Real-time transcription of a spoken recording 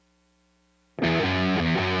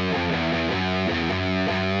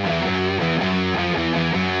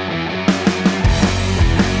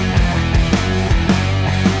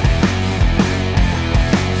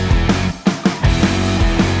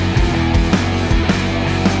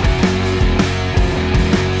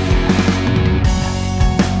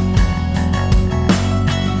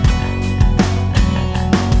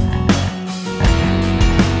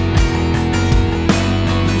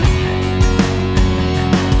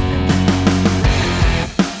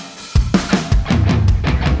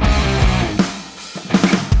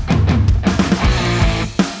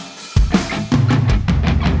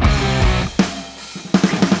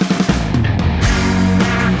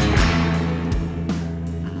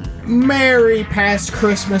Merry past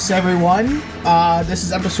Christmas, everyone. This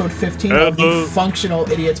is episode 15 of the Functional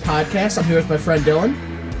Idiots podcast. I'm here with my friend Dylan.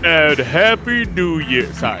 And Happy New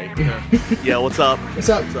Year. Sorry. Yeah, what's up? What's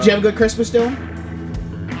up? Did you have a good Christmas, Dylan?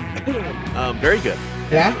 Very good.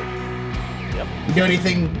 Yeah? Yep. You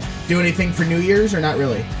do anything for New Year's or not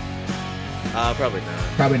really? Probably not.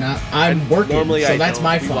 Probably not. I'm working, normally so I that's don't.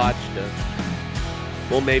 my We fun.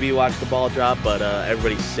 We'll maybe watch the ball drop, but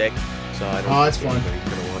everybody's sick, so I don't that's think fun.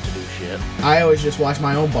 anybody's gonna want to do shit. I always just watch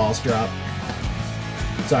my own balls drop.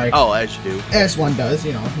 Sorry. Oh, as you do. As one does,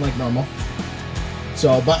 like normal.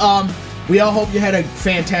 So, but we all hope you had a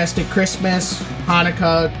fantastic Christmas,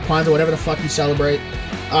 Hanukkah, Kwanzaa, whatever the fuck you celebrate.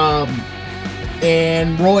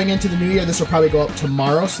 And rolling into the new year, this will probably go up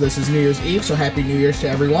tomorrow, so this is New Year's Eve, so Happy New Year's to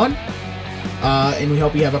everyone. And we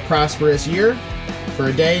hope you have a prosperous year. For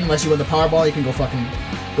a day, unless you win the Powerball, you can go fuck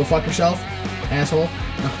yourself, asshole.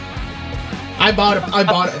 No. I bought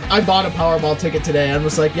a Powerball ticket today. I'm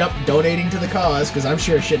just like, yep, donating to the cause, because I'm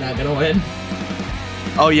sure shit not gonna win.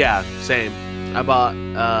 Oh yeah, same. I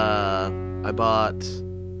bought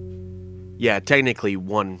technically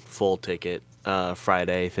one full ticket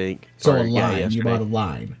Friday, I think. So Or, a line, yeah, you bought a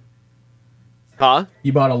line. Huh?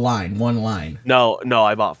 You bought a line, one line. No,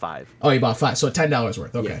 I bought 5. Oh, you bought 5, so $10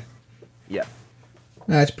 worth. Okay. Yeah.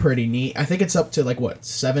 That's pretty neat. I think it's up to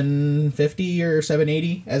 $750 or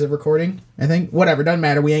 $780 as of recording. I think whatever, doesn't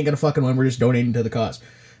matter. We ain't gonna fucking win. We're just donating to the cause.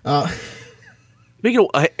 Speaking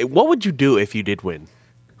of, what would you do if you did win?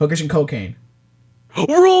 Hookers and cocaine.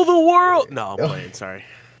 Rule the world. No, I'm playing. Sorry.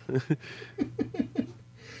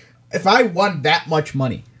 If I won that much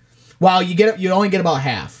money, well, you only get about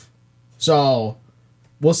half. So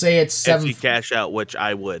we'll say it's If you cash out, which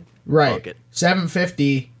I would. Right. Fuck it.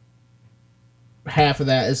 $750. Half of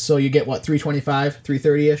that is, so you get what, $325,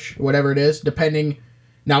 $330ish, whatever it is, depending.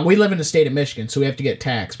 Now we live in the state of Michigan, so we have to get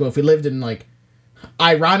taxed. But if we lived in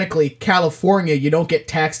ironically, California, you don't get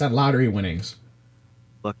taxed on lottery winnings.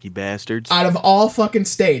 Lucky bastards. Out of all fucking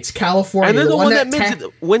states, California, and they're the one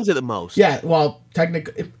that wins it the most. Yeah, well,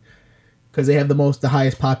 technically, because they have the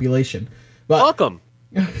highest population. But fuck them.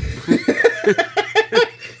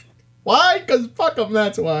 Why? Because fuck them.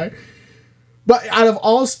 That's why. But out of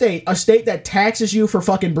all state, a state that taxes you for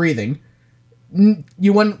fucking breathing,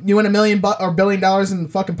 you win $1 million or $1 billion in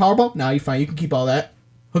fucking Powerball? No, you're fine. You can keep all that.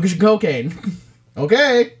 Hookers and cocaine.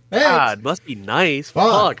 Okay. Thanks. God, must be nice.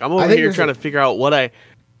 Fuck. I'm over here trying to figure out what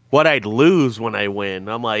I'd lose when I win.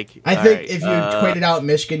 I'm like, I think if you equate it out in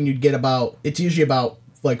Michigan, you'd get it's usually about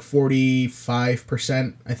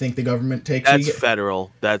 45%. I think the government takes. That's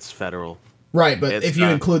federal. That's federal. Right, but if you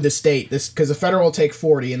include the state, because the federal will take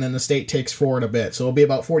 40, and then the state takes 4 and a bit, so it'll be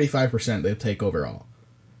about 45% they'll take overall.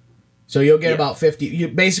 So you'll get about 50.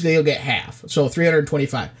 You'll get half, so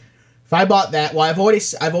 325. If I bought that, well, I've always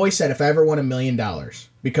said if I ever won $1 million,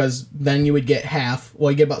 because then you would get half.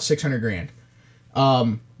 Well, you get about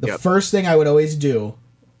 $600,000. The first thing I would always do,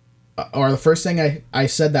 or the first thing I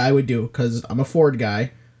said that I would do, because I'm a Ford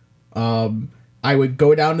guy, I would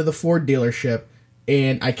go down to the Ford dealership.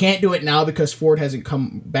 And I can't do it now because Ford hasn't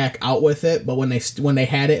come back out with it. But when they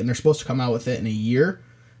had it, and they're supposed to come out with it in a year,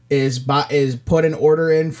 is put an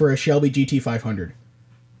order in for a Shelby GT500.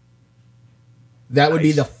 That would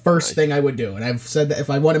be the first thing I would do. And I've said that if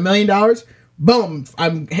I won $1 million, boom,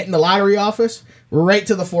 I'm hitting the lottery office. Right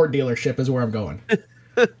to the Ford dealership is where I'm going.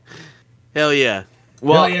 Hell yeah!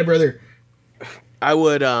 Well, hell yeah, brother. I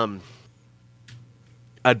would. I'd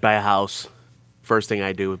buy a house. First thing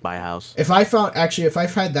I do is buy a house. If I've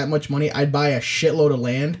had that much money, I'd buy a shitload of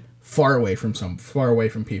land far away from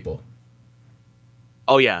people.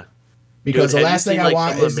 Oh yeah, because the last thing I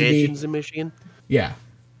want is to be in Michigan. Yeah,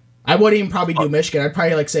 I wouldn't even probably do Michigan. I'd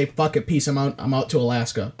probably say fuck it, peace. I'm out to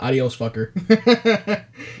Alaska. Adios, fucker.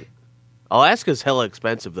 Alaska's hella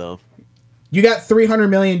expensive though. You got $300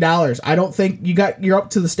 million. I don't think you're up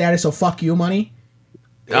to the status of fuck you money.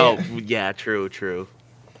 Oh yeah, true.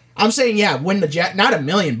 I'm saying, win the not $1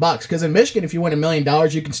 million, because in Michigan, if you win $1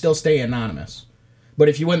 million, you can still stay anonymous. But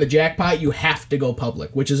if you win the jackpot, you have to go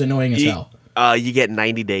public, which is annoying as hell. You get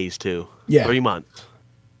 90 days too. Yeah, 3 months.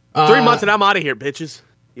 3 months and I'm out of here, bitches.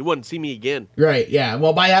 You wouldn't see me again. Right? Yeah.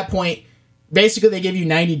 Well, by that point, basically they give you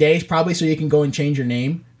 90 days probably, so you can go and change your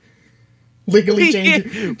name, legally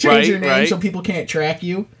change your name, so people can't track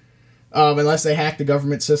you, unless they hack the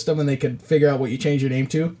government system and they could figure out what you change your name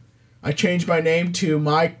to. I changed my name to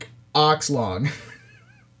Mike Oxlong.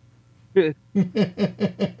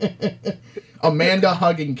 Amanda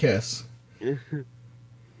Hugging Kiss.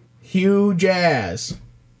 Hugh Jazz.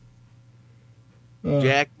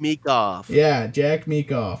 Jack Meek off. Yeah, Jack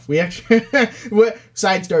Meek off. We actually,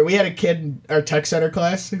 side story, we had a kid in our tech center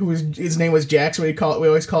class his name was Jack, so we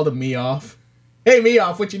always called him Me Off. Hey, Me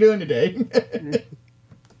Off, what you doing today?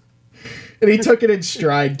 And he took it in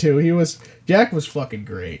stride too. Jack was fucking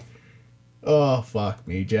great. Oh fuck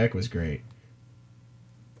me, Jack was great.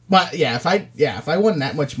 But yeah, if I won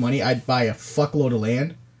that much money, I'd buy a fuckload of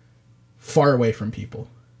land far away from people.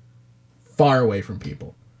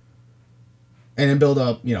 And then build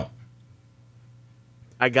up,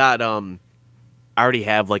 I already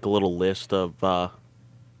have like a little list of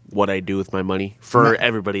what I do with my money for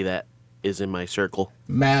everybody that is in my circle.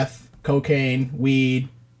 Meth, cocaine, weed,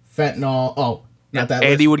 fentanyl. Oh, not that.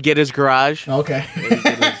 Andy would get his garage. Okay. Andy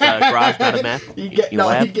get his garage, not a meth.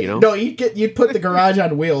 You'd put the garage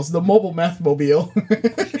on wheels, the mobile meth mobile.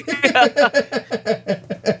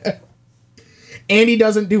 Andy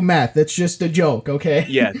doesn't do meth. It's just a joke, okay?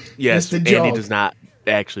 Yeah, yes. Andy does not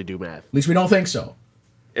actually do meth. At least we don't think so.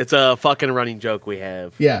 It's a fucking running joke we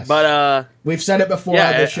have. Yes. But, we've said it before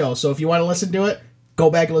on this show, so if you want to listen to it, go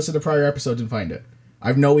back and listen to prior episodes and find it.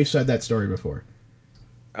 I know we've said that story before.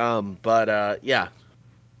 Yeah.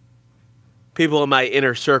 People in my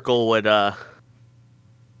inner circle would,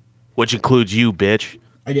 which includes you, bitch.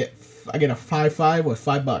 I get a 5-5 with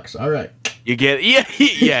 $5. All right. You get you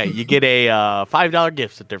get a $5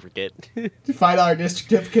 gift certificate. $5 gift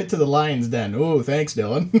certificate to the Lions Den. Ooh, thanks,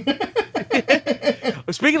 Dylan.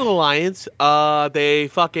 Speaking of the Lions, they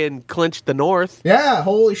fucking clinched the North. Yeah,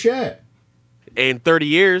 holy shit. In 30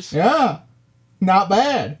 years. Yeah, not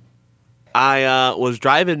bad. I was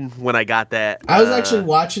driving when I got that. I was actually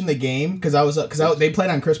watching the game because they played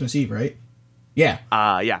on Christmas Eve, right? Yeah.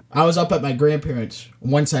 Yeah. I was up at my grandparents,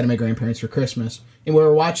 one side of my grandparents for Christmas, and we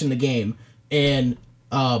were watching the game. And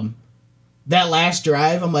that last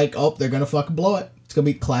drive, I'm like, oh, they're gonna fucking blow it. It's gonna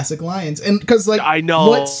be classic Lions. And because I know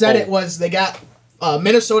what said it was they got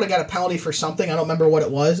Minnesota got a penalty for something. I don't remember what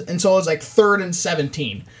it was, and so it was like 3rd and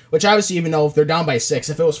 17, which obviously even though if they're down by 6,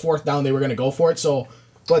 if it was 4th down, they were gonna go for it. So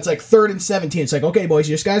it's like 3rd and 17. It's like, okay, boys,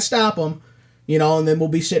 you just gotta stop them, and then we'll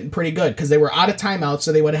be sitting pretty good because they were out of timeout,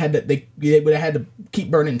 so they would have had to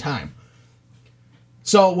keep burning time.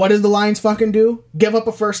 So what does the Lions fucking do? Give up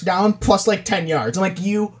a first down plus like 10 yards. I'm like,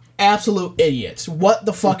 you absolute idiots. What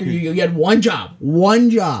the fuck are you? You had one job.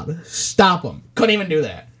 Stop them. Couldn't even do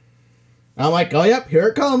that. I'm like, oh, yep, here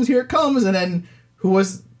it comes. And then who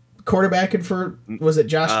was quarterbacking for, was it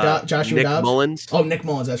Joshua Nick Dobbs? Mullins. Oh, Nick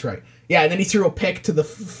Mullins, that's right. Yeah, and then he threw a pick to the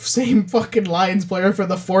same fucking Lions player for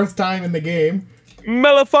the 4th time in the game.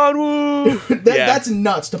 Melifonwu! That's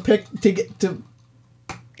nuts to pick to get to.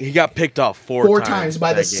 He got picked off four times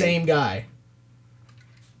by the same guy.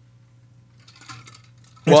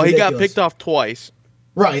 Well, he got picked off twice.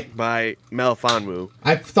 Right. By Melifonwu.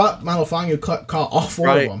 I thought Melifonwu caught all 4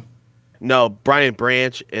 of them. No, Brian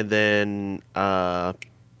Branch and then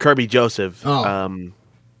Kirby Joseph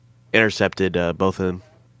intercepted both of them.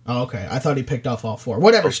 Oh, okay. I thought he picked off all 4.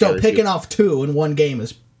 Whatever. Okay, still, picking off 2 in one game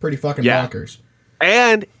is pretty fucking bonkers.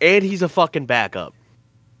 And he's a fucking backup.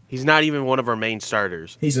 He's not even one of our main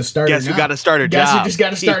starters. He's a starter. Guess who got to start a job? Guess who just got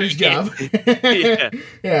to start his job?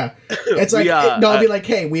 Yeah. It's like, I'll be like,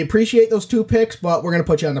 hey, we appreciate those 2 picks, but we're going to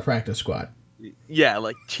put you on the practice squad. Yeah,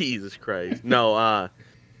 like, Jesus Christ. No,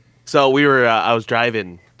 so I was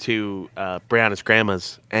driving to Brianna's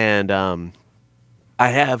grandma's, and I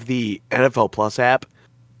have the NFL Plus app,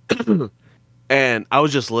 and I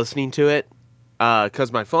was just listening to it,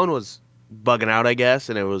 because my phone was bugging out, I guess,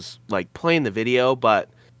 and it was, like, playing the video, but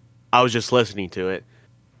I was just listening to it.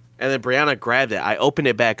 And then Brianna grabbed it. I opened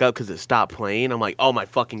it back up because it stopped playing. I'm like, oh my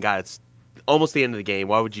fucking God, it's almost the end of the game.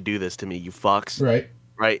 Why would you do this to me, you fucks?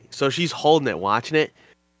 Right. So she's holding it, watching it.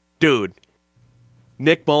 Dude,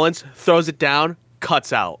 Nick Mullins throws it down,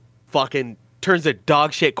 cuts out. Fucking turns to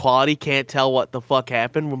dog shit quality, can't tell what the fuck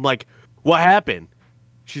happened. I'm like, what happened?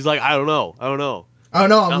 She's like, I don't know.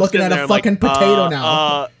 I'm looking at a fucking potato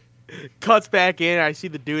now. Cuts back in, I see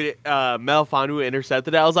the dude, Melifonwu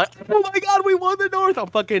intercepted it. I was like, oh my God, we won the North. I'm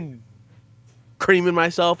fucking creaming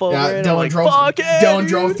myself over it. Dylan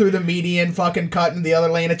drove through the median, fucking cutting the other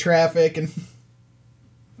lane of traffic and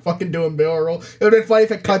fucking doing barrel roll. It would have been funny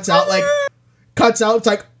if it cuts out, it's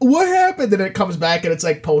like, what happened? And then it comes back and it's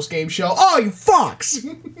like post-game show. Oh, you fucks!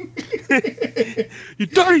 You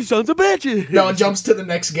dirty sons of bitches! No, it jumps to the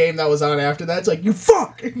next game that was on after that. It's like, you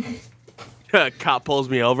fuck! Cop pulls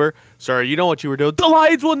me over. Sir, you know what you were doing? The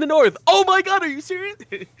Lions won the North. Oh my God, are you serious?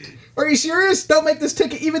 Are you serious? Don't make this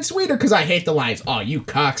ticket even sweeter because I hate the Lions. Oh, you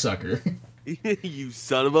cocksucker. You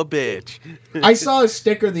son of a bitch. I saw a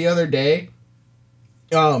sticker the other day.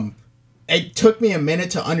 And it took me a minute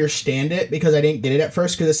to understand it because I didn't get it at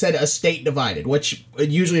first because it said a state divided, which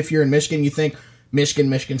usually if you're in Michigan, you think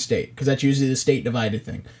Michigan State because that's usually the state divided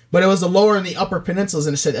thing. But it was the lower and the upper peninsulas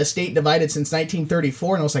and it said a state divided since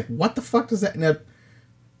 1934. And I was like, what the fuck does that... And it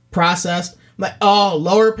processed. I'm like, oh,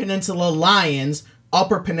 lower peninsula Lions,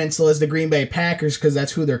 upper peninsula is the Green Bay Packers because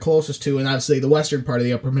that's who they're closest to. And obviously the western part of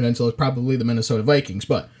the upper peninsula is probably the Minnesota Vikings.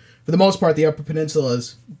 But for the most part, the upper peninsula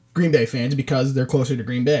is Green Bay fans because they're closer to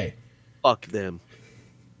Green Bay. Fuck them.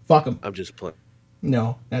 Fuck them. I'm just playing.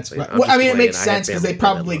 No, that's right. Well, I mean, it makes sense because they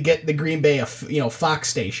probably get the Green Bay, Fox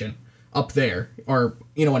station up there, or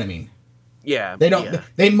you know what I mean. Yeah, they don't. Yeah.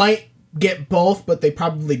 They might get both, but they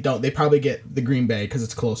probably don't. They probably get the Green Bay because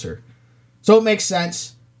it's closer. So it makes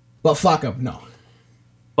sense, but fuck them. No.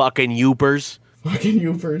 Fucking youpers. Fucking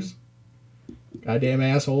youpers. Goddamn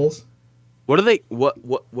assholes. What do they? What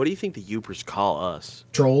do you think the youpers call us?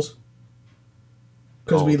 Trolls.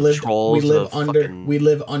 Because we live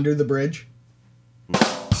under the bridge.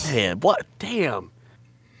 Man, what? Damn.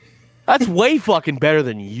 That's way fucking better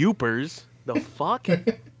than youpers. The fuck?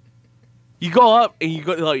 You go up and you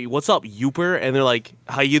go like, "What's up, youper?" And they're like,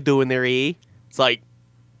 "How you doing there, E?" It's like,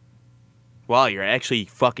 wow, you're actually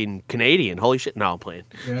fucking Canadian. Holy shit! No, I'm playing.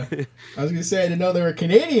 Yeah, I was gonna say I didn't know they were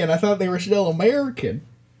Canadian. I thought they were still American.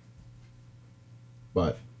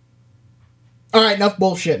 But all right, enough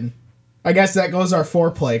bullshitting. I guess that goes our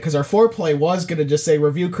foreplay, because our foreplay was going to just say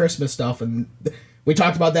review Christmas stuff, and we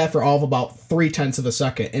talked about that for all of about 0.3 of a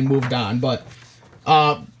second and moved on. But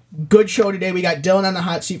good show today. We got Dylan on the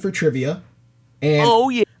hot seat for trivia. And oh,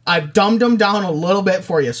 yeah. I've dumbed them down a little bit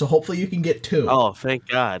for you, so hopefully you can get 2. Oh, thank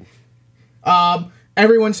God.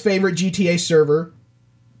 Everyone's favorite GTA server.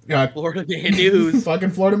 Florida Man News.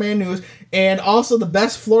 Fucking Florida Man News. And also the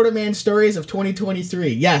best Florida Man stories of 2023.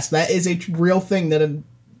 Yes, that is a real thing that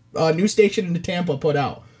a news station in Tampa put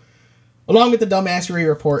out. Along with the Dumbassery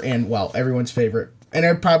Report and, well, everyone's favorite.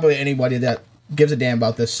 And probably anybody that gives a damn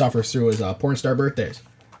about this suffers through his porn star birthdays.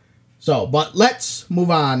 So, but let's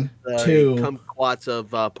move on to... Kumquats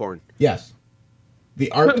of porn. Yes.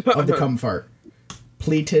 The art of the cum fart.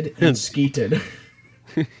 Pleated and skeeted.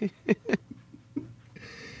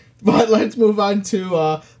 But let's move on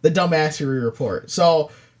to the Dumbassery Report.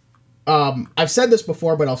 So, I've said this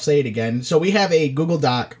before, but I'll say it again. So we have a Google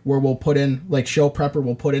Doc where we'll put in, like Show Prepper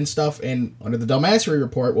will put in stuff, and under the Dumbassery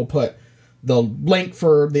Report, we'll put the link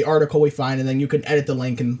for the article we find, and then you can edit the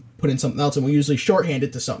link and put in something else, and we usually shorthand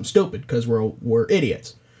it to something stupid, because we're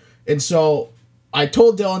idiots. And so I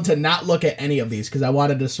told Dylan to not look at any of these, because I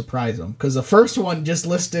wanted to surprise him. Because the first one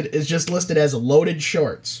is just listed as loaded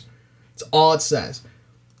shorts. That's all it says.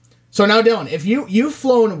 So now, Dylan, if you've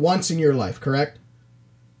flown once in your life, correct?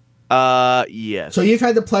 Yes. So you've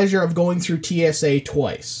had the pleasure of going through TSA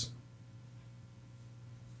twice.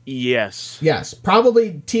 Yes. Yes.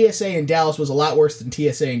 Probably TSA in Dallas was a lot worse than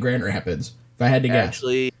TSA in Grand Rapids, if I had to guess.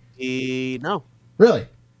 Actually, no. Really?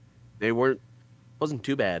 They wasn't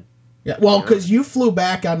too bad. Yeah. Well, because you flew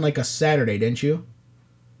back on like a Saturday, didn't you?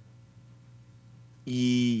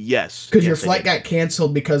 Yes. Because your flight got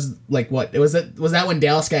canceled because, like, what? Was that when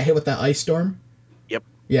Dallas got hit with that ice storm? Yep.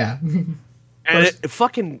 Yeah. And it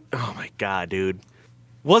fucking, oh my God, dude.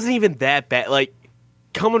 Wasn't even that bad. Like,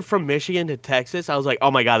 coming from Michigan to Texas, I was like,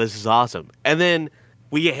 oh my God, this is awesome. And then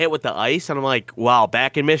we get hit with the ice, and I'm like, wow,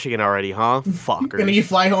 back in Michigan already, huh? Fuckers. And then you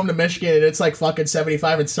fly home to Michigan, and it's like fucking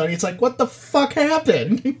 75 and sunny. It's like, what the fuck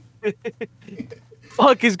happened?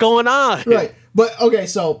 Fuck is going on? Right. But, okay,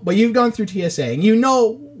 but you've gone through TSA, and you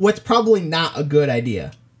know what's probably not a good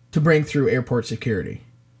idea to bring through airport security.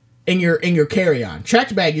 In your carry-on.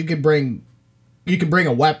 Checked bag, you could bring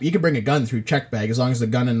a weapon, you can bring a gun through checked bag as long as the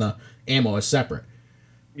gun and the ammo is separate.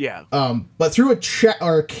 Yeah. But through a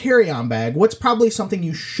carry-on bag, what's probably something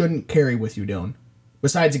you shouldn't carry with you, Dylan?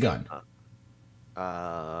 Besides a gun.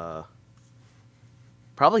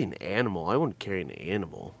 Probably an animal. I wouldn't carry an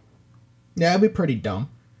animal. Yeah, that'd be pretty dumb.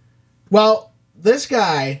 Well, this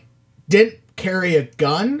guy didn't carry a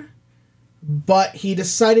gun, but he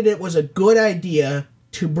decided it was a good idea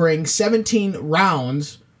to bring 17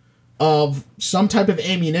 rounds of some type of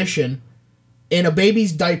ammunition in a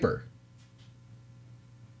baby's diaper.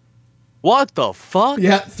 What the fuck?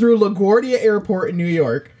 Yeah, through LaGuardia Airport in New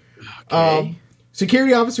York. Okay.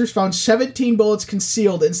 Security officers found 17 bullets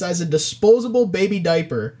concealed inside a disposable baby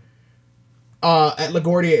diaper at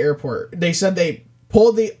LaGuardia Airport. They said they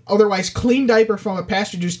pulled the otherwise clean diaper from a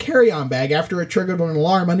passenger's carry-on bag after it triggered an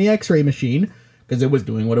alarm on the x-ray machine, because it was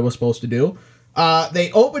doing what it was supposed to do.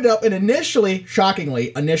 They opened up, and initially,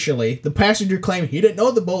 the passenger claimed he didn't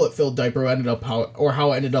know the bullet-filled diaper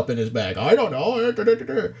how it ended up in his bag. I don't know.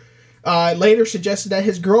 Later suggested that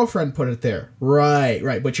his girlfriend put it there.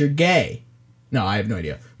 Right, but you're gay. No, I have no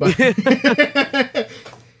idea. But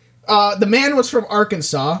the man was from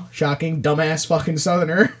Arkansas. Shocking, dumbass fucking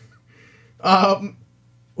southerner.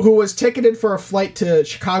 Who was ticketed for a flight to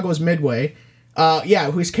Chicago's Midway.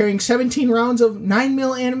 Who was carrying 17 rounds of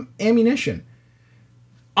 9mm ammunition.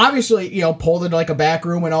 Obviously, pulled into like a back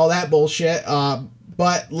room and all that bullshit.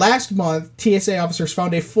 But last month, TSA officers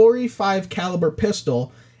found a .45 caliber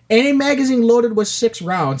pistol and a magazine loaded with 6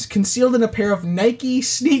 rounds concealed in a pair of Nike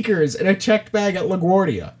sneakers in a checked bag at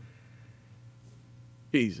LaGuardia.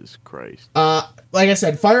 Jesus Christ. Like I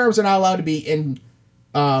said, firearms are not allowed to be in...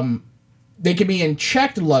 they can be in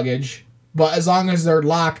checked luggage, but as long as they're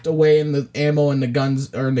locked away in the ammo and the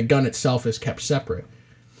guns, or in the gun itself is kept separate.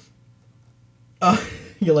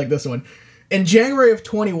 You like this one. In January of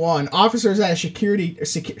 21, officers at a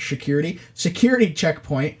security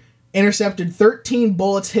checkpoint intercepted 13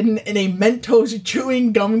 bullets hidden in a Mentos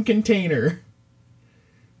chewing gum container.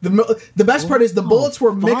 The best part is the bullets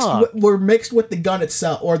were mixed with the gun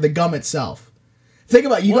itself, or the gum itself. Think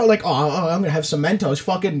about it. You go like, I'm going to have some Mentos.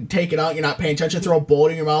 Fucking take it out. You're not paying attention. Throw a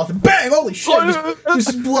bullet in your mouth and bang! Holy shit!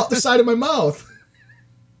 Just blew up the side of my mouth.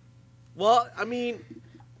 Well, I mean,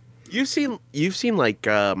 you've seen like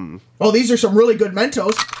these are some really good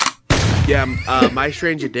Mentos. Yeah, My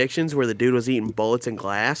Strange Addictions, where the dude was eating bullets in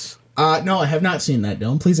glass. No, I have not seen that,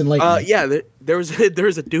 Dylan. Please enlighten me. Yeah, there was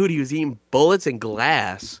a dude, he was eating bullets in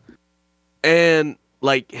glass, and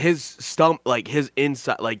like his stomach, like his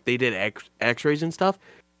inside, like they did X-rays and stuff.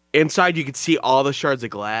 Inside, you could see all the shards of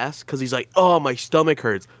glass because he's like, "Oh, my stomach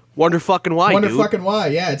hurts." Wonder fucking why, dude. Fucking why?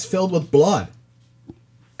 Yeah, it's filled with blood.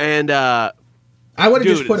 And I would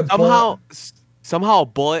have just put a bullet. Somehow a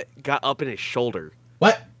bullet got up in his shoulder.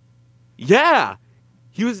 What? Yeah,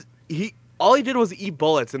 all he did was eat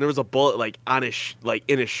bullets, and there was a bullet like on his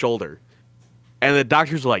in his shoulder, and the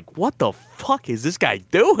doctors were like, "What the fuck is this guy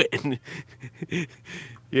doing?"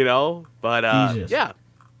 But Jesus. Yeah,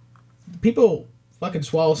 people fucking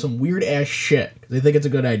swallow some weird ass shit because they think it's a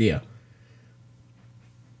good idea.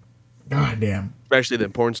 God damn. Especially the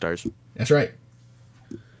porn stars. That's right.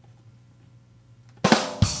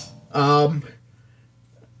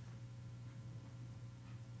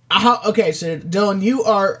 Okay, so Dylan, you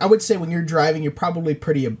are, I would say when you're driving, you're probably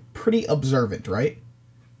pretty observant, right?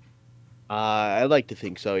 I'd like to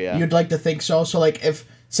think so, yeah. You'd like to think so? So, like, if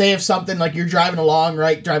something, like, you're driving along,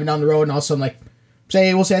 right, driving down the road, and all of a sudden, like,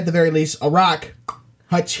 we'll say at the very least, a rock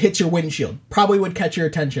hits your windshield. Probably would catch your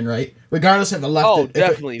attention, right? Regardless if it left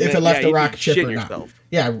if it left a rock chip or not. Yourself.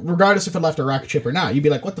 Yeah, regardless if it left a rock chip or not. You'd be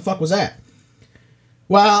like, what the fuck was that?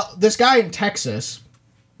 Well, this guy in Texas,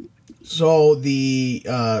 so the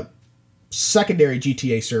secondary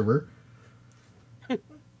GTA server,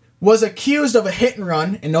 was accused of a hit and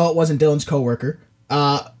run, and no, it wasn't Dylan's coworker,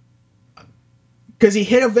 because he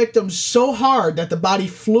hit a victim so hard that the body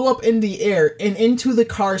flew up in the air and into the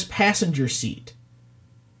car's passenger seat.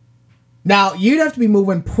 Now, you'd have to be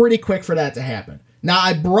moving pretty quick for that to happen. Now,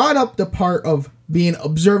 I brought up the part of being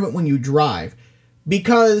observant when you drive,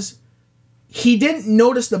 because he didn't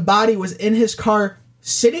notice the body was in his car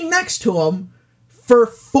sitting next to him for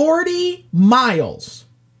 40 miles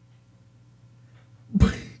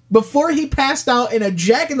before he passed out in a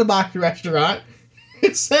Jack in the Box restaurant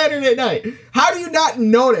Saturday night. How do you not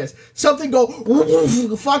notice something go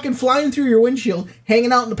fucking flying through your windshield,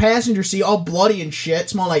 hanging out in the passenger seat, all bloody and shit,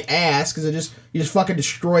 smell like ass because you just fucking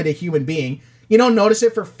destroyed a human being? You don't notice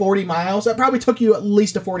it for 40 miles? That probably took you at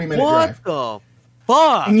least a 40-minute drive. What the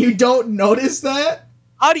fuck? And you don't notice that?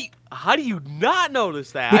 How do you not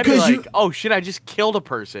notice that? Because I'd be like, oh shit, I just killed a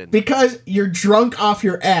person. Because you're drunk off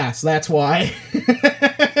your ass, that's why.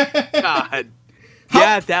 God.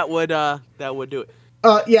 Yeah, that would do it.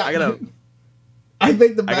 Yeah. I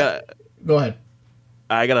think the best. Go ahead.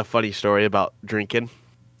 I got a funny story about drinking.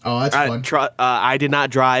 Oh, that's fun. I did not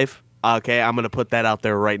drive. Okay, I'm gonna put that out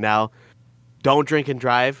there right now. Don't drink and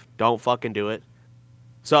drive. Don't fucking do it.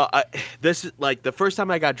 So this is like the first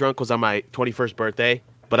time I got drunk was on my 21st birthday,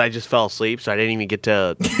 but I just fell asleep, so I didn't even get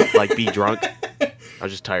to like be drunk. I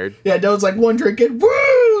was just tired. Yeah, Dylan's like one drink and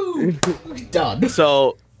woo, done.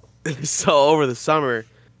 So over the summer, it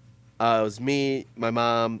was me, my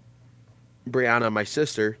mom, Brianna, my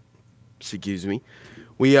sister. Excuse me.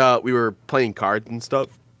 We were playing cards and stuff,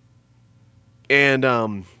 and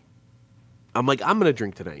I'm like, I'm gonna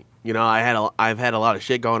drink tonight. You know, I've had a lot of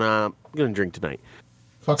shit going on. I'm gonna drink tonight.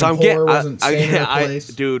 Fucking so wasn't staying in that place.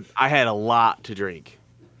 Dude, I had a lot to drink.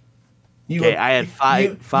 I had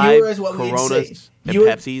five Coronas and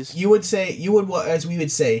Pepsis. You would, as we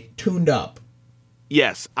would say, tuned up.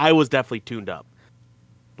 Yes, I was definitely tuned up.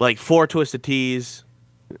 like 4 Twisted Teas,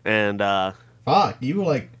 and fuck, you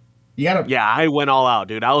gotta. yeah, I went all out,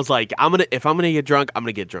 dude. I was like, if I'm gonna get drunk, I'm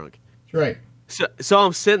gonna get drunk. Right. So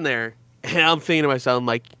I'm sitting there and I'm thinking to myself, I'm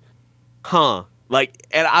like, huh. Like,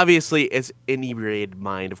 and obviously it's inebriated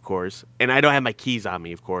mind, of course. And I don't have my keys on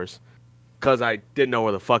me, of course. Because I didn't know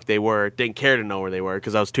where the fuck they were. Didn't care to know where they were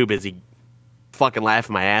because I was too busy fucking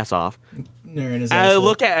laughing my ass off. And I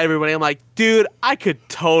look at everybody, I'm like, dude, I could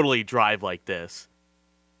totally drive like this.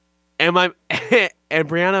 And and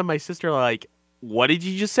Brianna, my sister, are like, what did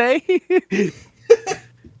you just say?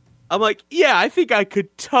 I'm like, yeah, I think I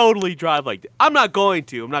could totally drive like this. I'm not going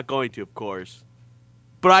to, of course.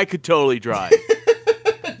 But I could totally drive.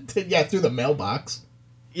 Yeah, through the mailbox.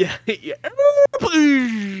 Yeah.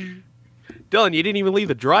 Dylan, you didn't even leave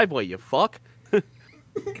the driveway, you fuck.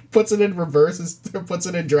 Puts it in reverse, puts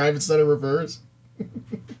it in drive instead of reverse.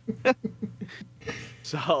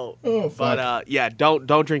 So, oh, fuck. But yeah,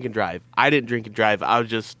 don't drink and drive. I didn't drink and drive. I was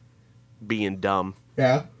just being dumb.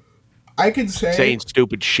 Yeah. I can say... saying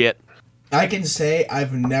stupid shit. I can say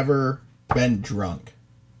I've never been drunk.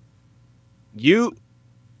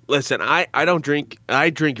 Listen, I don't drink. I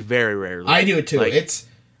drink very rarely. I do it too. Like,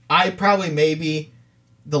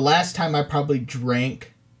 The last time I probably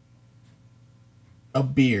drank a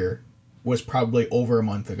beer was probably over a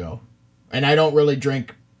month ago. And I don't really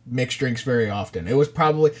drink mixed drinks very often. It was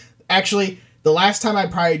probably... Actually, the last time I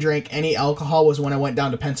probably drank any alcohol was when I went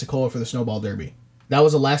down to Pensacola for the Snowball Derby. That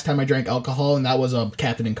was the last time I drank alcohol, and that was a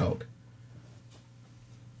Captain and Coke.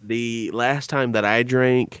 The last time that I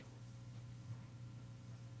drank...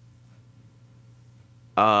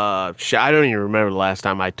 I don't even remember the last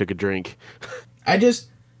time I took a drink. Had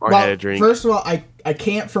a drink. First of all, I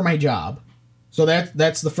can't for my job. So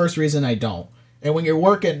that's the first reason I don't. And when you're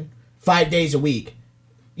working 5 days a week,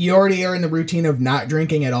 you already are in the routine of not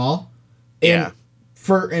drinking at all. And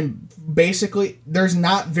and basically, there's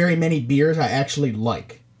not very many beers I actually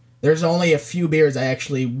like. There's only a few beers I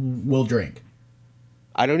actually will drink.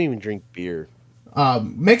 I don't even drink beer.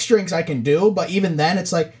 Mixed drinks I can do, but even then,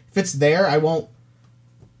 it's like, if it's there, I won't...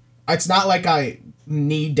 It's not like I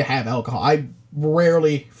need to have alcohol. I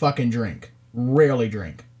rarely fucking drink. Rarely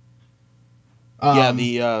drink.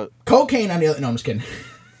 The cocaine on the other... No, I'm just kidding.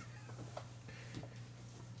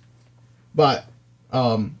 But,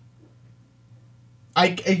 I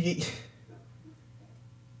can't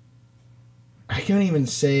even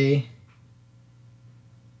say...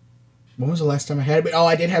 When was the last time I had it? Oh,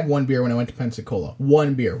 I did have one beer when I went to Pensacola.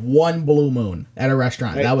 One beer. One Blue Moon at a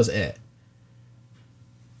restaurant. Right. That was it.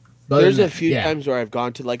 There's a few times where I've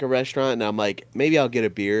gone to like a restaurant and I'm like, maybe I'll get a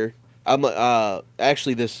beer. I'm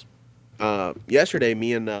actually this yesterday,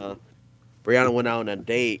 me and Brianna went out on a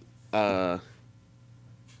date, and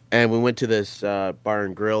we went to this bar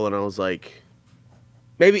and grill, and I was like,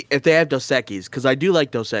 maybe if they have Dos Equis, because I do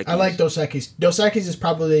like Dos Equis. I like Dos Equis. Dos Equis is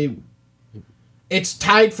probably... It's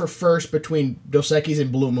tied for first between Dos Equis and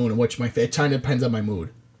Blue Moon, which it kind of depends on my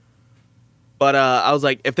mood. But I was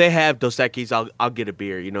like, if they have Dos Equis, I'll get a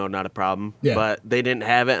beer, not a problem. Yeah. But they didn't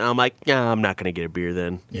have it, and I'm like, yeah, I'm not going to get a beer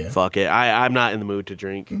then. Yeah. Fuck it. I'm not in the mood to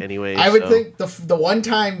drink anyway. I would think the one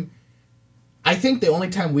time, I think the only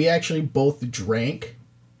time we actually both drank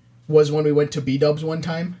was when we went to B-Dubs one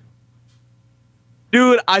time.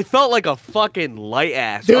 Dude, I felt like a fucking light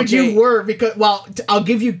ass. Dude, okay. You were, because, well, I'll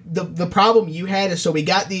give you, the problem you had is, so we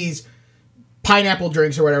got these pineapple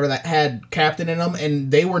drinks or whatever that had Captain in them,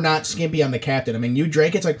 and they were not skimpy on the Captain. I mean, you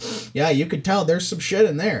drank it's like, yeah, you could tell there's some shit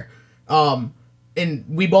in there. And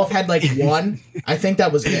we both had like one. I think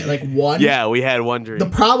that was it, like one. Yeah, we had one drink. The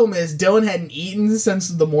problem is Dylan hadn't eaten since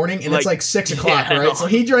the morning, and it's like 6 o'clock, right? No. So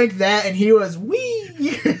he drank that, and he was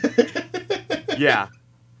wee. Yeah.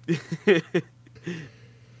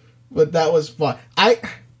 But that was fun.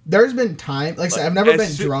 There's been time, like I said, I've never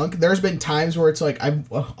been drunk. There's been times where it's like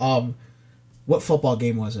what football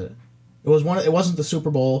game was it? It wasn't the Super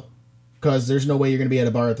Bowl, because there's no way you're gonna be at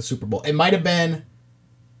a bar at the Super Bowl. It might have been,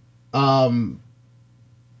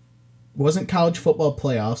 wasn't college football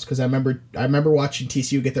playoffs, because I remember watching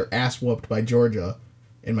TCU get their ass whooped by Georgia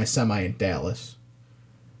in my semi in Dallas.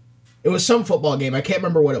 It was some football game. I can't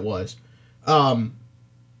remember what it was. But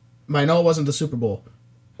I know it wasn't the Super Bowl.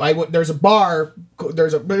 There's a bar.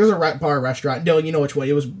 There's a bar restaurant. Dylan, you know which way.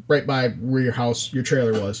 It was right by where your house, your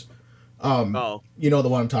trailer was. You know the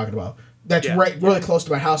one I'm talking about. That's really close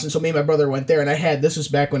to my house. And so me and my brother went there, and this was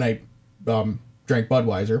back when I drank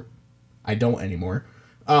Budweiser. I don't anymore.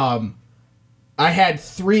 I had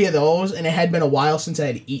 3 of those, and it had been a while since I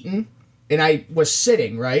had eaten. And I was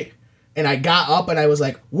sitting, right? And I got up, and I was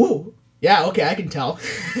like, whoa, yeah, okay, I can tell.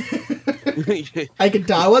 I could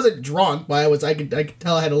tell I wasn't drunk, but I could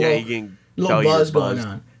tell I had a little buzz going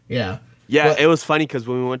on. Yeah. Yeah, but, it was funny because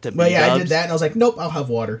when we went to B-Dubs... But yeah, I did that, and I was like, nope, I'll have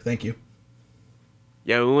water. Thank you.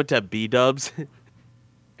 Yeah, we went to B-Dubs,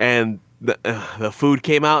 and the food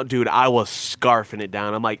came out. Dude, I was scarfing it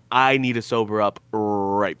down. I'm like, I need to sober up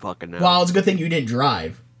right fucking now. Well, it's a good thing you didn't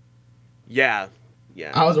drive. Yeah.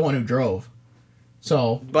 I was the one who drove.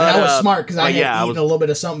 So, but I was smart, because I had eaten a little bit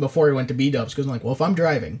of something before we went to B-Dubs, because I'm like, well, if I'm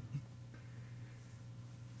driving...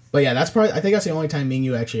 But yeah, I think that's the only time me and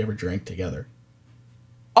you actually ever drank together.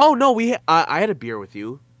 Oh, no, I had a beer with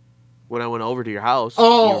you when I went over to your house.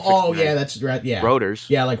 Yeah, that's right. Yeah, Rotors.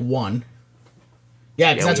 Yeah, like one.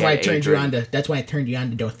 Yeah, because that's why I turned you on to. That's why I turned you on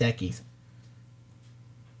to Dos Equis.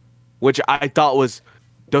 Which I thought was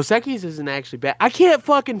Dos Equis isn't actually bad. I can't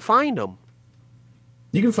fucking find them.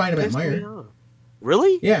 You can find them at Meijer.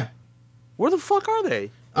 Really? Yeah. Where the fuck are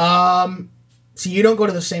they? See, you don't go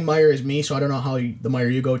to the same Meijer as me, so I don't know how the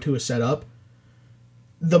Meijer you go to is set up.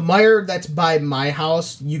 The Meijer that's by my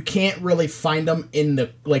house, you can't really find them in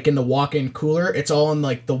the walk-in cooler. It's all in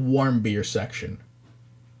like the warm beer section.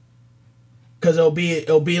 Because it'll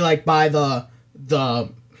be like by the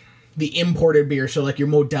imported beer, so like your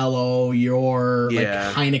Modelo, your like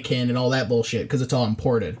Heineken and all that bullshit, because it's all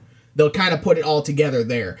imported. They'll kind of put it all together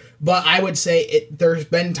there. But I would say there's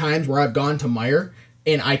been times where I've gone to Meijer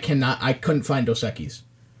and I couldn't find Dos Equis.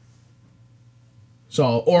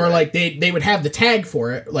 So, or like they would have the tag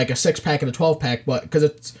for it, like a 6-pack and a 12-pack, but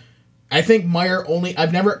because I think Meijer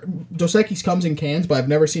Dos Equis comes in cans, but I've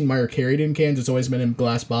never seen Meijer carried in cans. It's always been in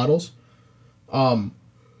glass bottles. And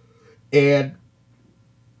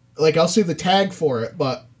like I'll see the tag for it,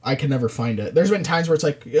 but I can never find it. There's been times where it's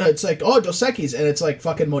like oh, Dos Equis, and it's like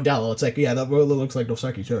fucking Modelo. It's like, yeah, that really looks like Dos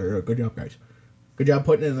Equis. Sure, good job, guys. Good job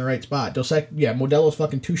putting it in the right spot. Modelo's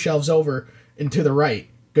fucking 2 shelves over and to the right.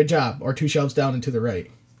 Good job. Or 2 shelves down and to the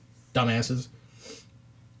right. Dumbasses.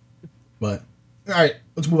 But, alright,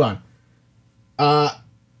 let's move on. Dylan,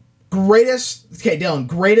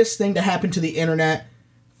 greatest thing to happen to the internet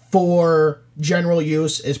for general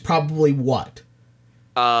use is probably what?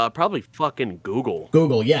 Probably fucking Google.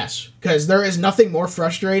 Google, yes. Because there is nothing more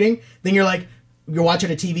frustrating than you're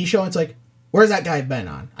watching a TV show and it's like, where's that guy been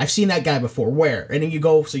on? I've seen that guy before. Where? And then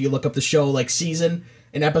you look up the show, like season,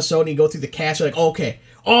 an episode, and you go through the cast, you're like, okay.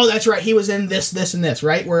 Oh, that's right, he was in this, and this,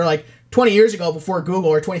 right? Where like 20 years ago before Google,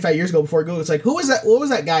 or 25 years ago before Google, it's like, who was that? What was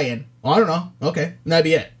that guy in? Oh, I don't know. Okay, and that'd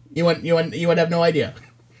be it. You would have no idea.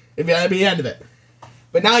 That'd be the end of it.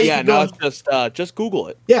 But now you can go. It's just Google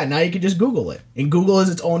it. Yeah, now you can just Google it, and Google is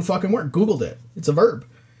its own fucking word. Googled it. It's a verb.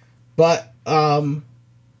 But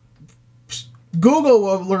Google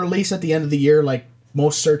will release at the end of the year like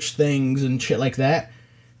most search things and shit like that.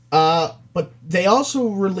 But they also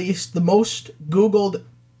released the most Googled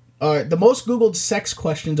sex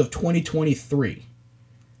questions of 2023.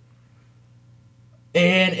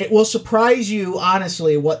 And it will surprise you,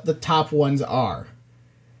 honestly, what the top ones are.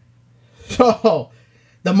 So,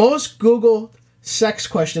 the most Googled sex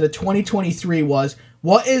question of 2023 was,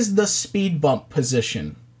 what is the speed bump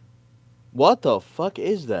position? What the fuck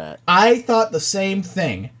is that? I thought the same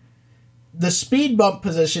thing. The speed bump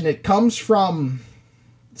position, it comes from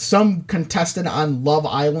some contestant on Love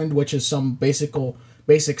Island, which is some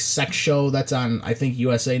basic sex show that's on, I think,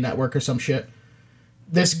 USA Network or some shit.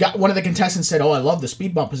 This guy, one of the contestants said, oh, I love the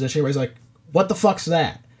speed bump position. Everybody's like, what the fuck's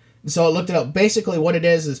that? And so I looked it up. Basically what it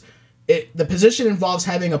is the position involves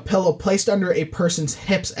having a pillow placed under a person's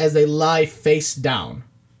hips as they lie face down.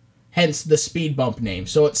 Hence the speed bump name.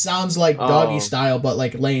 So it sounds like doggy style, but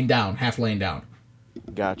like laying down, half laying down.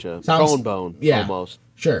 Gotcha. Bone, yeah, almost.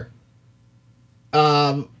 Sure.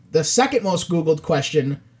 The second most Googled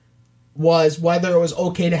question was whether it was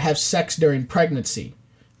okay to have sex during pregnancy.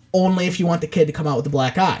 Only if you want the kid to come out with a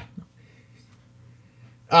black eye.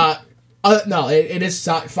 No, it is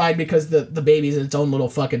fine because the baby's in its own little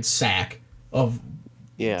fucking sack of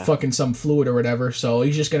fucking some fluid or whatever, so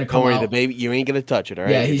he's just gonna come out. Don't worry, the baby, you ain't gonna touch it,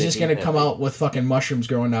 alright? Yeah, he's just gonna come out with fucking mushrooms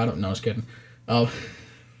growing out of... No, I was kidding.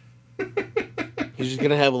 He's just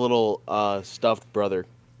gonna have a little stuffed brother.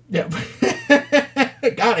 Yeah.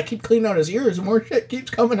 God, I keep cleaning out his ears and more shit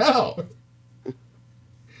keeps coming out.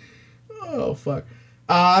 Oh, fuck.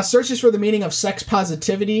 Searches for the meaning of sex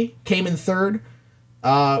positivity came in third,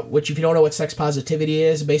 which if you don't know what sex positivity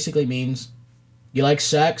is, it basically means you like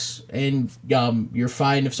sex and you're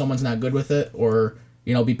fine if someone's not good with it, or,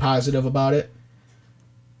 be positive about it.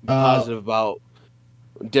 Positive about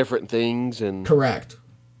different things and... Correct.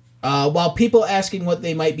 While people asking why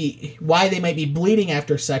they might be bleeding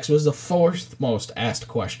after sex was the fourth most asked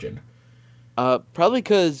question. Probably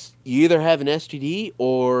because you either have an STD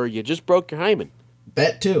or you just broke your hymen.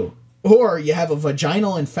 That too. Or you have a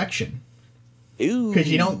vaginal infection. Ooh.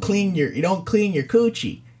 Because you don't clean your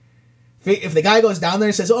coochie. If the guy goes down there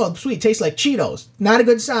and says, "Oh, sweet, tastes like Cheetos," not a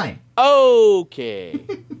good sign. Okay.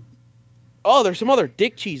 Oh, there's some other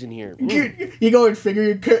dick cheese in here. You go and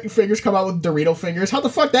your fingers come out with Dorito fingers. How the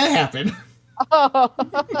fuck that happened?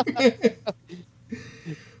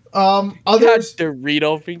 Others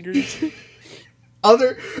Dorito fingers.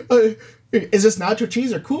 Is this nacho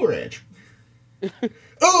cheese or Cool Ranch?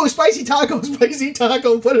 Oh, spicy taco,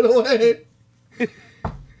 put it away.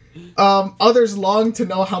 Others long to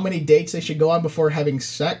know how many dates they should go on before having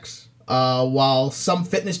sex. While some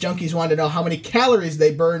fitness junkies want to know how many calories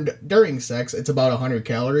they burned during sex. It's about 100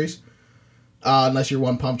 calories. Unless you're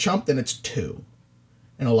one pump chump, then it's 2.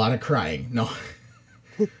 And a lot of crying. No.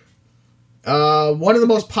 One of the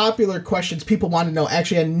most popular questions people want to know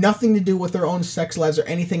actually had nothing to do with their own sex lives or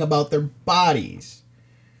anything about their bodies.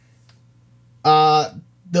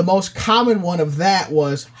 The most common one of that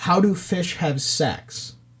was, how do fish have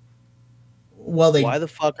sex? Well, Why the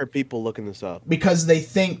fuck are people looking this up? Because they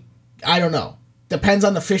think, I don't know. Depends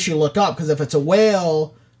on the fish you look up, because if it's a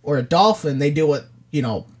whale or a dolphin, they do it,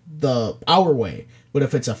 our way. But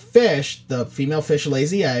if it's a fish, the female fish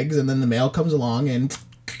lays the eggs, and then the male comes along and,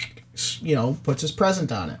 puts his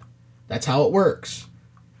present on it. That's how it works.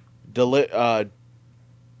 Does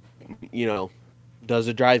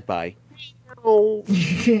a drive-by. Oh.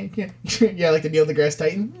 Yeah, like the Neil deGrasse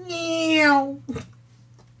Titan.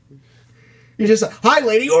 You're just like, "Hi,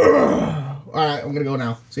 lady." All right, I'm gonna go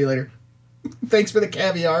now. See you later. Thanks for the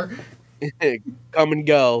caviar. Come and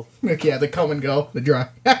go. Yeah, the come and go, the dry.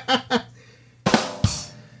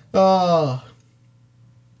 Now,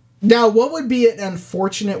 what would be an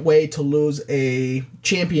unfortunate way to lose a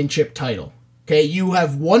championship title? Okay, you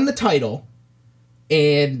have won the title,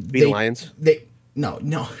 and the Lions. No.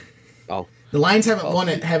 Oh. The Lions haven't won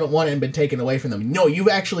it and been taken away from them. No, you've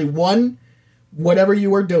actually won whatever you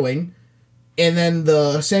were doing, and then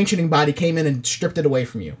the sanctioning body came in and stripped it away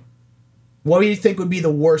from you. What do you think would be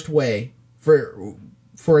the worst way for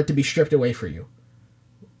it to be stripped away from you?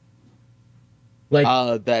 Like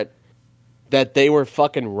that they were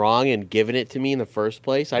fucking wrong and giving it to me in the first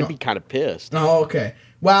place. I'd be kind of pissed. Oh, okay.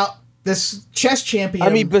 Well, this chess champion. I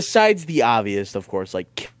mean, besides the obvious, of course,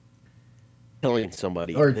 like killing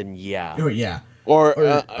somebody, then yeah. Or yeah. Or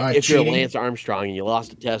if cheating. you're Lance Armstrong and you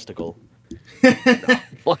lost a testicle. No,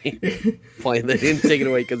 playing. They didn't take it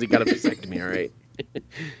away because he got a vasectomy, all right?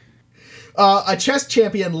 A chess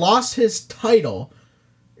champion lost his title.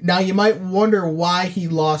 Now, you might wonder why he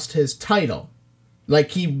lost his title.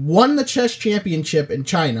 Like, he won the chess championship in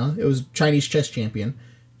China. It was Chinese chess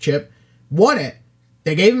championship. Won it.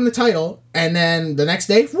 They gave him the title. And then the next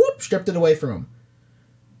day, whoop, stripped it away from him.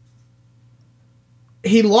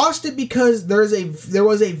 He lost it because there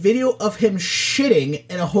was a video of him shitting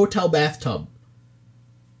in a hotel bathtub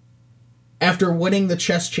after winning the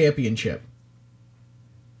chess championship.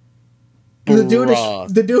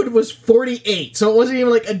 The dude was 48, so it wasn't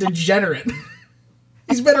even like a degenerate.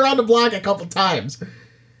 He's been around the block a couple times.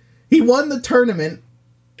 He won the tournament,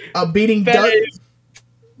 beating Dude, that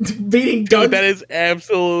is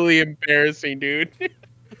absolutely embarrassing, dude.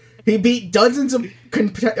 He beat dozens of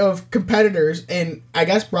competitors and I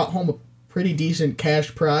guess brought home a pretty decent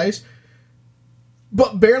cash prize,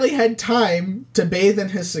 but barely had time to bathe in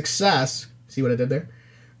his success. See what I did there?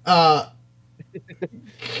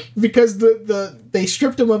 Because they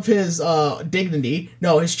stripped him of his dignity,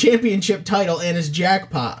 his championship title and his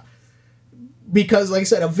jackpot. Because, like I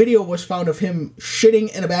said, a video was found of him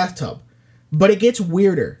shitting in a bathtub. But it gets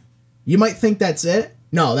weirder. You might think that's it.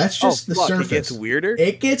 No, that's just the surface. It gets weirder?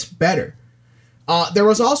 It gets better. There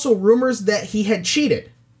was also rumors that he had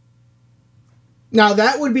cheated. Now,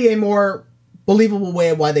 that would be a more believable way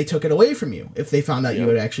of why they took it away from you, if they found out you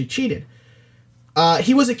had actually cheated.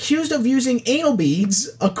 He was accused of using anal beads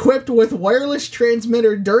equipped with wireless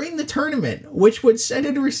transmitter during the tournament, which would send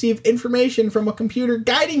and receive information from a computer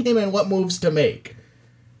guiding him in what moves to make.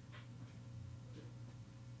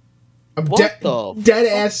 I'm dead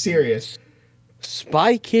ass serious.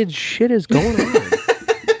 Spy Kid shit is going on.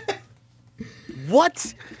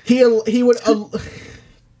 What? He would...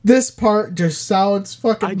 this part just sounds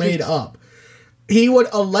fucking made up. He would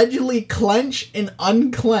allegedly clench and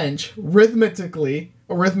unclench rhythmically,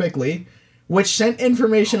 which sent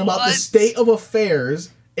information about the state of affairs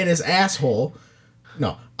in his asshole,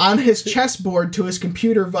 on his chessboard to his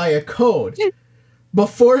computer via code.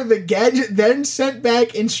 Before the gadget then sent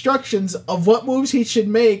back instructions of what moves he should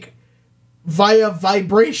make via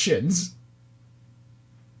vibrations.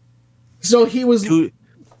 So he was... Dude,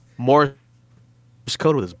 Morse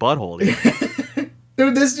code with his butthole.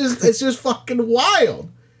 Dude, it's just fucking wild.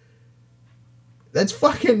 That's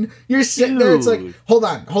fucking... You're sitting there, it's like... Hold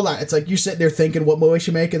on. It's like you're sitting there thinking what movie I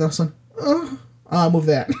should make, and all of a sudden, move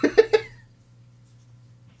that.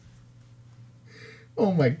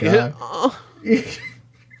 Oh my god. Yeah.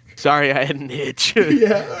 Sorry, I had an itch.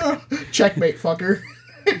 Yeah. Checkmate, fucker.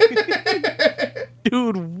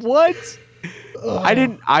 Dude, what?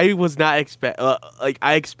 I was not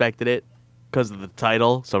I expected it because of the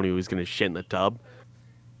title. Somebody was gonna shit in the tub.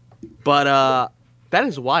 But that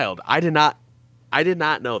is wild. I did not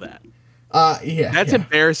know that. Yeah. That's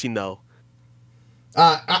embarrassing though.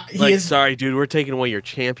 He is... Sorry, dude, we're taking away your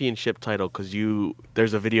championship title because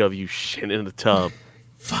there's a video of you shitting in the tub.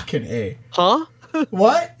 Fucking A. Huh?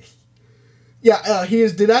 What? Yeah, he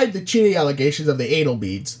has denied the cheating allegations of the anal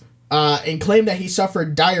beads, and claimed that he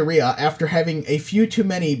suffered diarrhea after having a few too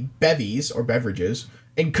many bevies, or beverages,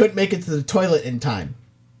 and couldn't make it to the toilet in time.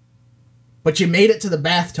 But you made it to the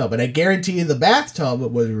bathtub, and I guarantee you the bathtub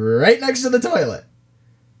was right next to the toilet.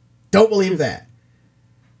 Don't believe that.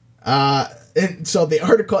 And so the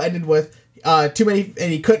article ended with, too many,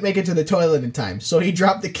 and he couldn't make it to the toilet in time, so he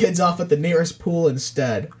dropped the kids off at the nearest pool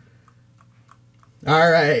instead.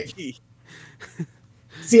 Alright.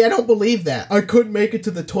 See, I don't believe that. I couldn't make it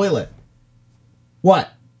to the toilet.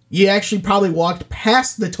 What? You actually probably walked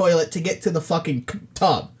past the toilet to get to the fucking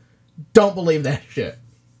tub. Don't believe that shit.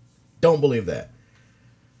 Don't believe that.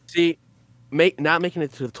 See, not making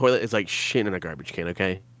it to the toilet is like shitting in a garbage can,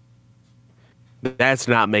 okay? That's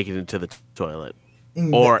not making it to the toilet.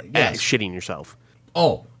 Or yes. Shitting yourself.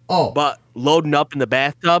 Oh. But loading up in the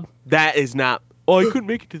bathtub, that is not... Oh, I couldn't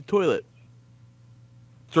make it to the toilet.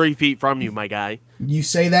 3 feet from you, my guy. You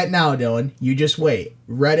say that now, Dylan. You just wait.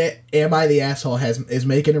 Reddit, Am I the Asshole, is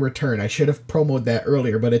making a return. I should have promoted that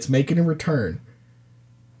earlier, but it's making a return.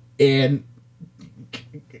 And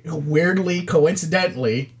weirdly,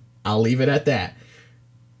 coincidentally, I'll leave it at that.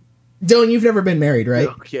 Dylan, you've never been married, right?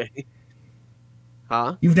 Okay.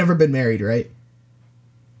 Huh? You've never been married, right?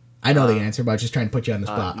 I know the answer, but I'm just trying to put you on the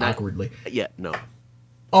spot awkwardly. Yeah, no.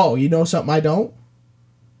 Oh, you know something I don't?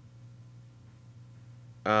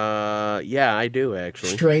 Yeah, I do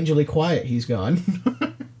actually. Strangely quiet, he's gone.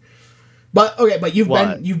 But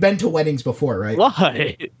you've been to weddings before, right?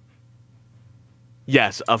 What?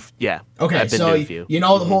 Yes, yeah. Okay, I've been so to a few. You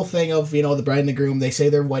know the whole thing of, the bride and the groom, they say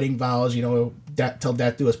their wedding vows, till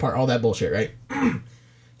death do us part, all that bullshit, right?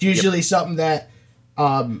 It's usually something that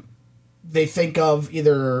they think of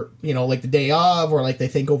either, like the day of, or like they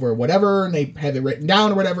think over whatever, and they have it written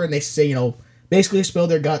down or whatever, and they say, basically spill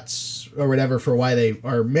their guts or whatever for why they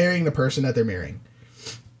are marrying the person that they're marrying.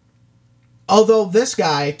 Although this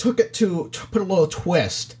guy took it to put a little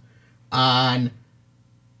twist on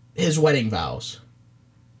his wedding vows.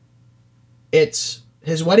 His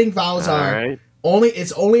wedding vows are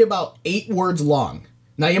only about 8 words long.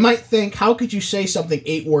 Now you might think, how could you say something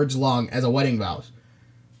 8 words long as a wedding vows?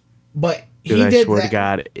 But Dude, I swear to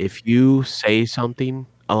God, if you say something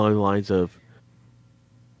along the lines of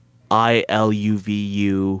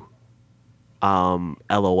ILUVU,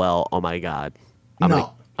 LOL, oh my God, I'm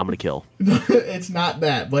gonna kill. It's not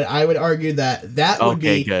that, but I would argue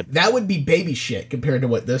that would be baby shit compared to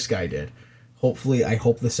what this guy did. Hopefully, I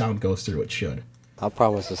hope the sound goes through. It should. I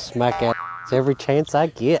promise to smack ass every chance I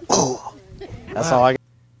get. That's all I.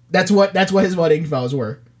 That's what his wedding vows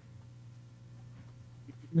were.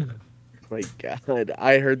 My God,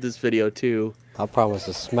 I heard this video too. I promise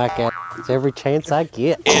to smack ass every chance I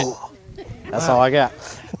get. That's all I got.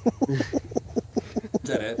 Is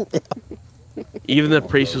that it? Even the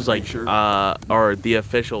priest was like, or the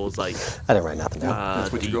official was like, I didn't write nothing down.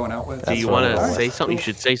 That's what you're going out with? Do you want to say something? You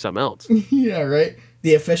should say something else. Yeah, right?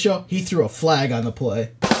 The official, he threw a flag on the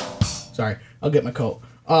play. Sorry, I'll get my coat.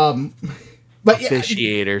 But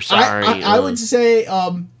Officiator, sorry. I would say,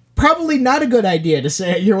 probably not a good idea to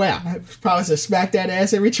say it your way. I promise to smack that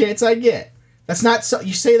ass every chance I get. That's not so.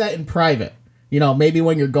 You say that in private. Maybe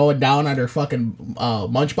when you're going down on her fucking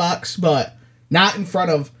lunchbox, but not in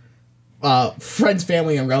front of friends,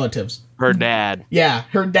 family, and relatives. Her dad. Yeah,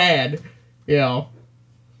 her dad.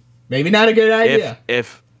 Maybe not a good idea.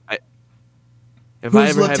 If I Who's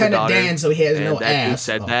ever Lieutenant have a daughter Dan, so he has and no that dude ass.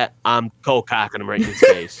 said that, I'm co-cocking him right in his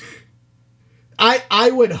face.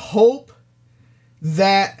 I would hope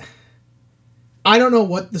that, I don't know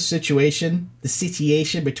what the situation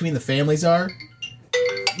between the families are.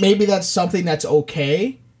 Maybe that's something that's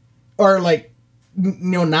okay, or like,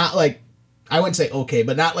 not like, I wouldn't say okay,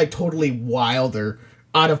 but not like totally wild or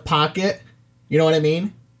out of pocket. You know what I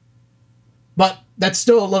mean? But that's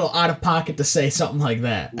still a little out of pocket to say something like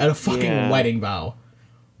that at a fucking wedding vow.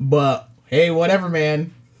 But hey, whatever,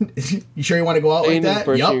 man. You sure you want to go out like that?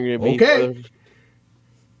 Yup. Okay.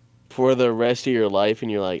 For the rest of your life,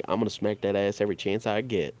 and you're like, I'm gonna smack that ass every chance I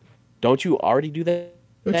get. Don't you already do that?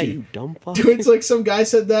 You dumb fuck. Dude, it's like some guy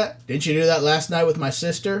said that. Didn't you do that last night with my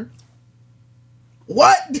sister?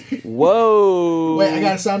 What? Whoa! Wait, I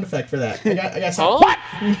got a sound effect for that. I got sound. What?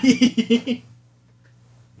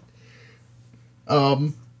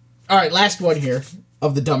 All right, last one here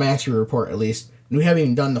of the dumbassery report, at least. And we haven't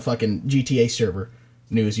even done the fucking GTA server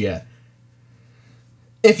news yet.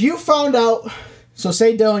 If you found out, so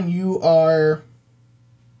say Dylan, you are.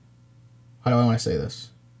 How do I want to say this?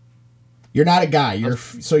 You're not a guy. You're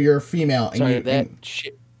a female. And Sorry, that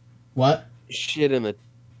shit. What? That shit in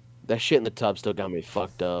the tub still got me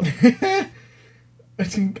fucked up. The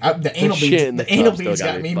anal beads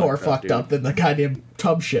got me more fucked up than the goddamn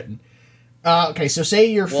tub shitting. Okay, so say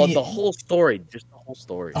you're the whole story, just the whole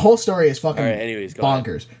story. The whole story is fucking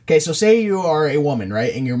bonkers. Okay, so say you are a woman,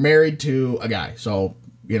 right, and you're married to a guy. So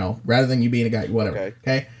rather than you being a guy, whatever.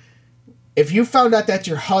 Okay. If you found out that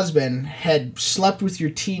your husband had slept with your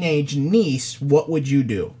teenage niece, what would you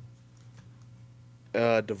do?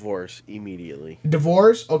 Divorce immediately.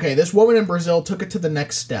 Divorce? Okay, this woman in Brazil took it to the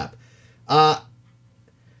next step.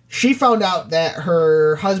 She found out that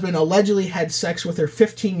her husband allegedly had sex with her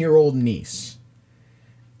 15-year-old niece.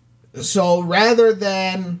 So rather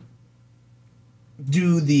than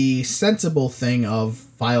do the sensible thing of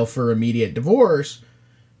file for immediate divorce,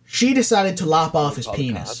 she decided to lop off his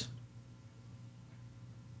penis.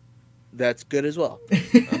 That's good as well.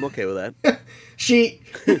 I'm okay with that. She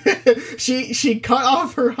cut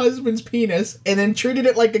off her husband's penis and then treated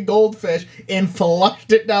it like a goldfish and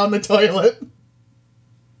flushed it down the toilet.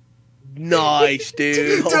 Nice,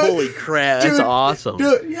 dude. Holy crap. That's awesome.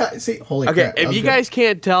 Dude, yeah, see, holy crap. Okay, if you guys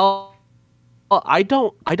can't tell, I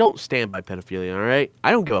don't stand by pedophilia, all right?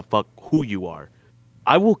 I don't give a fuck who you are.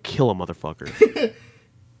 I will kill a motherfucker.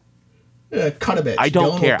 Cut a bitch. I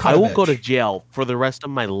don't care. I will go to jail for the rest of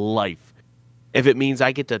my life if it means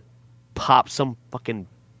I get to pop some fucking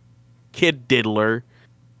kid diddler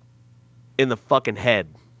in the fucking head.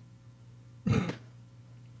 All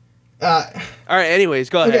right, anyways,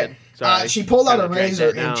 go ahead. Sorry. She pulled out a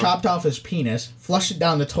razor and chopped off his penis, flushed it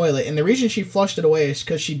down the toilet, and the reason she flushed it away is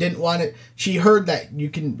because she didn't want it. She heard that you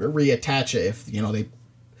can reattach it if, they...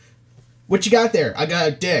 What you got there? I got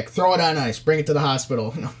a dick. Throw it on ice. Bring it to the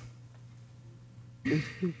hospital.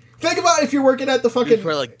 Think about if you're working at the fucking...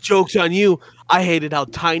 Like, joke's on you. I hated how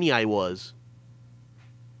tiny I was.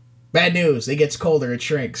 Bad news. It gets colder. It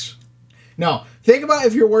shrinks. No. Think about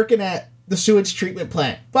if you're working at the sewage treatment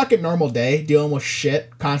plant. Fucking normal day. Dealing with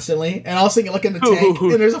shit constantly. And all of a sudden you look in the tank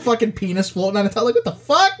and there's a fucking penis floating on the top. Like, what the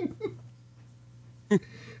fuck?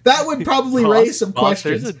 That would probably raise some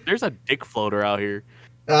questions. There's a dick floater out here.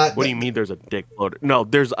 What do you mean there's a dick floater? No,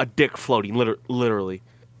 there's a dick floating, literally.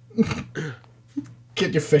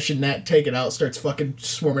 Get your fishing net, take it out, starts fucking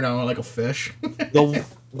swarming out like a fish.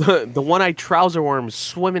 the one-eyed trouser worm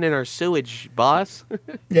swimming in our sewage, boss.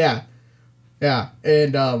 Yeah.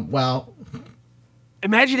 And well,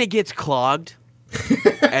 imagine it gets clogged,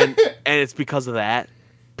 and it's because of that.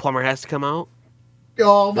 Plumber has to come out.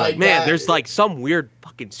 Oh my god, man! There's like some weird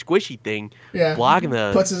fucking squishy thing blocking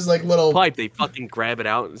the puts his like little pipe. They fucking grab it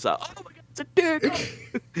out and it's like, oh my god, it's a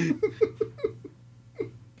dick.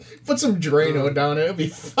 Put some Drano down it, it'll be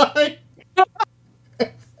fine.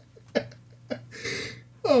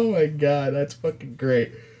 Oh my god, that's fucking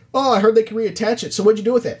great. Oh, I heard they can reattach it. So what'd you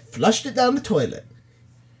do with it? Flushed it down the toilet.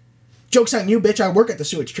 Joke's on you, bitch. I work at the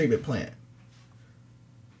sewage treatment plant.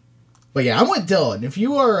 But yeah, I'm with Dylan. If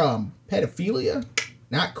you are pedophilia,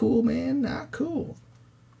 not cool, man. Not cool.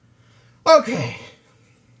 Okay.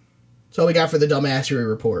 So we got for the dumbassery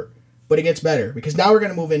report. But it gets better, because now we're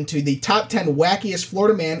going to move into the top 10 wackiest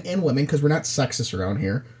Florida man and women, because we're not sexist around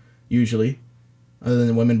here, usually. Other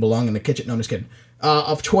than women belong in the kitchen. No, I'm just kidding.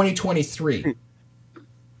 Of 2023.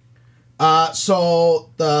 So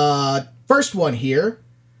the first one here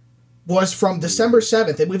was from December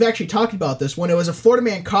 7th, and we've actually talked about this, when it was a Florida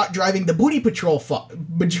man caught driving the Booty Patrol truck.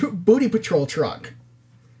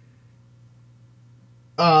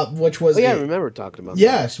 Which was I remember talking about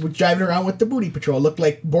that. We're driving around with the Booty Patrol. Looked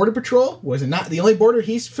like Border Patrol. Was it not? The only border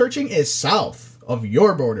he's searching is south of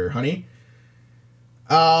your border, honey.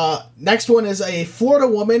 Next one is a Florida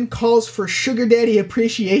woman calls for Sugar Daddy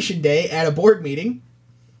Appreciation Day at a board meeting.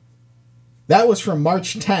 That was from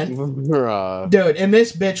March 10th. Dude, and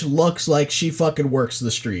this bitch looks like she fucking works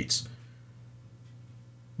the streets.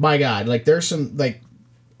 My God, like there's some, like,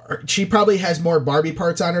 she probably has more Barbie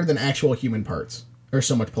parts on her than actual human parts. There's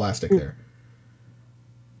so much plastic there.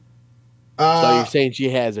 So you're saying she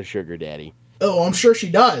has a sugar daddy? Oh, I'm sure she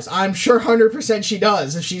does. I'm sure 100% she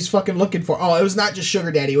does if she's fucking looking for... Oh, it was not just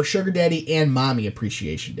Sugar Daddy. It was Sugar Daddy and Mommy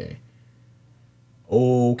Appreciation Day.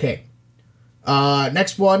 Okay.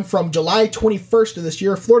 Next one from July 21st of this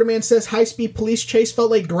year. Florida man says high-speed police chase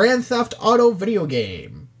felt like Grand Theft Auto video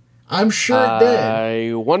game. I'm sure it did.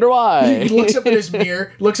 I wonder why. He looks up in his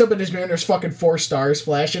mirror. And there's fucking 4 stars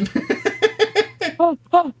flashing.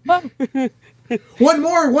 One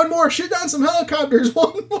more. Shoot down some helicopters.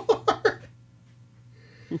 One more.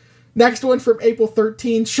 Next one from April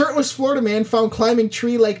 13th. Shirtless Florida man found climbing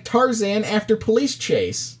tree like Tarzan after police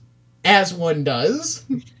chase. As one does.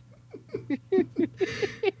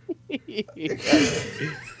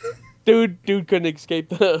 Dude couldn't escape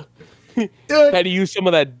the... Had to use some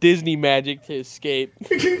of that Disney magic to escape.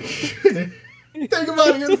 Think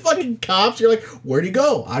about it. You're the fucking cops. You're like, where'd he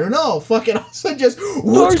go? I don't know. Fucking also just...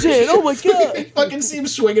 Tarzan! Oh my god! Fucking see him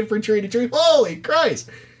swinging from tree to tree. Holy Christ.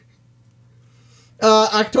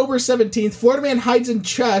 October 17th, Florida man hides in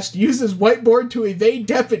chest, uses whiteboard to evade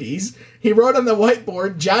deputies. He wrote on the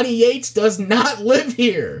whiteboard, Johnny Yates does not live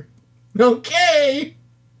here. Okay.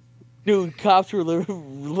 Dude, cops were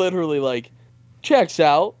literally like, checks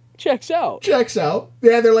out. Yeah,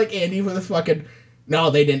 they're like Andy with a fucking...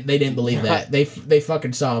 No, they didn't believe that. They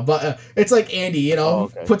fucking saw him. But it's like Andy,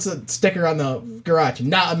 puts a sticker on the garage.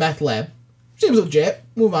 Not a meth lab. Seems legit.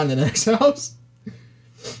 Move on to the next house.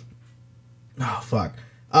 Oh, fuck.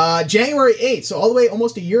 January 8th, so all the way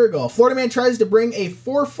almost a year ago, Florida man tries to bring a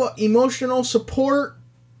 4-foot emotional support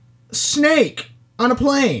snake on a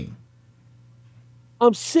plane.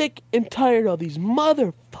 I'm sick and tired of these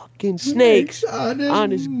motherfucking snakes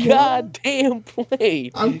on his goddamn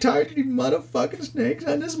plane. I'm tired of these motherfucking snakes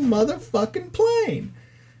on this motherfucking plane.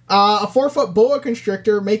 A 4-foot boa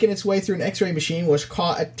constrictor making its way through an x-ray machine was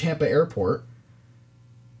caught at Tampa airport.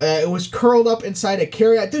 It was curled up inside a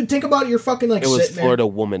carry-out. Dude, think about it. You're fucking like sitting there. It was Florida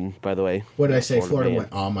woman, by the way. What did I say? Florida woman.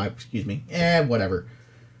 Oh, excuse me. Whatever.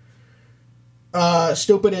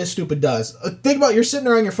 Stupid is, stupid does. Think about it. You're sitting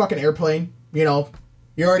there on your fucking airplane. You're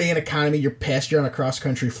already in economy. You're pissed. You're on a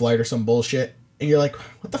cross-country flight or some bullshit. And you're like,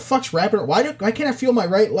 what the fuck's wrapping? Why can't I feel my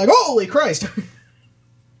right leg? Holy Christ.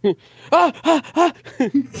 Where's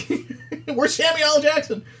Samuel L.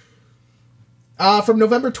 Jackson? From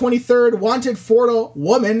November 23rd, wanted Florida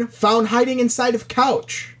woman found hiding inside of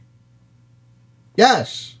couch.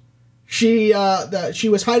 Yes. She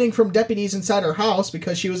was hiding from deputies inside her house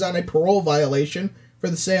because she was on a parole violation for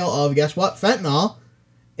the sale of, guess what, fentanyl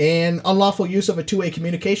and unlawful use of a two-way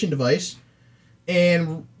communication device,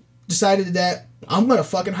 and decided that I'm gonna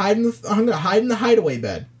hide in the hideaway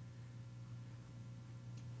bed.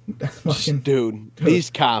 Dude, these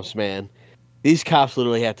cops, man. These cops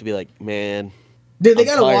literally have to be like, man... Dude, we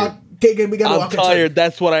gotta walk. I'm tired.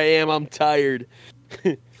 That's what I am. I'm tired.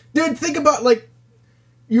 Dude, think about like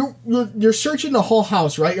you're searching the whole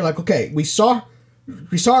house, right? You're like, okay, we saw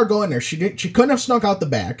her go in there. She couldn't have snuck out the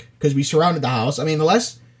back because we surrounded the house. I mean,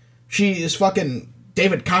 unless she is fucking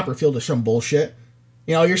David Copperfield or some bullshit.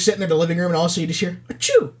 You're sitting in the living room and all of a sudden you just hear,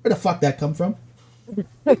 achoo! Where the fuck that come from?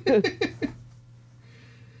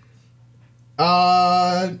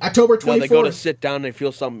 October 24th. No, they go to sit down and they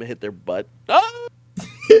feel something hit their butt. Ah!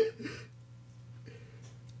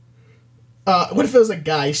 What if it was a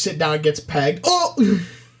guy, you sit down and gets pegged? Oh!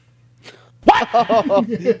 What?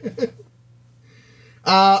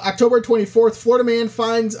 October 24th, Florida man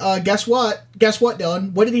finds, guess what? Guess what,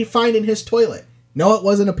 Dylan? What did he find in his toilet? No, it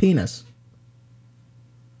wasn't a penis.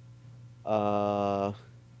 What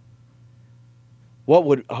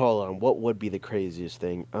would be the craziest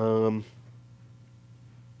thing?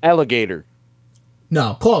 Alligator.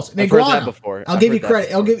 No, close. An I've iguana. heard that before. I'll give you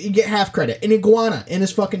credit. You get half credit. An iguana in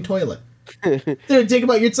his fucking toilet. Dude, think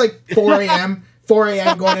about it. It's like 4 a.m. 4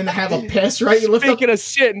 a.m. going in to have a piss, right? Speaking of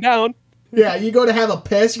sitting down. Yeah, you go to have a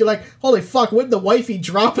piss. You're like, holy fuck, what did the wifey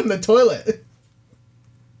drop in the toilet?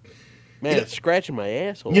 Man, it's scratching my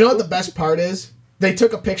asshole. You know what the best part is? They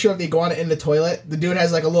took a picture of the iguana in the toilet. The dude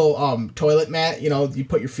has like a little toilet mat. You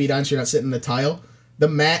put your feet on so you're not sitting in the tile. The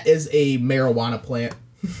mat is a marijuana plant.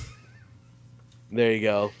 There you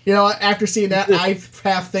go. You know what? After seeing that, I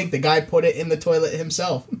half think the guy put it in the toilet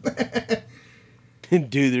himself.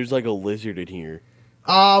 Dude, there's like a lizard in here.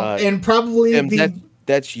 And probably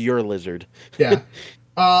that's your lizard. Yeah.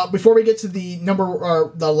 Before we get to the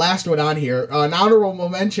the last one on here, an honorable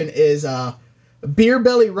mention is Beer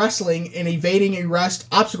Belly Wrestling and Evading Arrest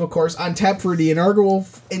Obstacle Course on tap for the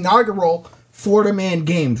inaugural Florida Man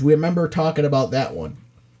Games. We remember talking about that one.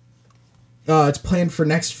 It's planned for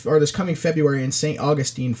this coming February in St.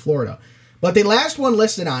 Augustine, Florida. But the last one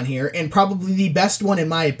listed on here, and probably the best one in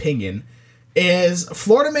my opinion, is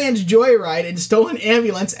Florida man's joyride in stolen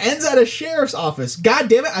ambulance ends at a sheriff's office. God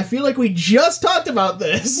damn it, I feel like we just talked about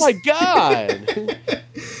this. Oh my God.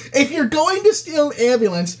 If you're going to steal an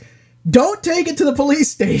ambulance, don't take it to the police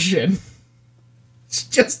station. It's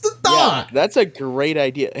just a thought. Yeah, that's a great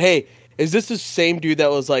idea. Hey, is this the same dude that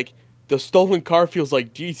was like, the stolen car feels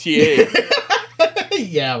like GTA?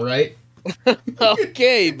 Yeah, right?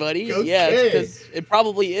 Okay, buddy. Okay. Yeah, because it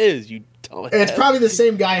probably is, you dumbass. It's probably the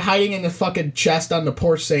same guy hiding in the fucking chest on the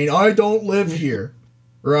porch saying, I don't live here.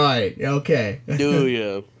 Right, okay. Do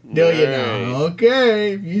you? Do you now?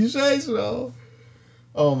 Okay, if you say so.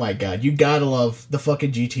 Oh my god, you gotta love the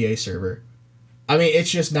fucking GTA server. I mean,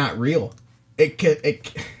 it's just not real. It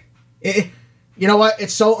you know what?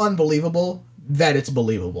 It's so unbelievable that it's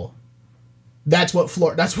believable. That's what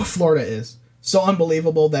Florida is. So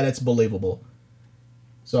unbelievable that it's believable.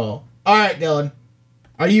 So, alright, Dylan.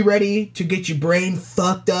 Are you ready to get your brain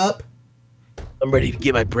fucked up? I'm ready to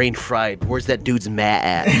get my brain fried. Where's that dude's mat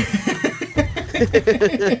at?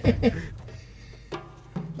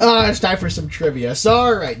 It's time for some trivia. So,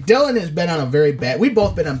 alright, Dylan has been on a very bad... We've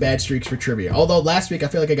both been on bad streaks for trivia. Although last week I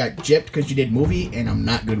feel like I got gypped because you did movie, and I'm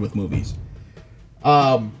not good with movies.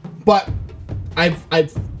 But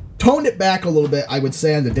I've toned it back a little bit, I would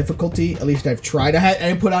say, on the difficulty. At least I've tried.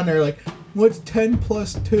 I put on there, like, what's 10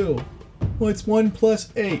 plus 2? What's 1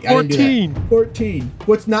 plus 8? 14. 14.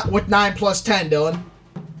 What's 9 plus 10, Dylan?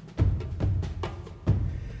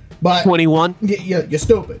 But 21. You're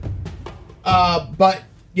stupid. But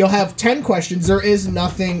you'll have 10 questions. There is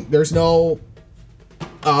nothing. There's no.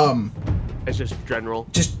 It's just general.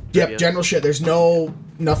 General shit. There's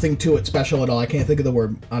nothing to it special at all. I can't think of the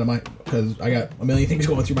word out of my because I got a million things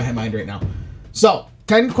going through my mind right now. So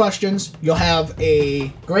 10 questions. You'll have a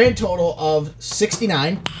grand total of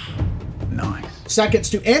 69. Nice. Seconds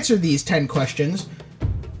to answer these 10 questions.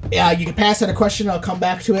 You can pass out a question. I'll come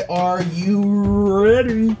back to it. Are you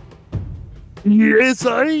ready? Yes,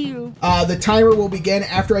 I am. The timer will begin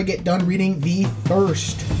after I get done reading the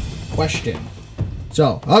first question.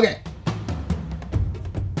 So, okay.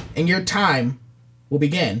 And your time will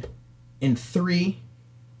begin in 3,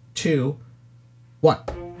 2, 1.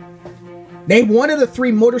 Name one of the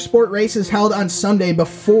 3 motorsport races held on Sunday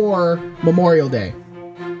before Memorial Day.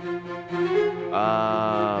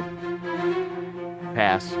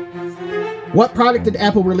 Pass. What product did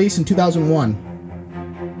Apple release in 2001?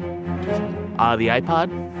 The iPod.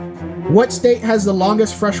 What state has the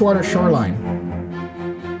longest freshwater shoreline?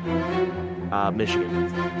 Michigan.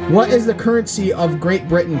 What is the currency of Great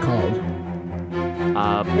Britain called?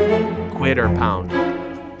 Quid or pound.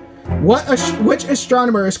 Which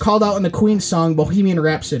astronomer is called out in the Queen's song Bohemian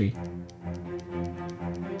Rhapsody?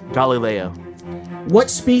 Galileo. What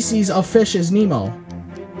species of fish is Nemo?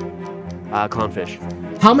 Clownfish.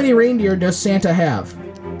 How many reindeer does Santa have?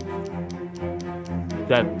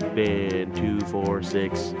 7, 2, 4,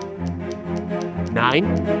 6,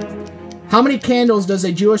 9. How many candles does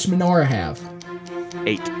a Jewish menorah have?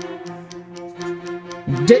 8.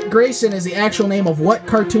 Dick Grayson is the actual name of what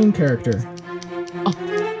cartoon character?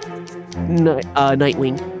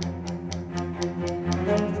 Nightwing.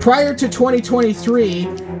 Prior to 2023,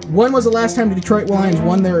 when was the last time the Detroit Lions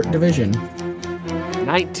won their division?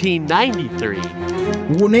 1993.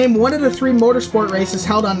 We'll name one of the 3 motorsport races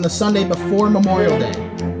held on the Sunday before Memorial Day.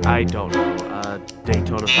 I don't know.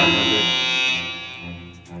 Daytona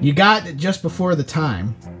 500. You got it just before the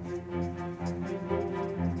time.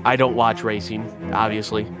 I don't watch racing,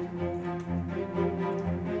 obviously.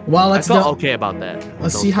 Well, I felt okay about that.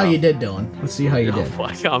 Let's see how you did, Dylan. Let's see how you did.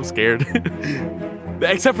 Fuck, I'm scared.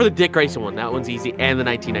 Except for the Dick Grayson one. That one's easy. And the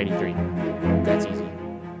 1993. That's easy.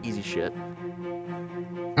 Easy shit.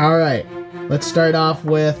 All right. Let's start off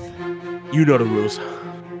with... You know the rules.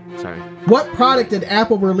 Sorry. What product did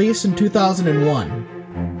Apple release in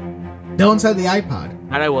 2001? Dylan said the iPod.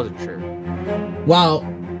 And I wasn't sure. Well,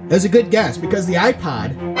 it was a good guess because the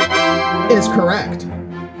iPod is correct.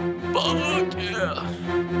 Fuck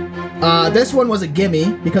yeah. This one was a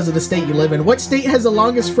gimme because of the state you live in. What state has the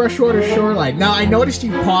longest freshwater shoreline? Now, I noticed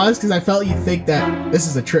you paused because I felt you'd think that this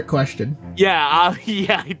is a trick question. Yeah,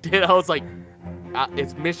 yeah, I did. I was like,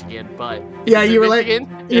 it's Michigan, but... Yeah, you were Michigan?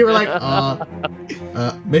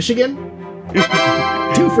 like, Michigan?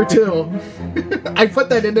 2 for 2. I put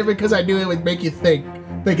that in there because I knew it would make you thinking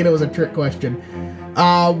it was a trick question.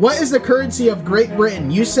 What is the currency of Great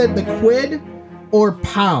Britain? You said the quid or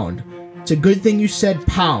pound? It's a good thing you said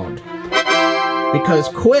pound. Because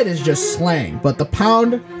quid is just slang, but the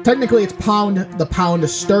pound, technically it's pound, the pound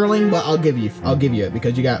is sterling, but I'll give you it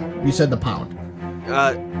because you said the pound.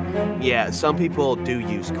 Yeah, some people do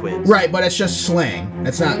use quids. Right, but it's just slang.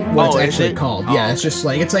 That's not what it's actually called. Oh, yeah, it's just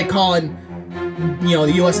slang. It's like calling,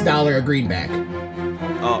 the U.S. dollar a greenback.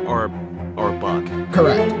 Or a buck.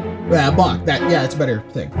 Correct. Yeah, a buck. It's a better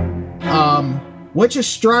thing. Which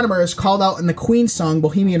astronomer is called out in the Queen song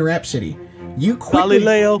Bohemian Rhapsody?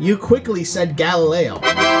 Galileo. You quickly said Galileo.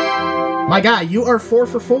 My guy, you are 4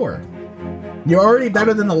 for 4. You're already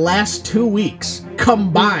better than the last 2 weeks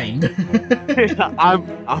combined.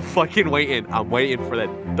 I'm fucking waiting. I'm waiting for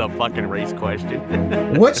the fucking race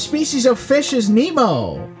question. What species of fish is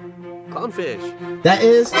Nemo? Clownfish. That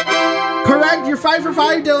is correct. You're 5 for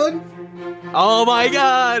 5, Dylan. Oh my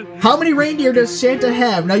god. How many reindeer does Santa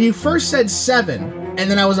have? Now you first said 7,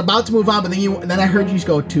 and then I was about to move on, but then I heard you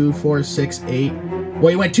go 2, 4, 6, 8.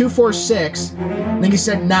 Well, you went 2, 4, 6. Then you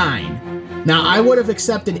said 9. Now I would have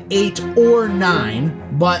accepted 8 or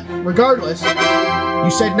 9, but regardless, you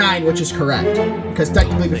said 9, which is correct because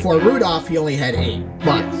technically before Rudolph he only had 8.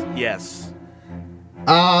 But yes.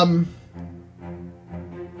 How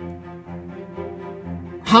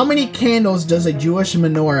many candles does a Jewish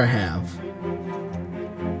menorah have?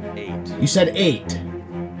 8. You said 8.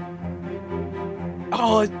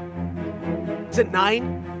 Oh, is it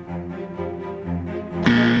 9?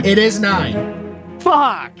 It is 9.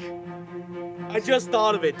 Fuck! I just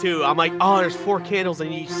thought of it too. I'm like, oh, there's 4 candles on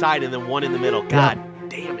each side and then 1 in the middle. God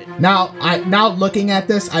damn it. Now looking at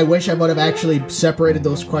this, I wish I would have actually separated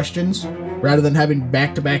those questions rather than having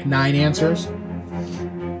back-to-back 9 answers.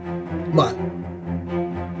 But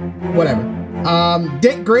whatever.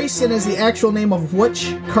 Dick Grayson is the actual name of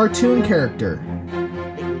which cartoon character?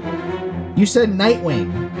 You said Nightwing.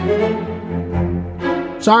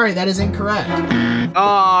 Sorry, that is incorrect.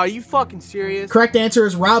 Are you fucking serious? Correct answer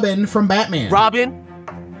is Robin from Batman. Robin?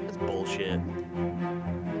 That's bullshit.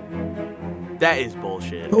 That is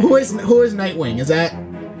bullshit. Who is Nightwing? Is that?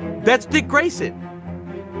 That's Dick Grayson.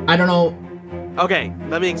 I don't know. Okay,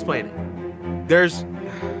 let me explain it. There's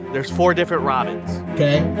 4 different Robins.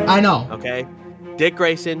 Okay, I know. Okay, Dick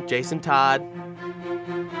Grayson, Jason Todd,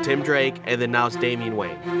 Tim Drake, and then now it's Damian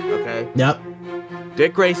Wayne. Okay. Yep.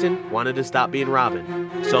 Dick Grayson wanted to stop being Robin,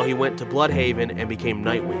 so he went to Bloodhaven and became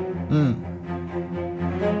Nightwing.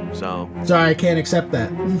 So. Sorry, I can't accept that.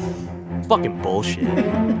 Fucking bullshit.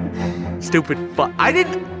 Stupid fuck. I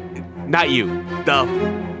didn't. Not you. The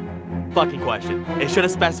fucking question. It should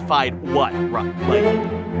have specified what. Like.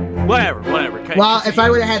 Whatever. Okay. Well, if I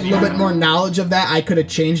would have had a little bit more knowledge of that, I could have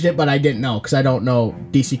changed it, but I didn't know because I don't know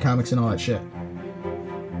DC Comics and all that shit.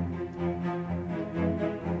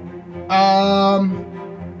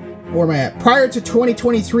 Where am I at? Prior to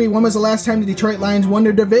 2023, when was the last time the Detroit Lions won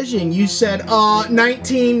their division? You said,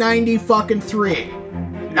 1993.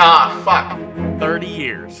 Fuck. 30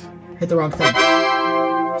 years. Hit the wrong thing.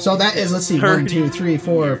 So that is, let's see, 1, 2, 3,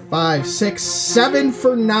 4, 5, 6, 7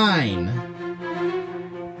 for 9.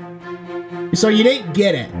 So you didn't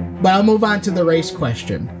get it, but I'll move on to the race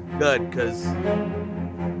question. Good, because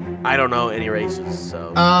I don't know any races,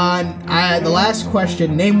 so. The last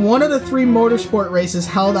question. Name one of the 3 motorsport races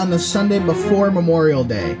held on the Sunday before Memorial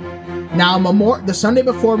Day. Now, the Sunday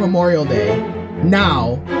before Memorial Day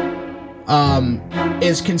now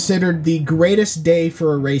is considered the greatest day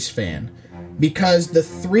for a race fan because the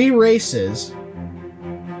 3 races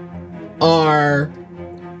are.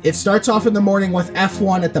 It starts off in the morning with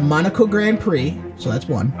F1 at the Monaco Grand Prix, so that's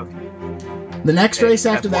 1. Okay. The next race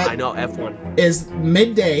after F1, that I know F1 is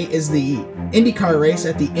midday is the IndyCar race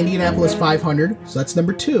at the Indianapolis 500, so that's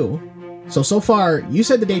number 2. So far, you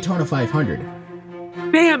said the Daytona 500.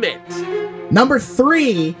 Damn it! Number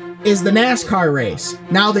 3 is the NASCAR race.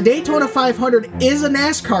 Now, the Daytona 500 is a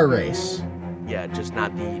NASCAR race. Yeah, just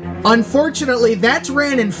not the... Unfortunately, that's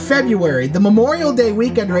ran in February. The Memorial Day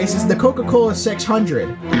weekend race is the Coca-Cola 600.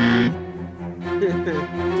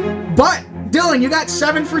 But, Dylan, you got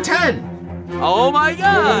 7 for 10. Oh my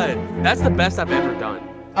god! That's the best I've ever done.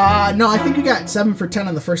 No, I think you got 7 for 10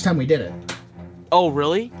 on the first time we did it. Oh,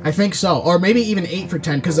 really? I think so. Or maybe even 8 for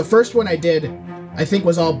 10, because the first one I did, I think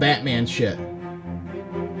was all Batman shit.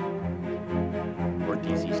 Or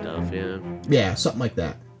DC stuff, yeah. Yeah, something like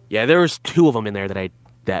that. Yeah, there was 2 of them in there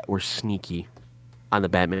that were sneaky on the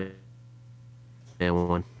Batman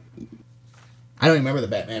one. I don't even remember the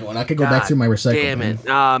Batman one. I could go back through my recycle. Damn it.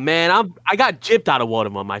 Man, I got gypped out of one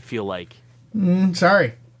of them, I feel like.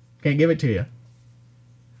 Sorry. Can't give it to you.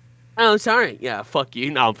 Oh, sorry. Yeah, fuck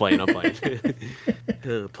you. No, I'm playing.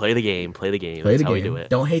 Play the game. That's how we do it.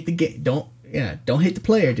 Don't hate the game. Don't hate the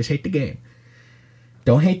player, just hate the game.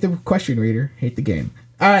 Don't hate the question reader, hate the game.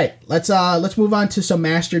 All right, let's move on to some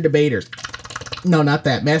master debaters. No, not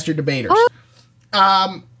that. Master debaters.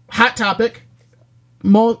 Hot topic.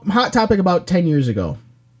 hot topic about 10 years ago.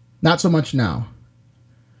 Not so much now.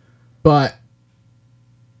 But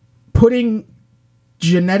putting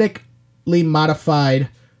genetically modified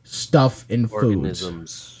stuff in Organisms.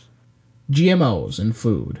 foods. GMOs in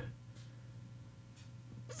food.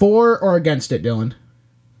 For or against it, Dylan?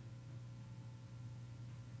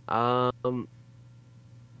 I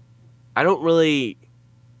don't really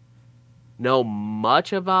know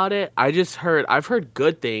much about it. I've heard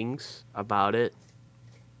good things about it.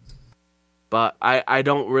 But I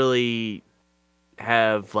don't really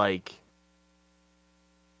have like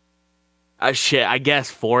I guess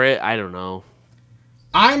for it. I don't know.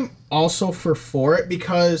 I'm also for it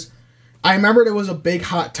because I remember it was a big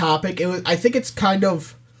hot topic. I think it's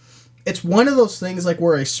one of those things like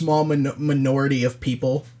where a small minority of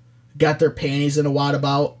people got their panties in a wad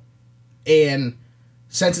about, and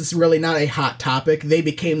since it's really not a hot topic, they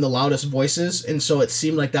became the loudest voices, and so it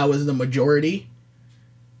seemed like that was the majority.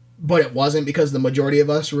 But it wasn't, because the majority of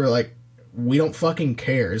us were like, we don't fucking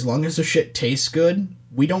care. As long as the shit tastes good,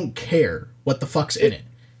 we don't care what the fuck's in it.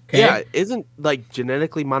 Okay? Yeah, isn't like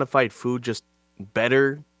genetically modified food just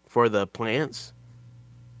better for the plants?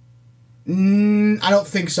 I don't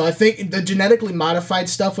think so. I think the genetically modified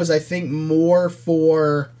stuff was, I think, more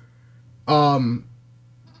for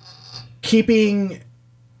keeping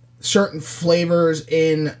certain flavors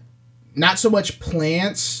in not so much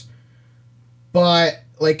plants, but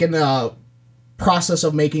like in the process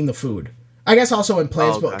of making the food. I guess also in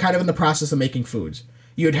plants, but kind of in the process of making foods.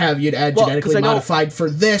 You'd add genetically modified for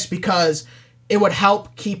this because it would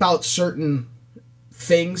help keep out certain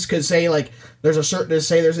things. Because say like there's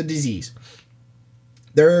a disease.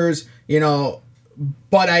 There's,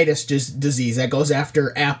 buttitis disease that goes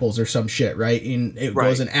after apples or some shit, right? And it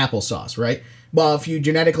goes in applesauce, right? Well, if you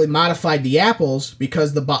genetically modified the apples,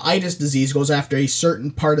 because the buttitis disease goes after a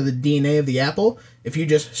certain part of the DNA of the apple, if you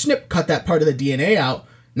just cut that part of the DNA out,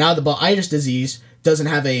 now the buttitis disease doesn't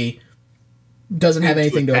have anything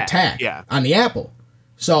to attack on the apple.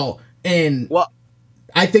 So,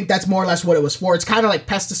 I think that's more or less what it was for. It's kind of like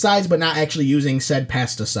pesticides, but not actually using said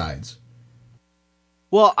pesticides.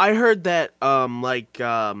 Well, I heard that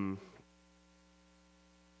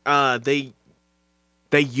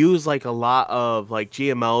they use like a lot of like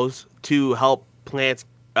GMOs to help plants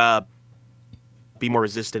be more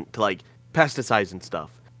resistant to like pesticides and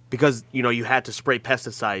stuff, because you had to spray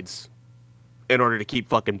pesticides in order to keep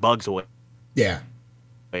fucking bugs away. Yeah.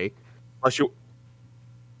 Unless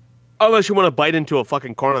you want to bite into a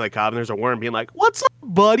fucking corn on the cob and there's a worm being like, "What's up,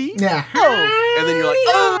 buddy?" Yeah. Oh. And then you're like,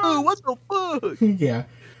 "Oh, what the fuck?" Yeah.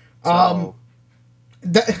 So.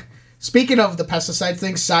 Speaking of the pesticide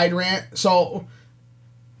thing, side rant. So,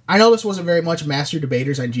 I know this wasn't very much master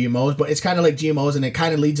debaters on GMOs, but it's kind of like GMOs, and it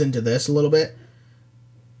kind of leads into this a little bit.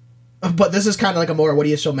 But this is kind of like a more, what are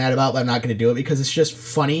you so mad about? But I'm not going to do it because it's just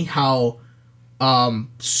funny how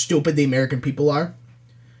stupid the American people are.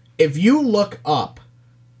 If you look up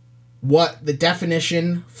what the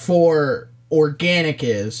definition for organic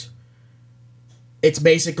is, it's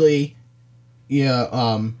basically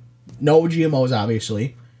no GMOs,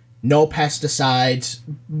 obviously, no pesticides,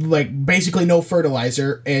 like basically no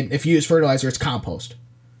fertilizer, and if you use fertilizer, it's compost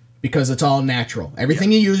because it's all natural.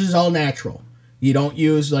 Everything you use is all natural. You don't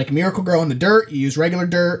use like Miracle Grow in the dirt. You use regular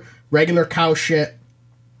dirt, regular cow shit,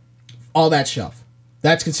 all that stuff.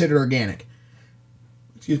 That's considered organic.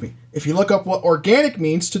 Excuse me. If you look up what organic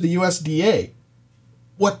means to the USDA,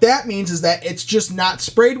 what that means is that it's just not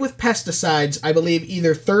sprayed with pesticides, I believe,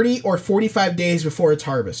 either 30 or 45 days before it's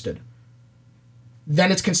harvested.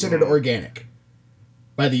 Then it's considered organic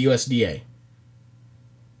by the USDA.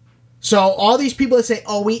 So all these people that say,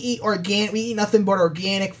 "Oh, we eat nothing but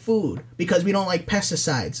organic food because we don't like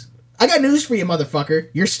pesticides." I got news for you, motherfucker.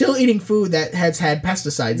 You're still eating food that has had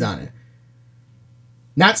pesticides on it.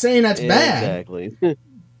 Not saying that's bad. Exactly.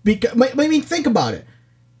 Because, I mean, think about it.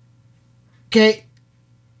 Okay,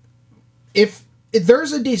 if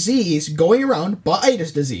there's a disease going around,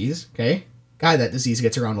 buttitis disease, okay? God, that disease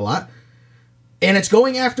gets around a lot. And it's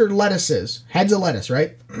going after lettuces, heads of lettuce,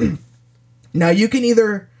 right? Now, you can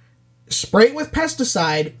either spray it with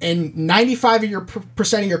pesticide and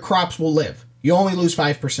 95% of your crops will live. You only lose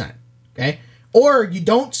 5%, okay? Or you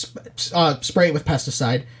don't spray it with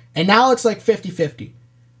pesticide, and now it's like 50-50.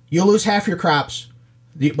 You'll lose half your crops,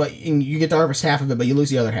 but you get to harvest half of it, but you lose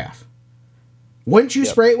the other half. Wouldn't you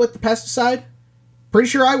spray it with the pesticide? Pretty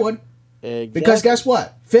sure I would. Exactly. Because guess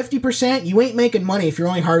what? 50%, you ain't making money if you're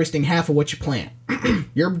only harvesting half of what you plant.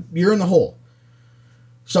 You're in the hole.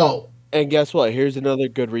 So. And guess what? Here's another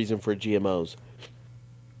good reason for GMOs.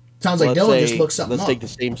 Sounds like Dylan just looked something up. Let's take the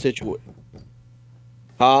same situation.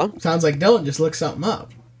 Huh? Sounds like Dylan just looked something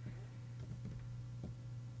up.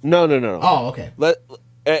 No. Oh, okay.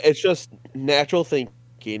 It's just natural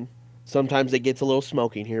thinking. Sometimes it gets a little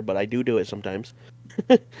smoking here, but I do it sometimes.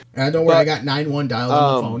 Don't worry, I got 9-1 dialed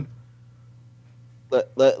on the phone.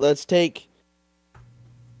 Let's take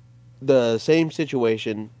the same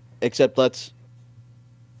situation, except we'll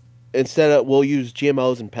use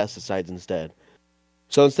GMOs and pesticides instead.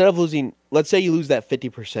 So instead of losing, let's say you lose that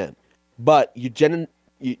 50%, but you did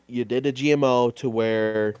a GMO to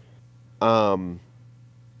where all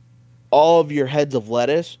of your heads of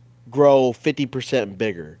lettuce grow 50%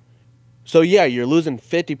 bigger. So yeah, you're losing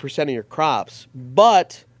 50% of your crops,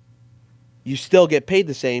 but you still get paid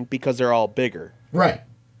the same because they're all bigger. Right.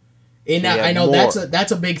 And I know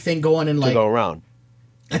that's a big thing going in like to go around.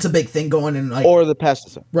 That's a big thing going in like or the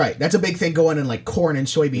pesticide. Right. That's a big thing going in like corn and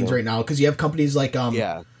soybeans right now because you have companies like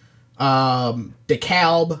DeKalb. I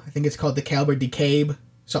think it's called DeKalb or DeKalb,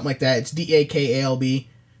 something like that. It's DAKALB.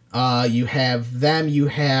 You have them. You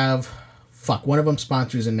have one of them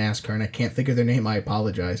sponsors in NASCAR, and I can't think of their name. I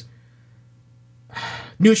apologize.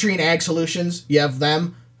 Nutrient Ag Solutions. You have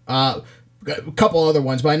them. A couple other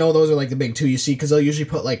ones, but I know those are like the big two you see because they'll usually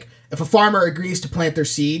put like if a farmer agrees to plant their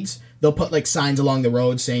seeds, they'll put like signs along the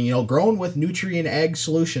road saying grown with Nutrient Ag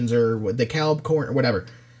Solutions or the DeKalb corn or whatever.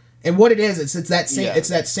 And what it is, it's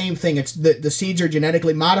that same thing. It's the seeds are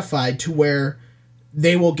genetically modified to where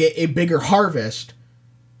they will get a bigger harvest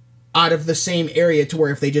out of the same area to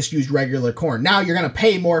where if they just used regular corn. Now you're going to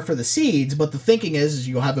pay more for the seeds, but the thinking is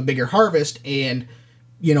you'll have a bigger harvest and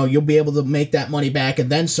you'll be able to make that money back and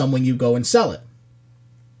then some when you go and sell it.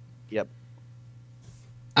 Yep.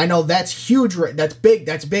 I know that's huge. That's big.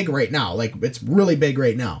 That's big right now. Like it's really big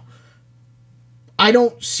right now. I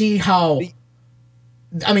don't see how.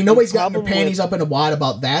 I mean, nobody's gotten their panties up in a wad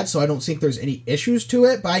about that, so I don't think there's any issues to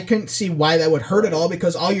it. But I couldn't see why that would hurt at all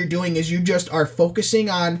because all you're doing is you just are focusing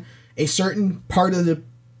on a certain part of the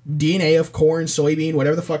DNA of corn, soybean,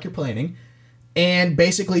 whatever the fuck you're planting, and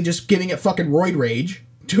basically just giving it fucking roid rage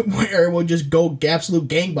to where it will just go absolute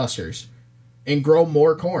gangbusters and grow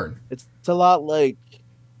more corn. It's a lot like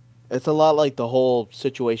the whole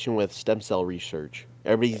situation with stem cell research.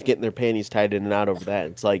 Everybody's getting their panties tied in and out over that.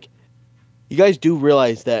 It's like, you guys do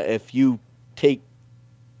realize that if you take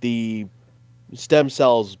the stem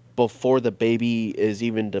cells before the baby is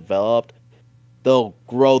even developed, they'll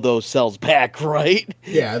grow those cells back, right?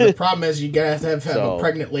 Yeah, the problem is you gotta have a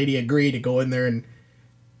pregnant lady agree to go in there and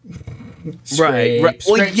right.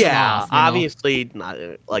 Well, yeah, off, obviously not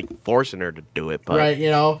like forcing her to do it, but right,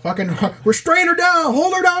 fucking restrain her down,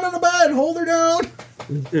 hold her down on the bed, hold her down.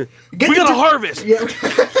 We gotta harvest. Yeah.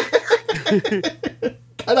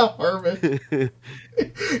 Gotta harvest.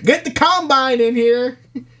 Get the combine in here.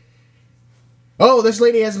 Oh, this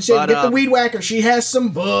lady hasn't shaved. Get the weed whacker. She has some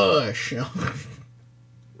bush.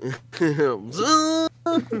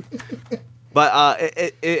 But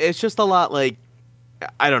it's just a lot like,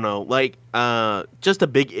 I don't know, like just a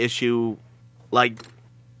big issue, like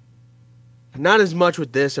not as much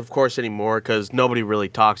with this, of course, anymore because nobody really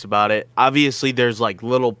talks about it. Obviously, there's like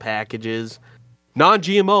little packages,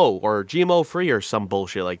 non-GMO or GMO free or some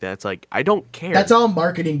bullshit like that. It's like, I don't care. That's all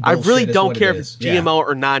marketing bullshit. I really don't care if it's GMO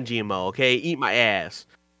or non-GMO. Okay, eat my ass.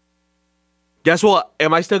 Guess what?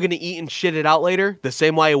 Am I still gonna eat and shit it out later the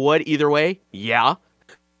same way I would either way? Yeah.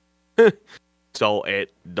 So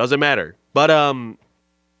it doesn't matter. But I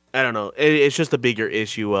don't know. It's just a bigger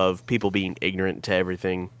issue of people being ignorant to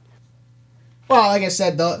everything. Well, like I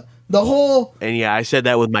said, the whole... And yeah, I said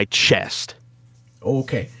that with my chest.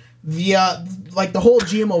 Okay. The whole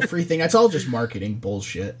GMO-free thing, that's all just marketing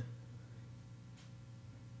bullshit.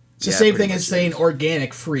 It's the same thing as saying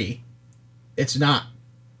organic free. It's not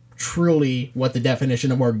truly what the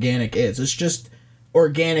definition of organic is. It's just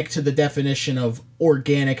organic to the definition of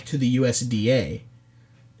organic to the USDA.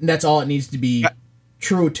 And that's all it needs to be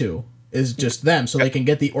true to, is just them, so they can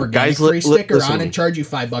get the organic free sticker on and charge you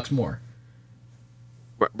 $5 more.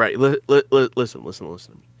 Right. Listen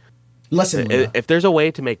to me. Listen. If there's a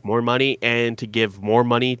way to make more money and to give more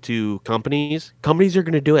money to companies are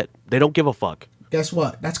going to do it. They don't give a fuck. Guess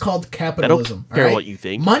what? That's called capitalism. I don't care what you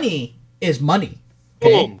think. Money is money.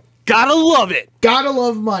 Okay? Boom. Gotta love it. Gotta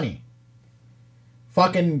love money.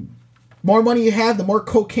 Fucking more money you have, the more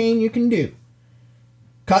cocaine you can do.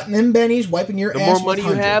 Cutting them bennies, wiping your ass with The more money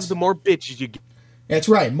you have, the more bitches you get. That's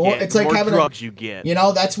right. It's like having drugs you get.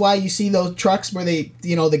 That's why you see those trucks where they,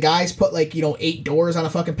 the guys put 8 doors on a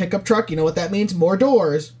fucking pickup truck. You know what that means? More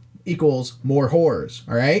doors equals more whores.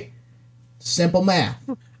 All right? Simple math.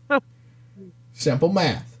 Simple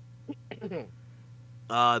math.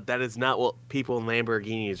 That is not what people in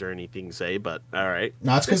Lamborghinis or anything say, but all right.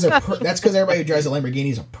 No, that's because everybody who drives a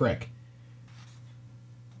Lamborghini is a prick.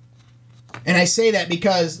 And I say that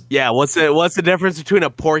because Yeah, what's the difference between a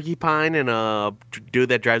porcupine and a dude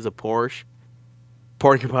that drives a Porsche?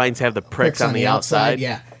 Porcupines have the pricks on the outside.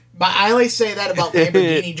 Yeah. But I only say that about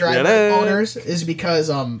Lamborghini driver owners is because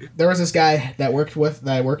there was this guy that I worked with.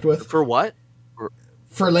 For what?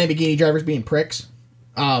 For Lamborghini drivers being pricks.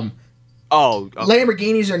 Okay.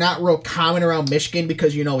 Lamborghinis are not real common around Michigan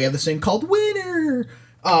because, we have this thing called Winter.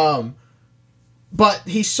 But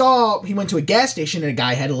he went to a gas station and a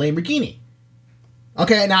guy had a Lamborghini.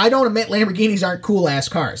 Okay, now I don't admit Lamborghinis aren't cool-ass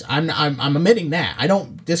cars. I'm admitting that. I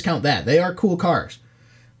don't discount that. They are cool cars.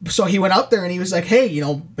 So he went up there and he was like, hey,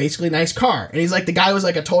 basically nice car. And he's like, the guy was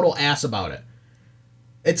like a total ass about it.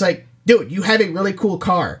 It's like, dude, you have a really cool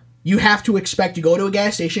car. You have to expect you go to a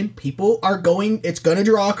gas station, people are going, it's going to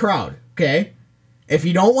draw a crowd, okay? If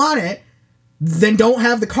you don't want it, then don't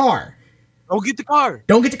have the car. Don't get the car.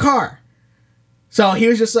 Don't get the car. So he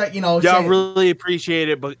was just like, Yeah, I really appreciate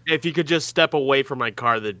it, but if you could just step away from my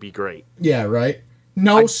car, that'd be great. Yeah, right.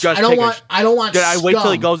 No, I don't want I scum. wait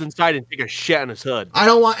till he goes inside and take a shit on his hood. I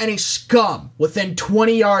don't want any scum within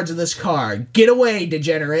 20 yards of this car. Get away,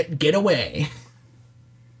 degenerate. Get away.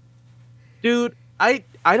 Dude, I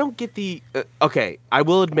don't get the... okay, I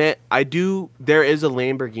will admit, there is a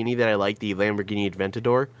Lamborghini that I like, the Lamborghini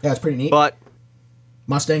Aventador. Yeah, it's pretty neat. But...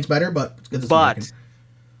 Mustang's better, but it's good. But...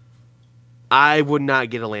 I would not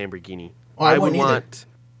get a Lamborghini. Oh, I wouldn't either.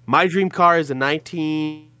 My dream car is a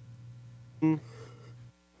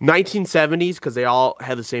 1970s because they all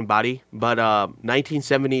have the same body, but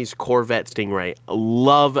 1970s Corvette Stingray.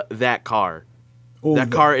 Love that car. Ooh,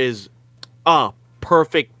 that car is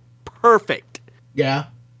perfect. Yeah.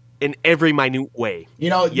 In every minute way. In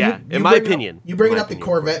my opinion. You bringing up the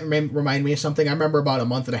Corvette remind me of something. I remember about a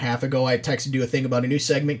month and a half ago I texted you a thing about a new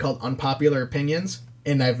segment called Unpopular Opinions.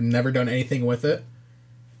 And I've never done anything with it.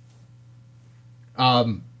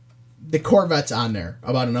 The Corvette's on there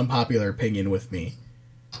about an unpopular opinion with me.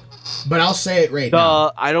 But I'll say it right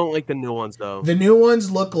now. I don't like the new ones, though. The new ones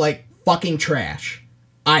look like fucking trash.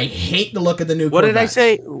 I hate the look of the new Corvettes. What did I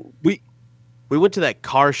say? We went to that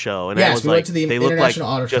car show, and I was went to the they look like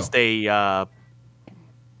Auto just Show.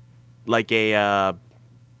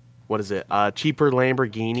 What is it? Cheaper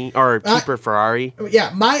Lamborghini or cheaper Ferrari?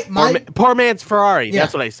 Yeah, my poor man's Ferrari. Yeah,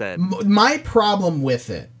 that's what I said. My problem with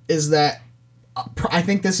it is that I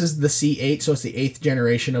think this is the C8, so it's the 8th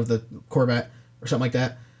generation of the Corvette or something like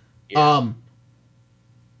that. Yeah.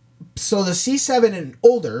 So the C7 and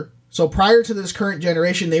older. So prior to this current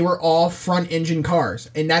generation, they were all front engine cars,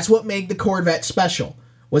 and that's what made the Corvette special.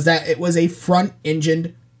 Was that it was a front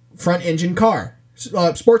engine car,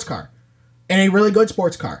 sports car, and a really good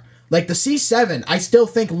sports car. Like the C7, I still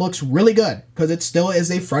think looks really good because it still is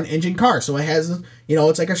a front engine car. So it has,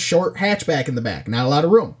 it's like a short hatchback in the back, not a lot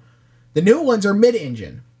of room. The new ones are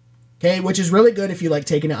mid-engine, okay, which is really good if you like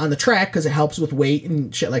taking it on the track because it helps with weight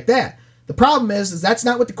and shit like that. The problem is that's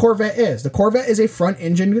not what the Corvette is. The Corvette is a front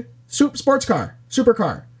engine sports car,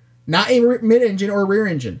 supercar, not a mid-engine or rear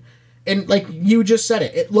engine. And like you just said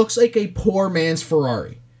it looks like a poor man's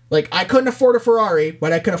Ferrari. Like I couldn't afford a Ferrari,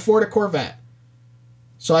 but I could afford a Corvette.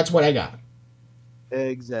 So that's what I got.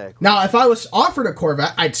 Exactly. Now, if I was offered a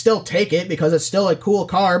Corvette, I'd still take it because it's still a cool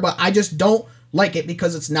car, but I just don't like it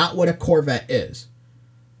because it's not what a Corvette is.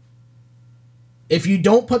 If you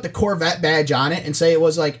don't put the Corvette badge on it and say it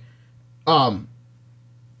was like,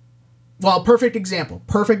 perfect example.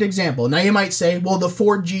 Now you might say, well, the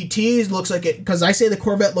Ford GTs looks like it, because I say the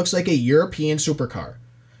Corvette looks like a European supercar.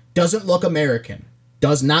 Doesn't look American.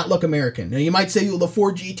 Does not look American. Now you might say, well, the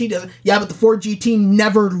Ford GT doesn't. Yeah, but the Ford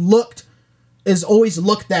GT has always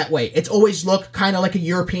looked that way. It's always looked kind of like a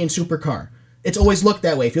European supercar. It's always looked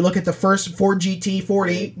that way. If you look at the first Ford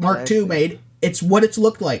GT40 Mark II made, it's what it's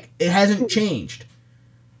looked like. It hasn't changed.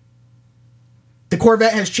 The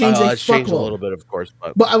Corvette has changed it's changed a little bit, of course.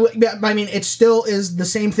 But I mean, it still is the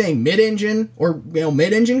same thing. Mid-engine or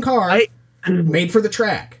mid-engine car made for the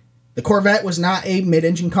track. The Corvette was not a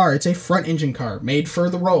mid-engine car. It's a front-engine car made for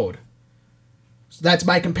the road. So that's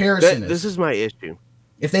my comparison. This is my issue.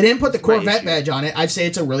 If they didn't put the Corvette badge on it, I'd say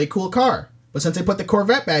it's a really cool car. But since they put the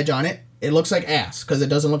Corvette badge on it, it looks like ass because it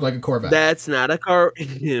doesn't look like a Corvette. That's not a car. Right,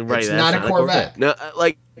 it's not a Corvette. No,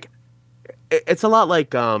 it's a lot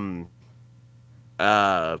like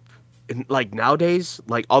nowadays,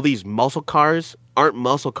 like all these muscle cars aren't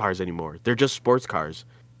muscle cars anymore. They're just sports cars.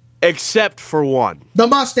 Except for one. The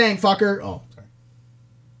Mustang, fucker. Oh, sorry.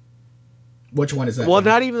 Which one is that? Well,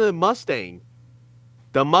 not even the Mustang.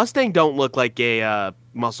 The Mustang don't look like a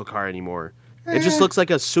muscle car anymore. It just looks like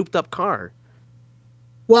a souped up car.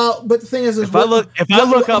 Well, but the thing is if I look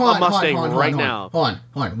up a Mustang right now. Hold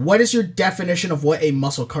on. What is your definition of what a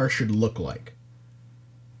muscle car should look like?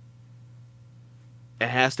 It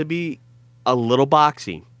has to be a little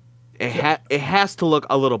boxy. It has to look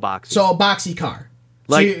a little boxy. So a boxy car.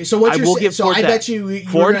 Like, so what I you're will saying? give So Ford I that. bet you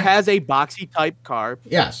Ford has a boxy type car.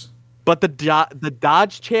 Yes. But the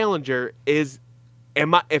Dodge Challenger is,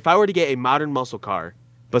 if I were to get a modern muscle car,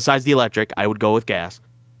 besides the electric, I would go with gas.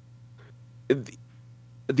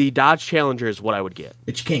 The Dodge Challenger is what I would get.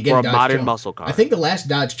 But you can't get for a a Dodge modern Challenger. muscle car. I think the last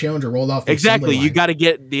Dodge Challenger rolled off the exactly. assembly line. You got to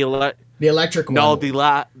get the electric one. No, the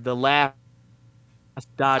last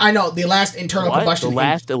Dodge. I know the last internal combustion. The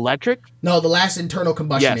last electric? No, the last internal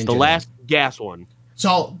combustion. Yes, engine. the last gas one.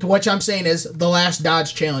 So what I'm saying is the last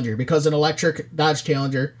Dodge Challenger, because an electric Dodge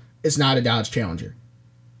Challenger is not a Dodge Challenger.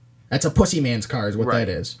 That's a pussy man's car, is what that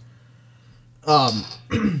is.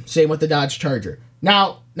 Same with the Dodge Charger.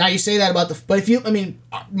 Now you say that about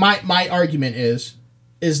my argument is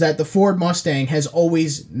that the Ford Mustang has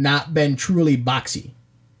always not been truly boxy.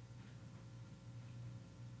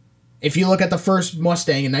 If you look at the first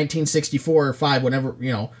Mustang in 1964 or 5, whatever,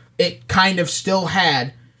 it kind of still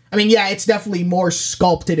had. I mean, yeah, it's definitely more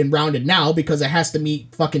sculpted and rounded now because it has to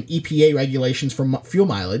meet fucking EPA regulations for fuel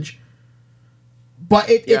mileage. But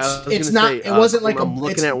it's not. It wasn't like I'm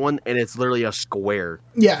looking at one and it's literally a square.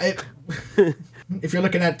 Yeah. If you're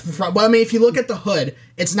looking at the front, but I mean, if you look at the hood,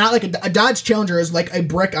 it's not like a Dodge Challenger is like a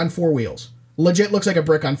brick on 4 wheels. Legit looks like a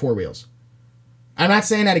brick on 4 wheels. I'm not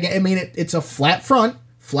saying that again. I mean, it's a flat front,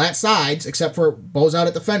 flat sides, except for bows out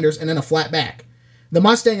at the fenders, and then a flat back. The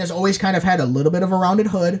Mustang has always kind of had a little bit of a rounded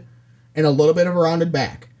hood and a little bit of a rounded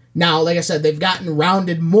back. Now, like I said, they've gotten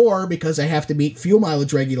rounded more because they have to meet fuel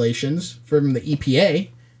mileage regulations from the EPA,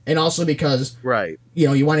 and also because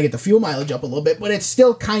you want to get the fuel mileage up a little bit, but it's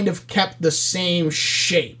still kind of kept the same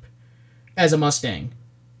shape as a Mustang.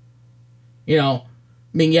 You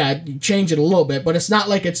change it a little bit, but it's not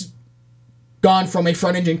like it's gone from a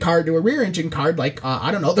front engine car to a rear engine car like,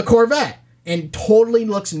 the Corvette. And totally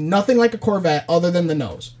looks nothing like a Corvette other than the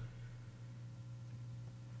nose.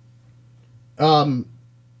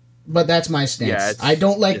 But that's my stance. I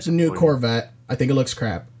don't like the new Corvette. I think it looks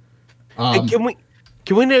crap. Can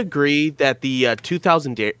we agree that the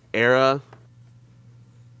 2000 era...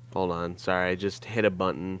 Hold on. Sorry, I just hit a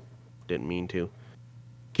button. Didn't mean to.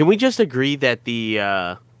 Can we just agree that the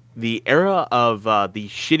era of the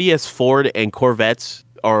shittiest Ford and Corvettes,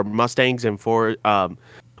 or Mustangs and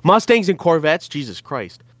Mustangs and Corvettes, Jesus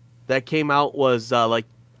Christ, that came out was like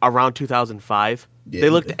around 2005. Yeah, they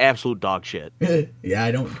looked absolute dog shit. Yeah,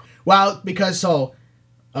 I don't... Well, because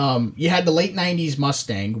you had the late 90s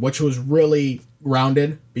Mustang, which was really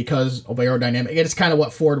rounded because of aerodynamic. It's kind of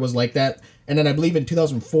what Ford was like that. And then I believe in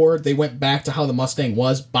 2004, they went back to how the Mustang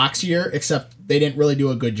was, boxier, except they didn't really do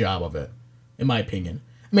a good job of it, in my opinion.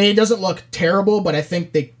 I mean, it doesn't look terrible, but I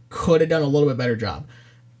think they could have done a little bit better job.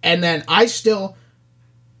 And then I think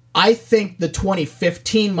the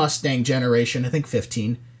 2015 Mustang generation,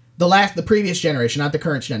 the previous generation, not the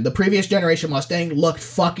current gen, the previous generation Mustang looked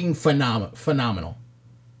fucking phenomenal.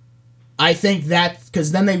 I think that,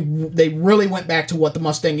 because then they really went back to what the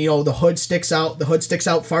Mustang, the hood sticks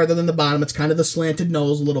out farther than the bottom. It's kind of the slanted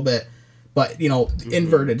nose a little bit, but,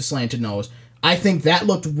 inverted slanted nose. I think that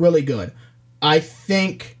looked really good. I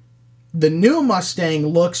think the new Mustang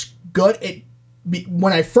looks good.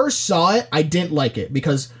 When I first saw it, I didn't like it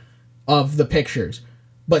because of the pictures.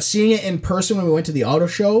 But seeing it in person when we went to the auto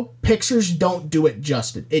show, pictures don't do it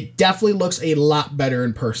justice. It definitely looks a lot better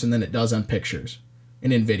in person than it does on pictures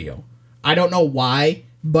and in video. I don't know why,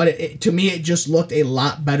 but to me it just looked a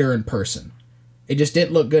lot better in person. It just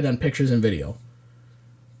didn't look good on pictures and video.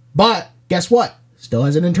 But guess what? Still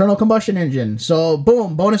has an internal combustion engine. So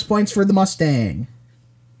boom, bonus points for the Mustang.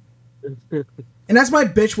 And that's my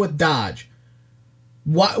bitch with Dodge.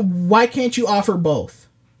 Why can't you offer both?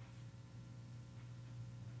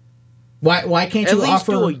 Why can't you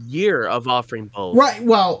offer... At least do a year of offering both. Right,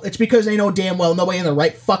 well, it's because they know damn well nobody in their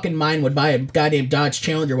right fucking mind would buy a goddamn Dodge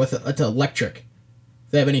Challenger with an electric.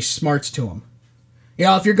 If they have any smarts to them.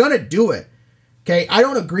 If you're gonna do it, okay, I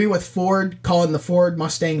don't agree with Ford calling the Ford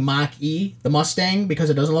Mustang Mach-E the Mustang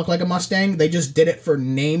because it doesn't look like a Mustang. They just did it for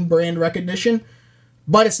name brand recognition.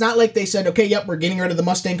 But it's not like they said, okay, yep, we're getting rid of the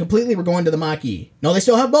Mustang completely, we're going to the Mach-E. No, they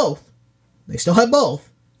still have both.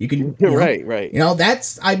 You can right.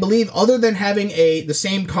 That's, I believe, other than having the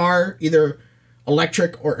same car, either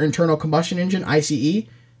electric or internal combustion engine, ICE,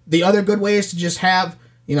 the other good way is to just have,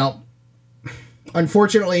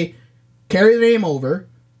 unfortunately, carry the name over,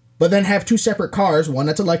 but then have two separate cars, one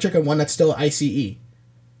that's electric and one that's still ICE.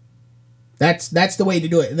 That's the way to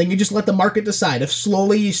do it. And then you just let the market decide. If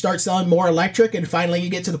slowly you start selling more electric and finally you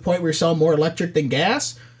get to the point where you're selling more electric than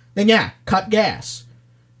gas, then yeah, cut gas.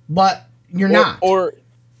 But you're not. Or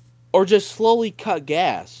just slowly cut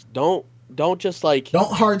gas. Don't just like...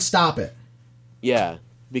 Don't hard stop it. Yeah,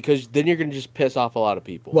 because then you're going to just piss off a lot of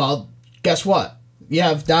people. Well, guess what?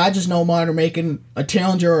 Yeah, if Dodge is no longer making a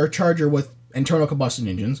Challenger or a Charger with internal combustion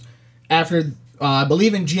engines, after, I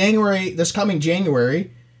believe in January, this coming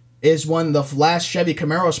January, is when the last Chevy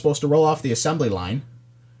Camaro is supposed to roll off the assembly line.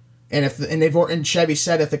 And Chevy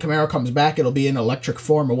said if the Camaro comes back, it'll be in electric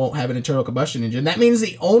form and won't have an internal combustion engine. That means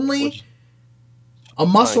a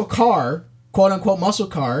muscle car, quote unquote muscle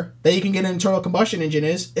car, that you can get an internal combustion engine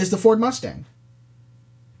is the Ford Mustang.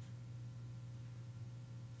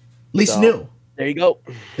 At least new. There you go.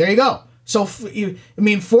 There you go. So,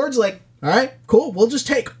 Ford's like, all right, cool, we'll just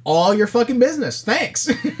take all your fucking business. Thanks.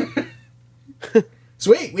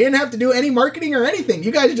 Sweet. We didn't have to do any marketing or anything.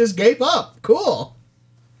 You guys just gave up. Cool.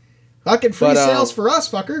 Fucking free sales for us,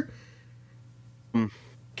 fucker. Can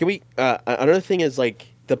we... another thing is, like,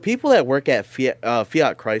 the people that work at Fiat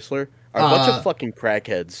Chrysler are a bunch of fucking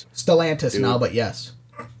crackheads. Stellantis now, but yes.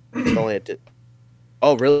 Stellantis.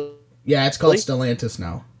 Oh, really? Yeah, it's called Stellantis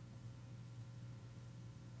now.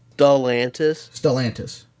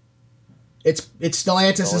 Stellantis? It's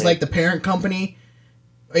Stellantis is like the parent company.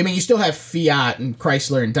 I mean, you still have Fiat and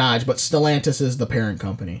Chrysler and Dodge, but Stellantis is the parent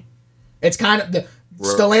company. It's kind of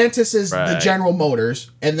Stellantis is the General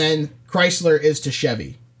Motors, and then Chrysler is to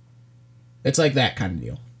Chevy. It's like that kind of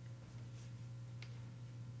deal.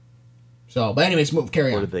 So, but anyways,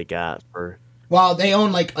 carry on. What do they got for? Well, they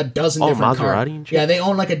own like a dozen different cars. Yeah, they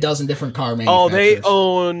own like a dozen different car manufacturers. Oh, they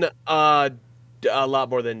own a lot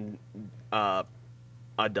more than a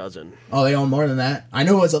dozen. Oh, they own more than that? I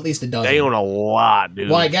knew it was at least a dozen. They own a lot, dude.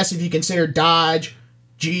 Well, I guess if you consider Dodge,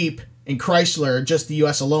 Jeep, and Chrysler, just the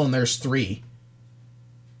U.S. alone, there's 3.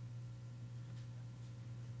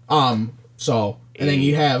 So, and then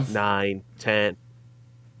you have 9, 10,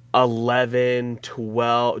 11,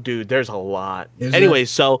 12. Dude, there's a lot. Anyway,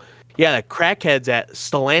 so yeah, the crackheads at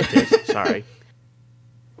Stellantis, sorry,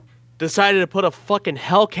 decided to put a fucking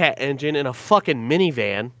Hellcat engine in a fucking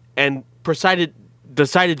minivan and decided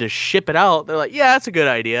to ship it out. They're like, yeah, that's a good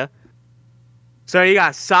idea. So you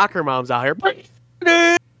got soccer moms out here.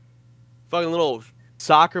 Fucking little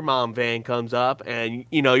soccer mom van comes up, and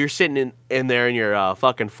you're sitting in there in your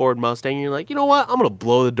fucking Ford Mustang, and you're like, you know what? I'm gonna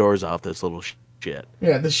blow the doors off this little shit.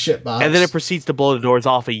 Yeah, this shit box. And then it proceeds to blow the doors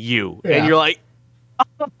off of you, and you're like,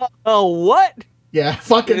 oh, what? Yeah,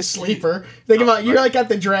 fucking sleeper. Think about you're like at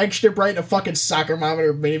the drag strip, right? And a fucking soccer mom in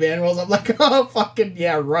her minivan rolls up, like, oh, fucking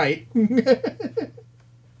yeah, right. It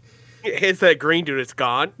hits that green dude, it's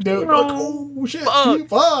gone. Dude, like, oh shit,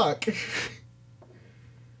 fuck.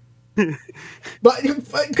 But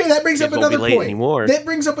okay, that brings up another point. Anymore. That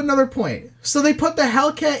brings up another point. So they put the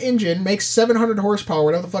Hellcat engine, makes 700 horsepower,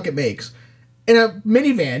 whatever the fuck it makes, in a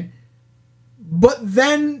minivan, but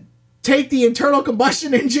then take the internal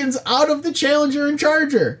combustion engines out of the Challenger and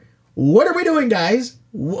Charger. What are we doing, guys?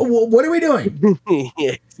 What are we doing?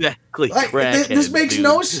 Exactly. Like, this makes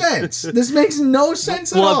no sense. This makes no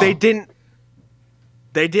sense at all. Well, they didn't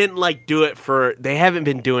like do it for. They haven't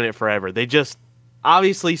been doing it forever. They just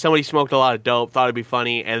obviously somebody smoked a lot of dope, thought it'd be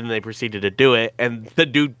funny, and then they proceeded to do it. And the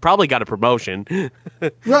dude probably got a promotion.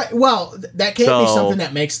 Right. Well, that can't be something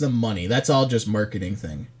that makes them money. That's all just marketing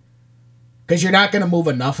thing. Because you're not going to move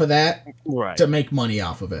enough of that to make money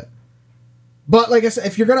off of it. But like I said,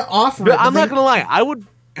 if you're going to offer it... I'm not going to lie.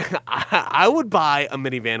 I would buy a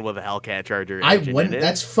minivan with a Hellcat Charger engine. I wouldn't.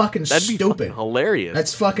 That's fucking That'd stupid. Be fucking hilarious.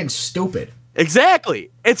 That's fucking stupid.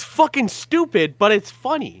 Exactly. It's fucking stupid, but it's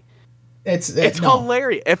funny. It's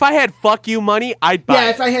hilarious. If I had fuck you money, I'd buy it. Yeah,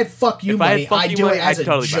 if I had fuck you money, I'd do it as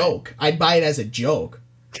a joke. I'd buy it as a joke.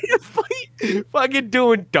 Fucking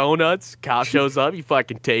doing donuts. Cop shows up. You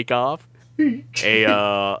fucking take off.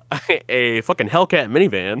 A fucking Hellcat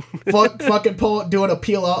minivan. Fucking doing a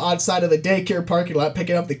peel out outside of the daycare parking lot,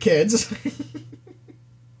 picking up the kids.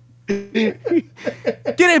 Get in,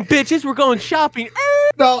 bitches. We're going shopping.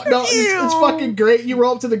 No, it's fucking great. You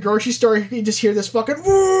roll up to the grocery store, you just hear this fucking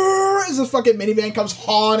as the fucking minivan comes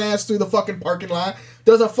hauling ass through the fucking parking lot,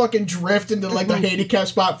 does a fucking drift into like the handicap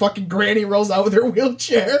spot. Fucking granny rolls out with her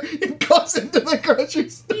wheelchair and goes into the grocery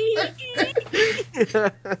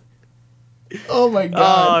store. Oh my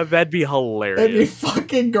god! Oh, that'd be hilarious. That'd be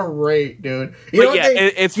fucking great, dude.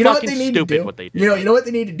 It's fucking stupid what they do. You know what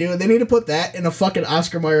they need to do? They need to put that in a fucking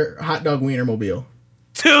Oscar Mayer hot dog Wienermobile.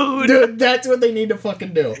 Dude, that's what they need to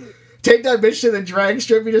fucking do. Take that bitch to the drag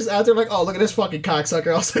strip. You just out there like, oh, look at this fucking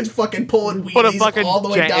cocksucker. Also, it's fucking pulling Put a wheelies fucking all the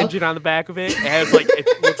way jet down. engine on the back of it. It has like it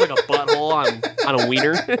looks like a butthole on a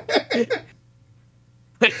wiener.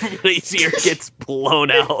 Everybody's ear gets blown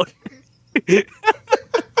out.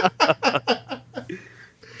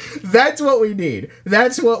 That's what we need.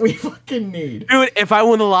 That's what we fucking need. Dude, if I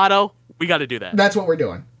win the lotto, we got to do that. That's what we're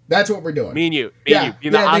doing. That's what we're doing. Me and you. Me and you.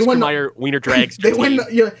 You're the Oscar Mayer wiener drags. They win.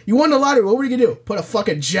 You won the lottery. What were you gonna do? Put a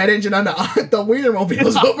fucking jet engine on the Wienermobile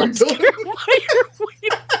is what we're doing.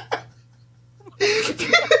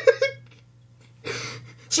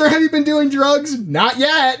 Sir, have you been doing drugs? Not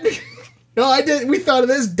yet. No, I did. We thought of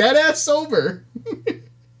this dead ass sober.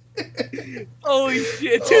 Holy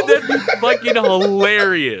shit, dude, that'd be fucking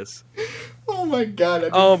hilarious. Oh my god!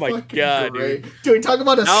 Oh my god, great. Dude, talk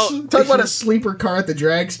about a sleeper car at the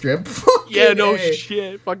drag strip. Yeah, no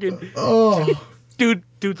shit, fucking. Oh,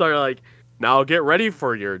 dudes are like, now get ready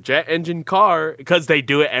for your jet engine car because they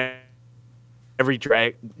do it at every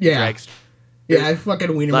drag. Yeah, I fucking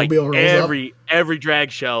Wienermobile like rolls every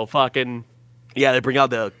drag show. Fucking yeah, they bring out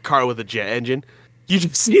the car with a jet engine. You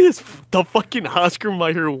just see the fucking Oscar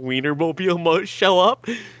Mayer Wienermobile show up.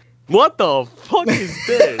 What the fuck is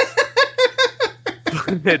this?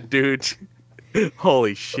 Dude,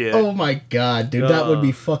 holy shit! Oh my god, dude, that would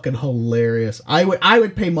be fucking hilarious. I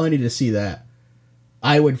would pay money to see that.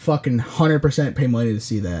 I would fucking 100% pay money to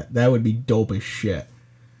see that. That would be dope as shit.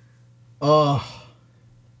 Oh,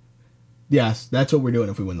 yes, that's what we're doing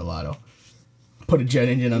if we win the lotto. Put a jet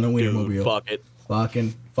engine on the Wienermobile. Fuck it.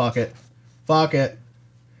 Fuck it.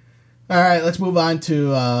 All right, let's move on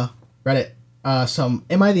to Reddit. Some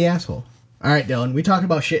Am I the Asshole? All right, Dylan, we talked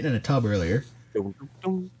about shitting in a tub earlier.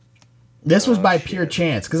 This was by pure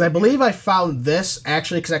chance, because I believe I found this,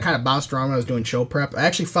 actually, because I kind of bounced around when I was doing show prep. I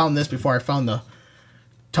actually found this before I found the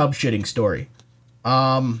tub shitting story.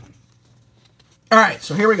 All right,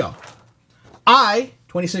 so here we go. I,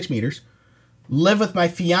 26 meters, live with my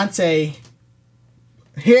fiance,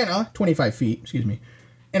 Hannah, 25 feet,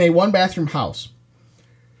 in a one-bathroom house.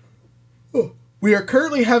 We are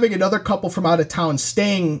currently having another couple from out of town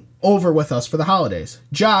staying over with us for the holidays.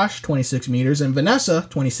 Josh, 26 meters, and Vanessa,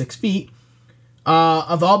 26 feet,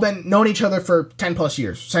 have all been known each other for 10 plus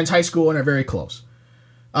years, since high school, and are very close.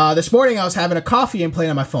 This morning I was having a coffee and playing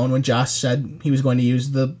on my phone when Josh said he was going to use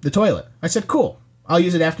the toilet. I said, cool, I'll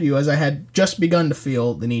use it after you, as I had just begun to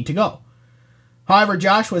feel the need to go. However,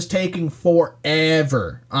 Josh was taking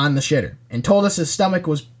forever on the shitter and told us his stomach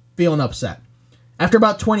was feeling upset. After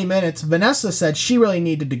about 20 minutes, Vanessa said she really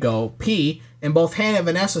needed to go pee, and both Hannah and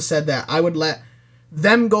Vanessa said that I would let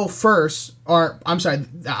them go first,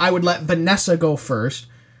 I would let Vanessa go first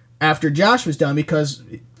after Josh was done, because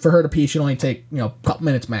for her to pee should only take, a couple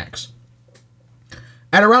minutes max.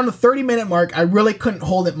 At around the 30-minute mark, I really couldn't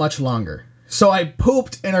hold it much longer. So I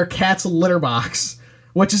pooped in our cat's litter box,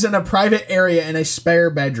 which is in a private area in a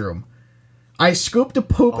spare bedroom. I scooped the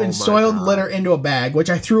poop and soiled litter into a bag,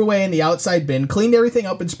 which I threw away in the outside bin, cleaned everything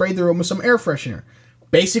up, and sprayed the room with some air freshener.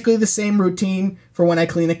 Basically the same routine for when I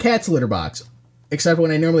clean a cat's litter box. Except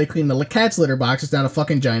when I normally clean the cat's litter box, it's not a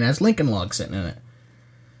fucking giant-ass Lincoln log sitting in it.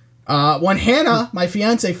 When Hannah, my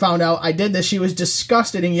fiance, found out I did this, she was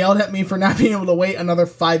disgusted and yelled at me for not being able to wait another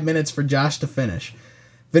 5 minutes for Josh to finish.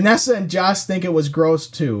 Vanessa and Josh think it was gross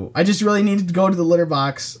too. I just really needed to go to the litter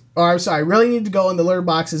box. Really needed to go, and the litter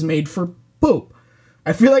box is made for poop.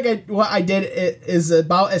 I feel like what I did is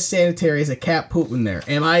about as sanitary as a cat poop in there.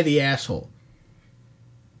 Am I the asshole?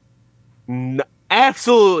 No,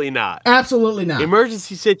 absolutely not. Absolutely not.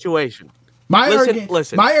 Emergency situation. My argument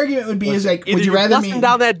would be would you rather me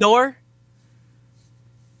down that door?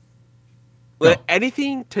 No.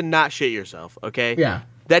 Anything to not shit yourself, okay? Yeah.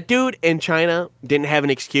 That dude in China didn't have an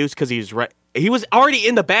excuse because he was right. He was already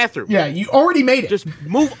in the bathroom. Yeah, you already made it. Just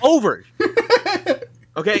move over.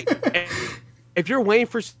 Okay? If you're waiting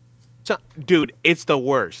for dude, it's the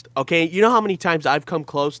worst. Okay? You know how many times I've come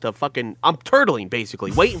close to I'm turtling,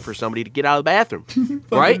 basically, waiting for somebody to get out of the bathroom.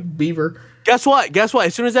 Right? Beaver. Guess what?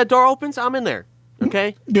 As soon as that door opens, I'm in there.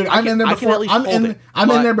 Okay? Dude, I'm in there before I'm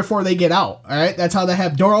in there before they get out. All right? That's how they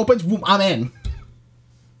have door opens. Boom, I'm in.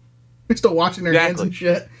 They're still washing their hands and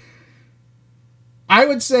shit. I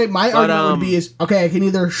would say my argument would be okay, I can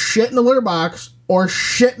either shit in the litter box or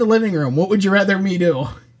shit in the living room. What would you rather me do?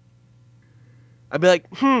 I'd be like,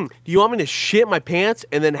 do you want me to shit my pants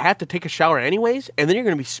and then have to take a shower anyways? And then you're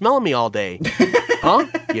going to be smelling me all day. Huh?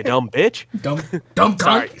 You dumb bitch. Dumb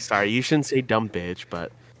cunt. Sorry, you shouldn't say dumb bitch,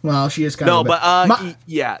 but... Well, she is kind of... No, but,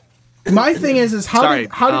 yeah. My thing is how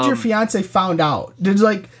did your fiance found out?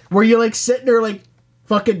 Were you, sitting there,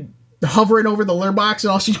 fucking hovering over the litter box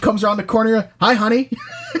and all she comes around the corner, hi, honey?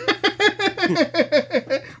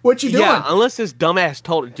 What you doing? Yeah, unless this dumbass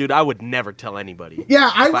told it, dude, I would never tell anybody. Yeah,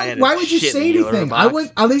 why would you shit say in the litter anything?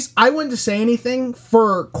 box. I wouldn't say anything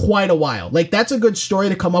for quite a while. Like that's a good story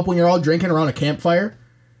to come up when you're all drinking around a campfire.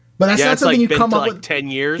 But that's not it's something like you been come to up like with 10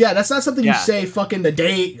 years. Yeah, that's not something you Yeah. say fucking the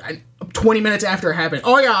day 20 minutes after it happened.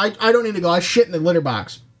 Oh yeah, I don't need to go. I shit in the litter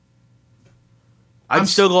box. I'd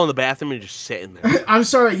still go in the bathroom and just sit in there. I'm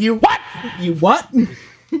sorry, you what? You what?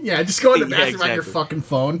 Yeah, just go in the Yeah, bathroom on your exactly. fucking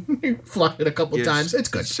phone. Flush it a couple You're times. just It's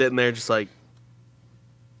good. Sitting there just like,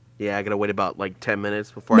 yeah, I gotta wait about like 10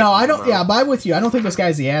 minutes before No, I I can don't. come Yeah, out. but I'm with you. I don't think this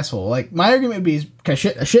guy's the asshole. Like my argument would be: can I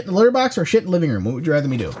shit in the litter box or shit in the living room? What would you rather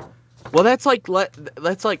me do? Well, that's like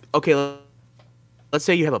okay. Let's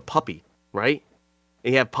say you have a puppy, right?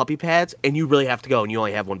 And you have puppy pads, and you really have to go, and you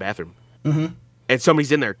only have one bathroom. Mm-hmm. And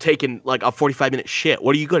somebody's in there taking like a 45-minute shit.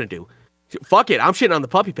 What are you gonna do? Fuck it, I'm shitting on the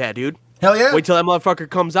puppy pad, dude. Hell yeah! Wait till that motherfucker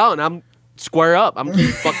comes out, and I'm square up. I'm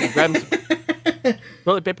fucking grabbing some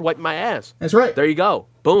toilet paper, wiping my ass. That's right. There you go.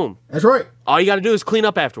 Boom. That's right. All you got to do is clean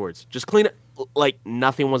up afterwards. Just clean it like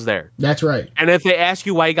nothing was there. That's right. And if they ask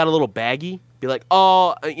you why you got a little baggy, be like,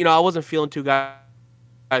 oh, I wasn't feeling too good.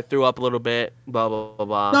 I threw up a little bit. Blah blah blah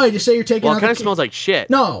blah. No, you just say you're taking. Well, out it kind the of smells like shit.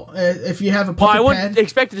 No, if you have a Well, puppy I wouldn't pad.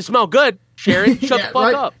 expect it to smell good, Sharon. Shut Yeah, the fuck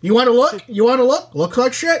right. up. You want to look? You want to look? Looks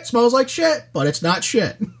like shit. Smells like shit, but it's not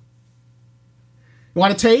shit. You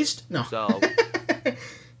want to taste? No. So.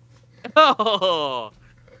 Oh,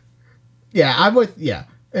 Yeah, I'm with. Yeah,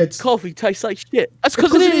 it's coffee tastes like shit. That's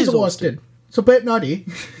because it is roasted. It's a bit nutty.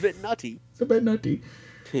 a bit nutty. It's a bit nutty.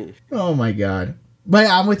 Oh my god. But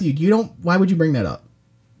yeah, I'm with you. You don't. Why would you bring that up?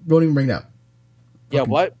 Don't even bring that up. Yeah,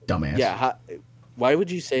 Fucking what? Dumbass. Yeah, why would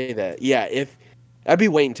you say that? Yeah, if I'd be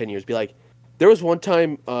waiting 10 years, be like, there was one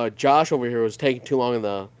time Josh over here was taking too long in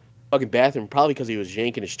the fucking bathroom, probably because he was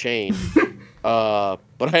yanking his chain. But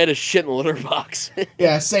I had a shit in the litter box.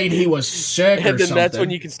 Yeah, saying he was sick or And then something. that's when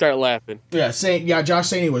you can start laughing. Yeah, Josh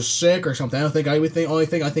saying he was sick or something. Only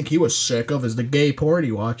thing I think he was sick of is the gay porn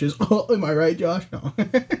he watches. Oh, am I right, Josh? No.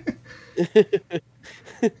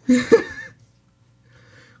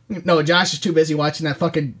 No, Josh is too busy watching that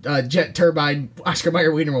fucking jet turbine Oscar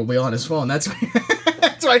Mayer Wienermobile on his phone. That's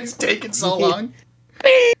why he's taking so long.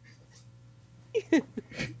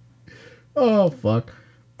 Oh fuck!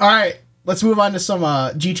 All right, let's move on to some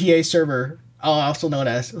GTA server, also known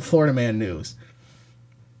as Florida Man news.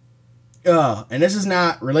 And this is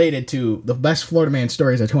not related to the best Florida Man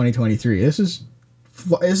stories of 2023. This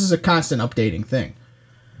is a constant updating thing.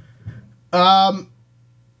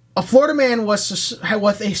 A Florida man was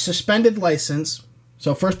with a suspended license,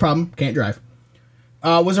 so first problem, can't drive,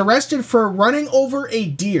 was arrested for running over a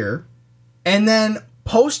deer and then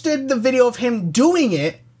posted the video of him doing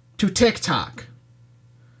it to TikTok.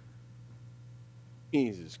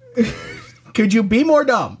 Jesus Christ. Could you be more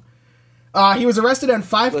dumb? He was arrested on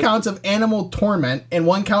 5 counts of animal torment and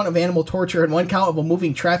 1 count of animal torture and 1 count of a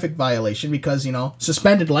moving traffic violation because,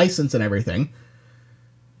 suspended license and everything.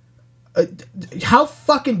 How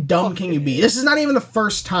fucking dumb can you be? This is not even the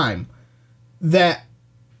first time that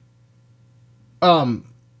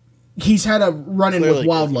he's had a run-in Clearly, with 'cause he got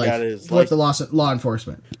wildlife his with the law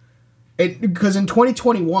enforcement. Because in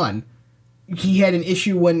 2021, he had an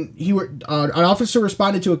issue when an officer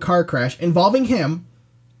responded to a car crash involving him.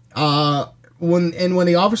 When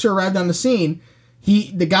the officer arrived on the scene,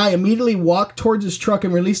 the guy immediately walked towards his truck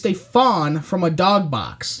and released a fawn from a dog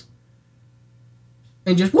box.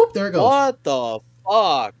 And just whoop, there it goes. What the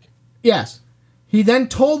fuck? Yes. He then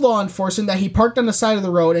told law enforcement that he parked on the side of the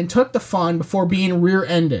road and took the fawn before being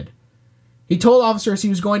rear-ended. He told officers he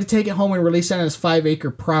was going to take it home and release it on his 5-acre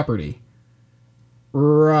property.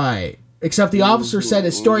 Right. Except the officer said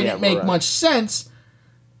his story didn't make much sense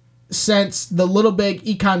since the Little Big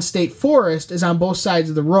Econ State Forest is on both sides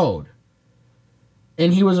of the road.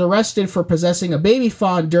 And he was arrested for possessing a baby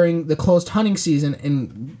fawn during the closed hunting season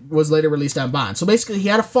and was later released on bond. So basically, he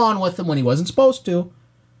had a fawn with him when he wasn't supposed to.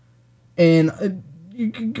 And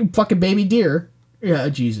fucking baby deer. Yeah,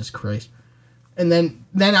 Jesus Christ. And then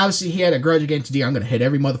obviously he had a grudge against deer. I'm going to hit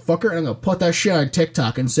every motherfucker and I'm going to put that shit on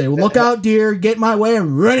TikTok and say, well, look out, deer, get in my way,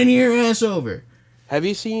 I'm running your ass over. Have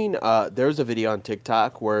you seen, there was a video on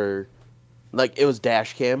TikTok where, it was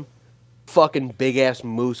dash cam. Fucking big-ass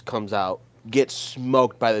moose comes out. Gets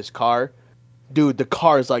smoked by this car. Dude, the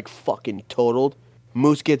car is fucking totaled.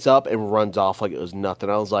 Moose gets up and runs off like it was nothing.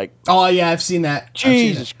 I was like, oh yeah, I've seen that.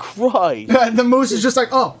 Jesus Christ. The moose is just like,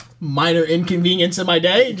 oh, minor inconvenience in my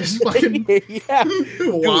day. Just fucking Yeah.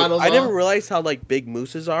 Dude, waddles I never off. realized how big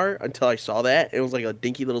mooses are until I saw that. It was like a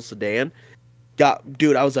dinky little sedan.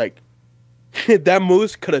 Dude, I was like, that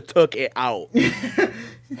moose could have took it out.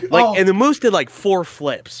 Like, and the moose did like 4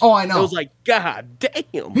 flips. Oh, I know. It was like, God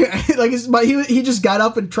damn. Like, but he just got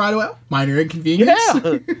up and tried to minor inconvenience.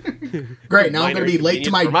 Yeah. Great. Now I'm gonna be late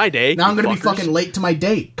to my day. Now I'm gonna fuckers. be fucking late to my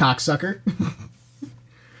date, cocksucker.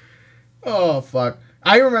 Oh fuck.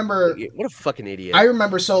 I remember. What a fucking idiot. I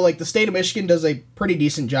remember. So like the state of Michigan does a pretty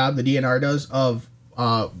decent job. The DNR does of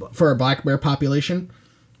for a black bear population.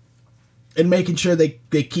 And making sure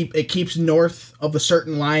it keeps north of a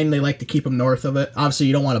certain line. They like to keep them north of it. Obviously,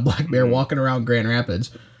 you don't want a black bear walking around Grand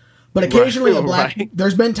Rapids. But occasionally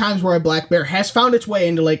there's been times where a black bear has found its way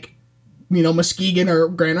into like, Muskegon or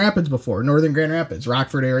Grand Rapids before, northern Grand Rapids,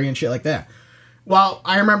 Rockford area and shit like that. Well,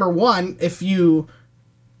 I remember one, if you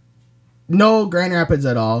know Grand Rapids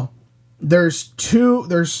at all, there's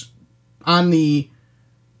on the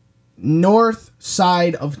north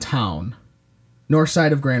side of town, north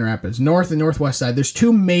side of Grand Rapids, north and northwest side, there's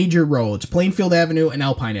 2 major roads, Plainfield Avenue and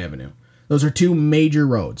Alpine Avenue. Those are 2 major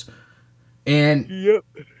roads. And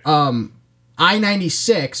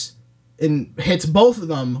I-96 hits both of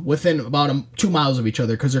them within about 2 miles of each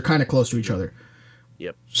other because they're kind of close to each other.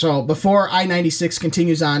 Yep. So before I-96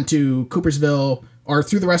 continues on to Coopersville, or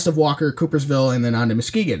through the rest of Walker, Coopersville, and then on to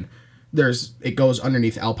Muskegon, it goes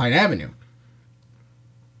underneath Alpine Avenue.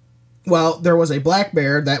 Well, there was a black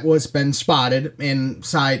bear that was been spotted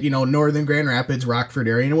inside, northern Grand Rapids, Rockford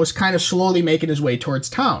area, and it was kind of slowly making his way towards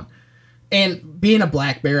town. And being a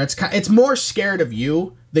black bear, it's more scared of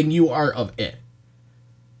you than you are of it.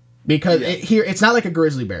 Because it's not like a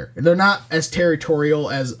grizzly bear. They're not as territorial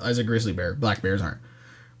as a grizzly bear. Black bears aren't.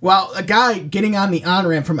 Well, a guy getting on the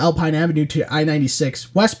on-ramp from Alpine Avenue to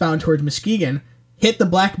I-96 westbound towards Muskegon hit the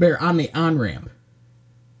black bear on the on-ramp.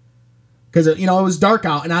 Because, it was dark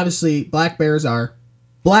out, and obviously black bears are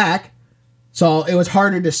black, so it was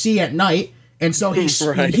harder to see at night, and so he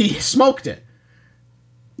smoked it.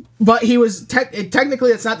 But he was,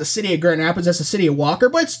 technically it's not the city of Grand Rapids, that's the city of Walker,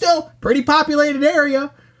 but it's still pretty populated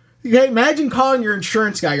area. Okay, imagine calling your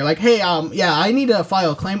insurance guy, you're like, hey, I need to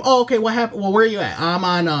file a claim. Oh, okay, what happened? Well, where are you at? I'm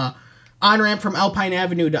on, on-ramp from Alpine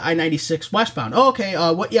Avenue to I-96 westbound. Oh, okay,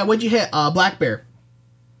 what'd you hit? Black bear.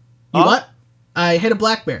 You what? I hit a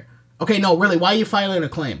black bear. Okay, no, really, why are you filing a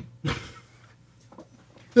claim? This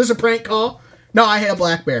is a prank call? No, I hit a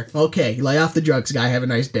black bear. Okay, lay off the drugs, guy. Have a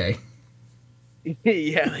nice day.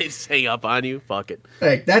 Yeah, they just hang up on you. Fuck it.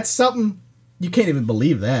 Like, that's something, you can't even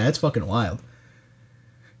believe that. That's fucking wild.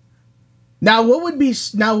 Now, what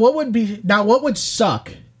would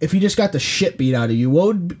suck if you just got the shit beat out of you?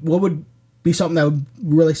 What would be something that would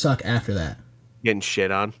really suck after that? Getting shit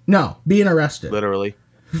on. No, being arrested. Literally.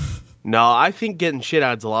 No, I think getting shit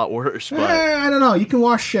on is a lot worse. But I don't know. You can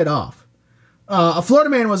wash shit off. A Florida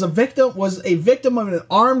man was a victim of an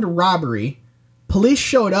armed robbery. Police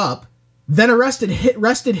showed up, then arrested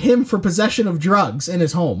him for possession of drugs in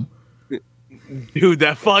his home. Dude,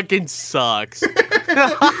 that fucking sucks.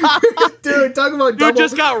 Dude, talk about Dude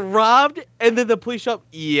just got robbed, and then the police show up.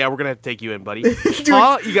 Yeah, we're gonna have to take you in, buddy.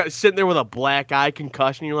 Huh? You got sitting there with a black eye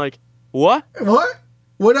concussion. You're like, what? What?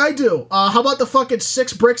 What'd I do? How about the fucking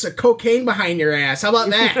 6 bricks of cocaine behind your ass? How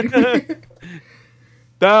about that?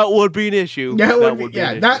 That would be an issue.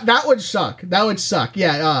 That would suck. That would suck.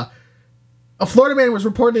 Yeah. A Florida man was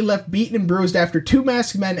reportedly left beaten and bruised after 2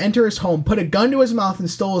 masked men enter his home, put a gun to his mouth, and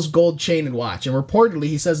stole his gold chain and watch. And reportedly,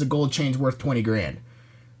 he says the gold chain's worth $20,000.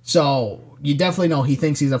 So you definitely know he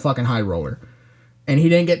thinks he's a fucking high roller, and he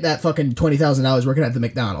didn't get that fucking $20,000 working at the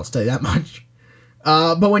McDonald's. Tell you that much.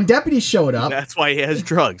 But when deputies showed up... That's why he has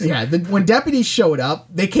drugs. Yeah, when deputies showed up,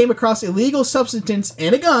 they came across illegal substance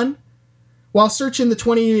and a gun while searching the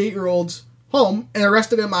 28-year-old's home and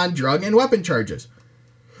arrested him on drug and weapon charges.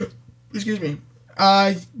 Excuse me.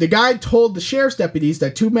 The guy told the sheriff's deputies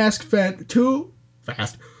that 2 masked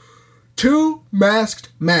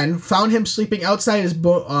men found him sleeping outside his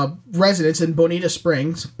residence in Bonita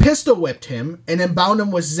Springs, pistol whipped him, and then bound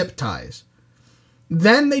him with zip ties.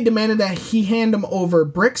 Then they demanded that he hand them over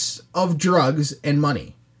bricks of drugs and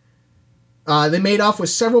money. They made off with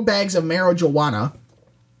several bags of marijuana,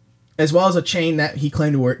 as well as a chain that he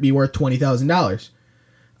claimed to be worth $20,000.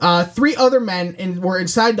 3 other men were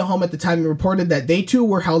inside the home at the time and reported that they too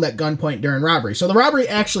were held at gunpoint during robbery. So the robbery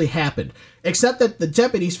actually happened, except that the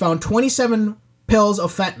deputies found 27 pills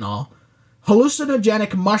of fentanyl,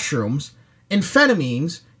 hallucinogenic mushrooms,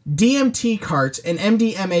 amphetamines, DMT carts, and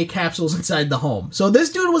MDMA capsules inside the home. So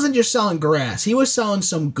this dude wasn't just selling grass. He was selling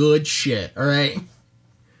some good shit, all right?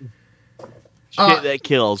 Shit that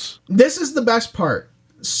kills. This is the best part.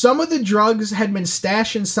 Some of the drugs had been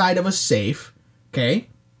stashed inside of a safe, okay?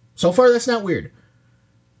 So far, that's not weird.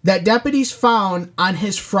 That deputies found on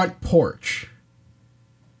his front porch.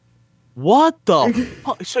 What the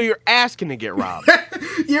fuck? So you're asking to get robbed?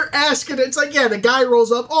 You're asking. It's like, yeah, the guy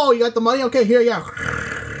rolls up. Oh, you got the money? Okay, here, yeah.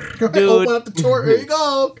 Dude. Open up the door. Here you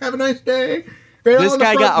go. Have a nice day. Right This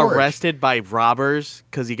guy got porch. arrested by robbers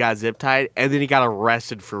because he got zip tied, and then he got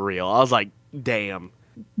arrested for real. I was like, damn.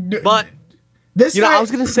 But this you know, guy, I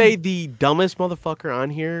was gonna say the dumbest motherfucker on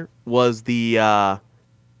here was the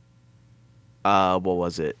what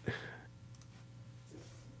was it?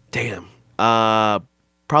 Damn.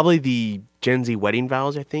 Probably the Gen Z wedding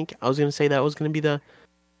vows, I think. I was gonna say that was gonna be the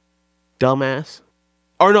dumbass.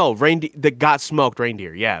 Or no, reindeer that got smoked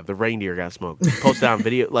reindeer. Yeah, the reindeer got smoked. Posted on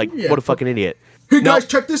video. Like, Yeah. what a fucking idiot. Hey No. guys,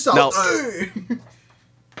 check this out. No. Hey.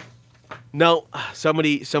 No,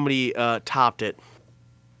 somebody topped it.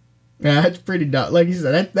 Yeah, that's pretty dumb. Like you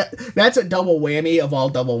said, that's a double whammy of all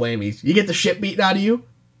double whammies. You get the shit beaten out of you,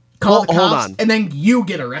 call the Hold cops, on. and then you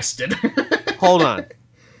get arrested. Hold on.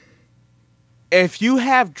 If you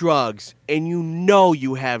have drugs and you know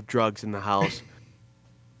you have drugs in the house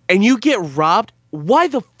and you get robbed, why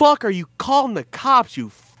the fuck are you calling the cops,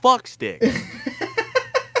 you fuckstick?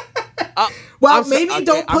 Well, maybe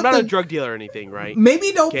don't put I'm not the a drug dealer or anything, right?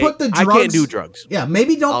 maybe don't Okay? put the drugs. I can't do drugs. Yeah,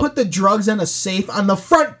 maybe don't put the drugs in a safe on the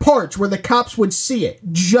front porch where the cops would see it.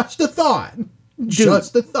 Just a thought.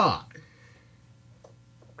 Just a thought.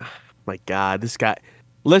 My God, this guy.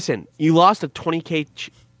 Listen, you lost a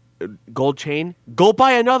 20K gold chain. Go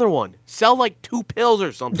buy another one. Sell like 2 pills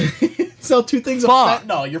or something. Sell 2 things Fuck. of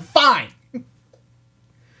fentanyl. You're fine.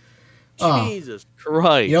 Jesus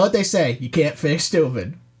Christ. You know what they say? You can't fake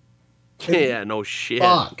stupid. Yeah, no shit.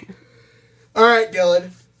 Fuck. All right,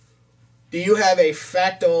 Dylan. Do you have a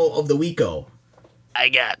facto of the weeko? I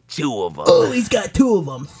got 2 of them. Oh, he's got 2 of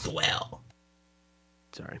them. Swell.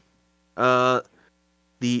 Sorry.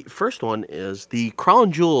 The first one is the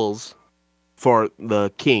crown jewels for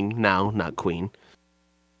the king, now, not queen,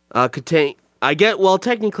 technically, I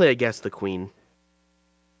guess the queen,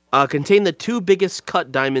 contain the 2 biggest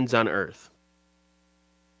cut diamonds on Earth.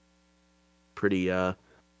 Pretty,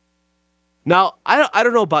 Now, I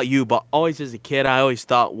don't know about you, but always as a kid, I always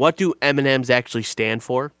thought, what do M&Ms actually stand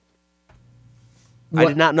for? I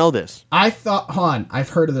did not know this. I thought, Han, I've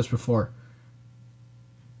heard of this before.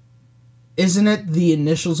 Isn't it the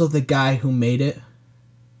initials of the guy who made it?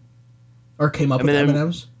 Or came up with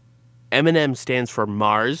M&Ms? M&M stands for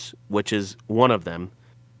Mars, which is one of them,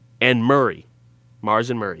 and Murray. Mars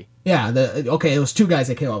and Murray. Yeah, it was 2 guys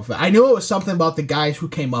that came up with it. I knew it was something about the guys who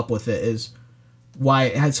came up with it is why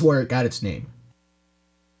that's where it got its name.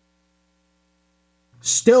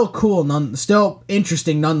 Still cool, still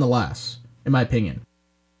interesting nonetheless, in my opinion.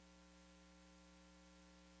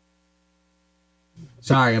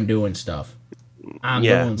 Sorry, I'm doing stuff. I'm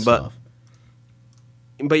doing stuff.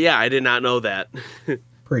 But yeah, I did not know that.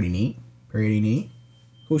 Pretty neat. Pretty neat.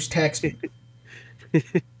 Who's texting?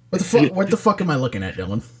 What the fuck am I looking at,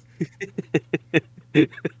 Dylan?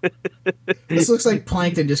 This looks like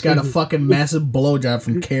Plankton just got a fucking massive blowjob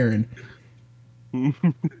from Karen.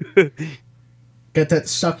 Got that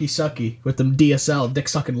sucky with them DSL dick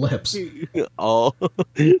sucking lips. Oh.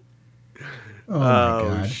 Oh my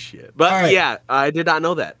God. Shit. But right. Yeah, I did not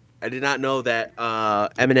know that. I did not know that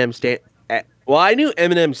M&M stand. Well, I knew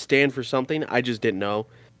M&M stand for something. I just didn't know.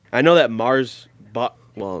 I know that Mars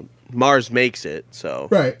makes it. So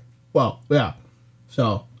Right. Well, yeah. So,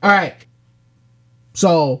 all right.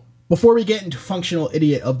 So before we get into functional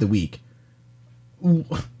idiot of the week,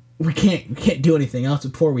 we can't do anything else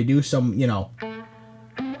before we do some,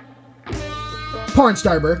 porn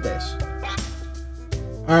star birthdays.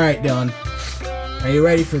 All right, Dylan. Are you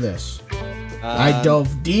ready for this? I dug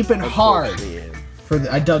deep and hard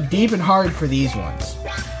for these ones.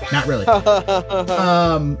 Not really.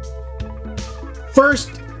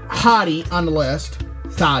 First hottie on the list,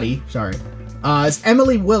 is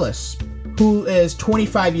Emily Willis, who is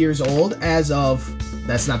 25 years old as of,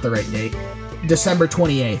 that's not the right date, December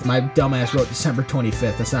 28th. My dumbass wrote December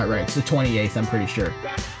 25th. That's not right. It's the 28th, I'm pretty sure.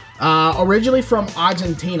 Originally from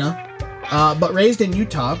Argentina, but raised in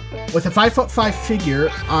Utah, with a 5'5" figure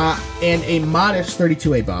and a modest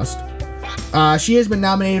 32A bust. She has been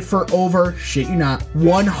nominated for over, shit you not,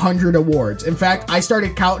 100 awards. In fact, I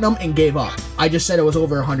started counting them and gave up. I just said it was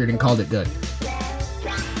over 100 and called it good.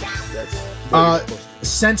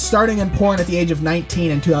 Since starting in porn at the age of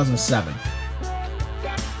 19 in 2007.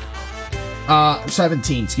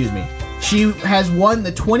 17, excuse me. She has won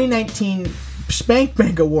the 2019 Spank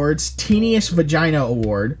Bank Awards Teeniest Vagina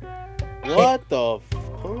Award. What the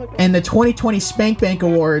fuck? And the 2020 Spank Bank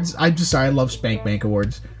Awards, I'm just sorry, I love Spank Bank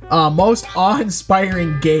Awards. Most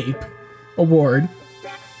Awe-Inspiring Gape Award.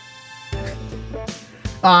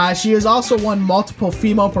 She has also won multiple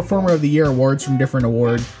Female Performer of the Year awards from different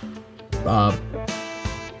award,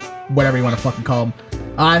 whatever you want to fucking call them.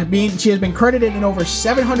 She has been credited in over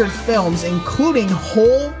 700 films, including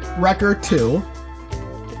Whole Wrecker 2,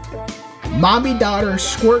 Mommy Daughter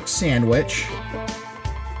Squirt Sandwich,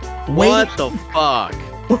 What the fuck?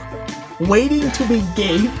 Waiting to be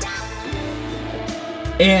Gaped,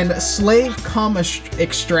 and Slave Cum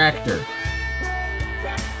Extractor.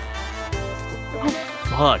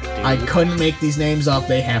 Fuck, dude. I couldn't make these names up.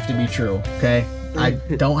 They have to be true, okay? I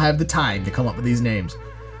don't have the time to come up with these names.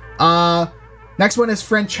 Next one is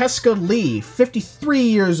Francesca Lee, 53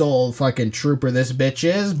 years old. Fucking trooper this bitch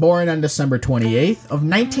is. Born on December 28th of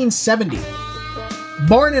 1970.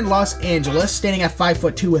 Born in Los Angeles, standing at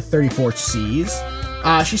 5'2" with 34 C's.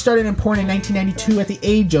 She started in porn in 1992 at the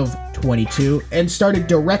age of 22 and started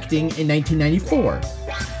directing in 1994.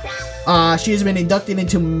 She has been inducted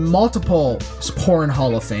into multiple porn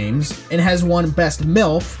Hall of Fames and has won Best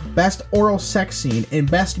MILF, Best Oral Sex Scene, and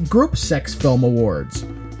Best Group Sex Film Awards.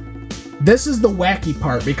 This is the wacky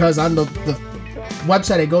part because on the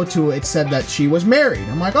website I go to, it said that she was married.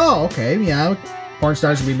 I'm like, oh, okay, yeah, porn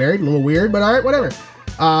stars can be married, a little weird, but alright, whatever.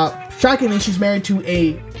 Shockingly, she's married to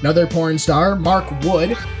another porn star, Mark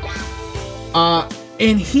Wood.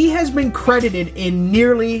 And he has been credited in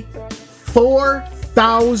nearly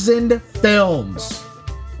 4,000 films.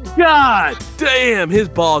 God damn, his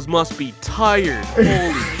balls must be tired.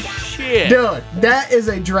 Holy shit. Dude, that is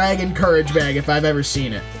a dragon courage bag if I've ever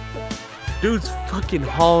seen it. Dude's fucking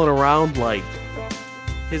hauling around like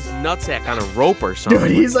his nutsack on a rope or something. Dude,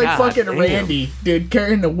 he's like God fucking damn. Randy, dude,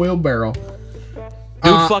 carrying the wheelbarrow.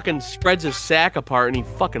 Dude fucking spreads his sack apart and he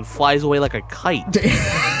fucking flies away like a kite.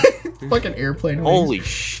 Fucking airplane wings. Holy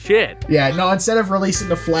shit. Yeah, no, instead of releasing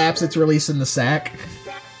the flaps, it's releasing the sack.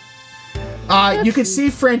 You can see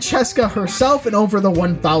Francesca herself in over the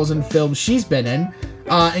 1,000 films she's been in,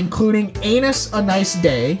 including Anus a Nice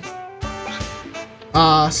Day,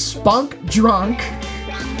 Spunk Drunk,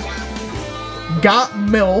 Got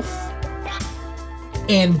MILF,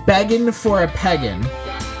 and Beggin' for a Peggin'.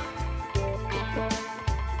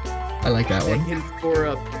 I like that one. Begging for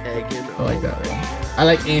a peggin'. I like that one. I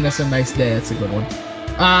like Anus a Nice Day. That's a good one.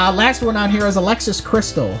 Last one on here is Alexis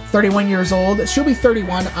Crystal, 31 years old. She'll be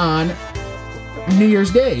 31 on New Year's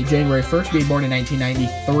Day, January 1st, being born in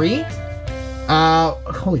 1993.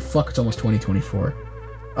 Holy fuck, it's almost 2024.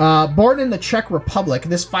 Born in the Czech Republic,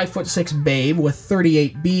 this 5'6" babe with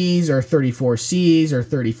 38 B's or 34 C's or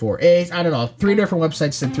 34 A's, I don't know, 3 different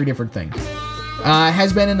websites said 3 different things.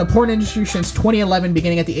 Has been in the porn industry since 2011,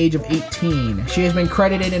 beginning at the age of 18. She has been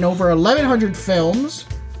credited in over 1,100 films,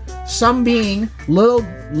 some being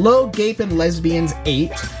Little Gapin' Lesbians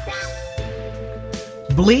 8,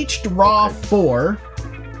 Bleached Raw 4.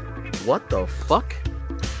 What the fuck?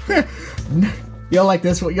 You'll like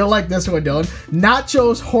this one. You'll like this one, Dylan.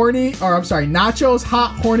 Nachos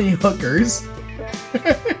Hot Horny Hookers.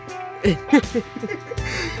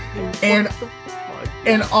 and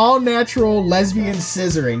an all-natural lesbian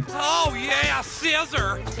scissoring. Oh yeah,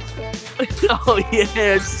 scissor. Oh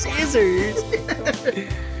yeah, scissors.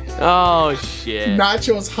 Oh shit.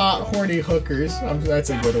 Nachos Hot Horny Hookers. That's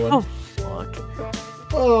a good one. Oh fuck.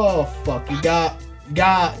 Oh fuck. You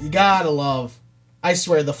gotta love. I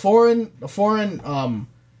swear the foreign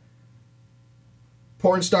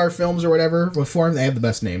porn star films or whatever with foreign, they have the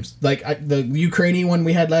best names. Like the Ukrainian one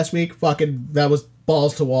we had last week, fucking that was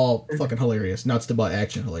balls to wall, fucking hilarious. Nuts to butt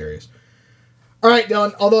action, hilarious. All right,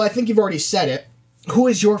 Dylan. Although I think you've already said it, who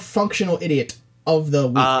is your functional idiot of the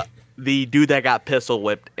week? The dude that got pistol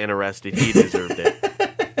whipped and arrested. He deserved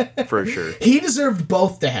it for sure. He deserved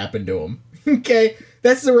both to happen to him. Okay,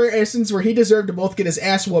 that's the rare instance where he deserved to both get his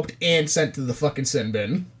ass whooped and sent to the fucking sin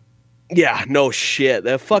bin. Yeah, no shit.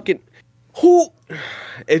 That fucking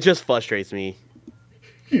it just frustrates me.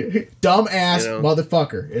 Dumb ass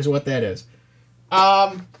motherfucker is what that is.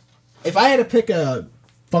 If I had to pick a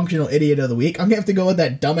functional idiot of the week, I'm gonna have to go with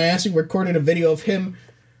that dumbass who recorded a video of him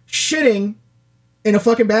shitting in a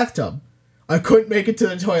fucking bathtub. I couldn't make it to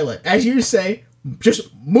the toilet. As you say, just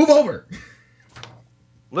move over.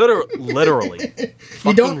 Literally.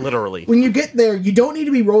 Literally. When you get there, you don't need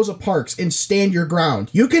to be Rosa Parks and stand your ground.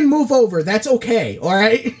 You can move over. That's okay. All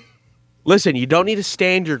right? Listen, you don't need to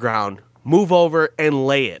stand your ground. Move over and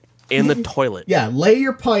lay it in the toilet. Yeah, lay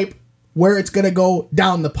your pipe where it's going to go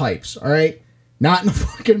down the pipes. All right? Not in the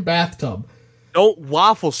fucking bathtub. Don't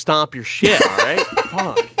waffle stomp your shit, all right?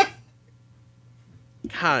 Fuck.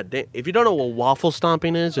 God damn. If you don't know what waffle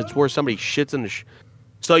stomping is, it's where somebody shits in the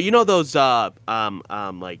So you know those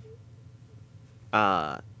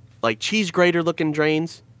like cheese grater looking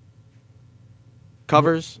drains?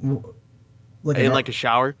 covers Like in like a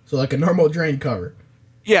shower. So like a normal drain cover.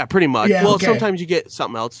 Yeah, pretty much. Yeah, well, okay. sometimes you get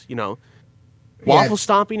something else, you know. Waffle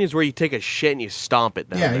stomping is where you take a shit and you stomp it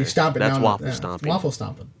down. Yeah, there. you stomp it That's down. waffle stomping. Waffle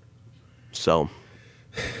stomping. So,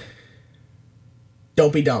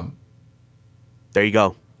 don't be dumb. there you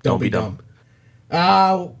go. Don't be dumb.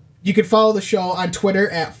 You can follow the show on Twitter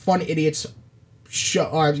at Fun Idiots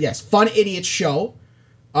Show. Yes, Fun Idiots Show.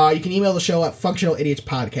 You can email the show at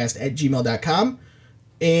functionalidiotspodcast@gmail.com.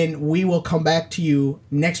 And we will come back to you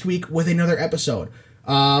next week with another episode.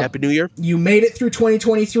 Happy New Year. You made it through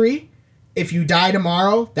 2023. If you die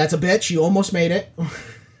tomorrow, that's a bitch. You almost made it.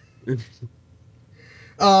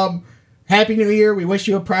 Happy New Year. We wish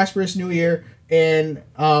you a prosperous New Year. And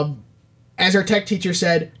as our tech teacher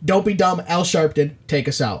said, don't be dumb. Al Sharpton, take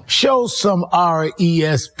us out. Show some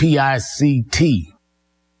RESPICT.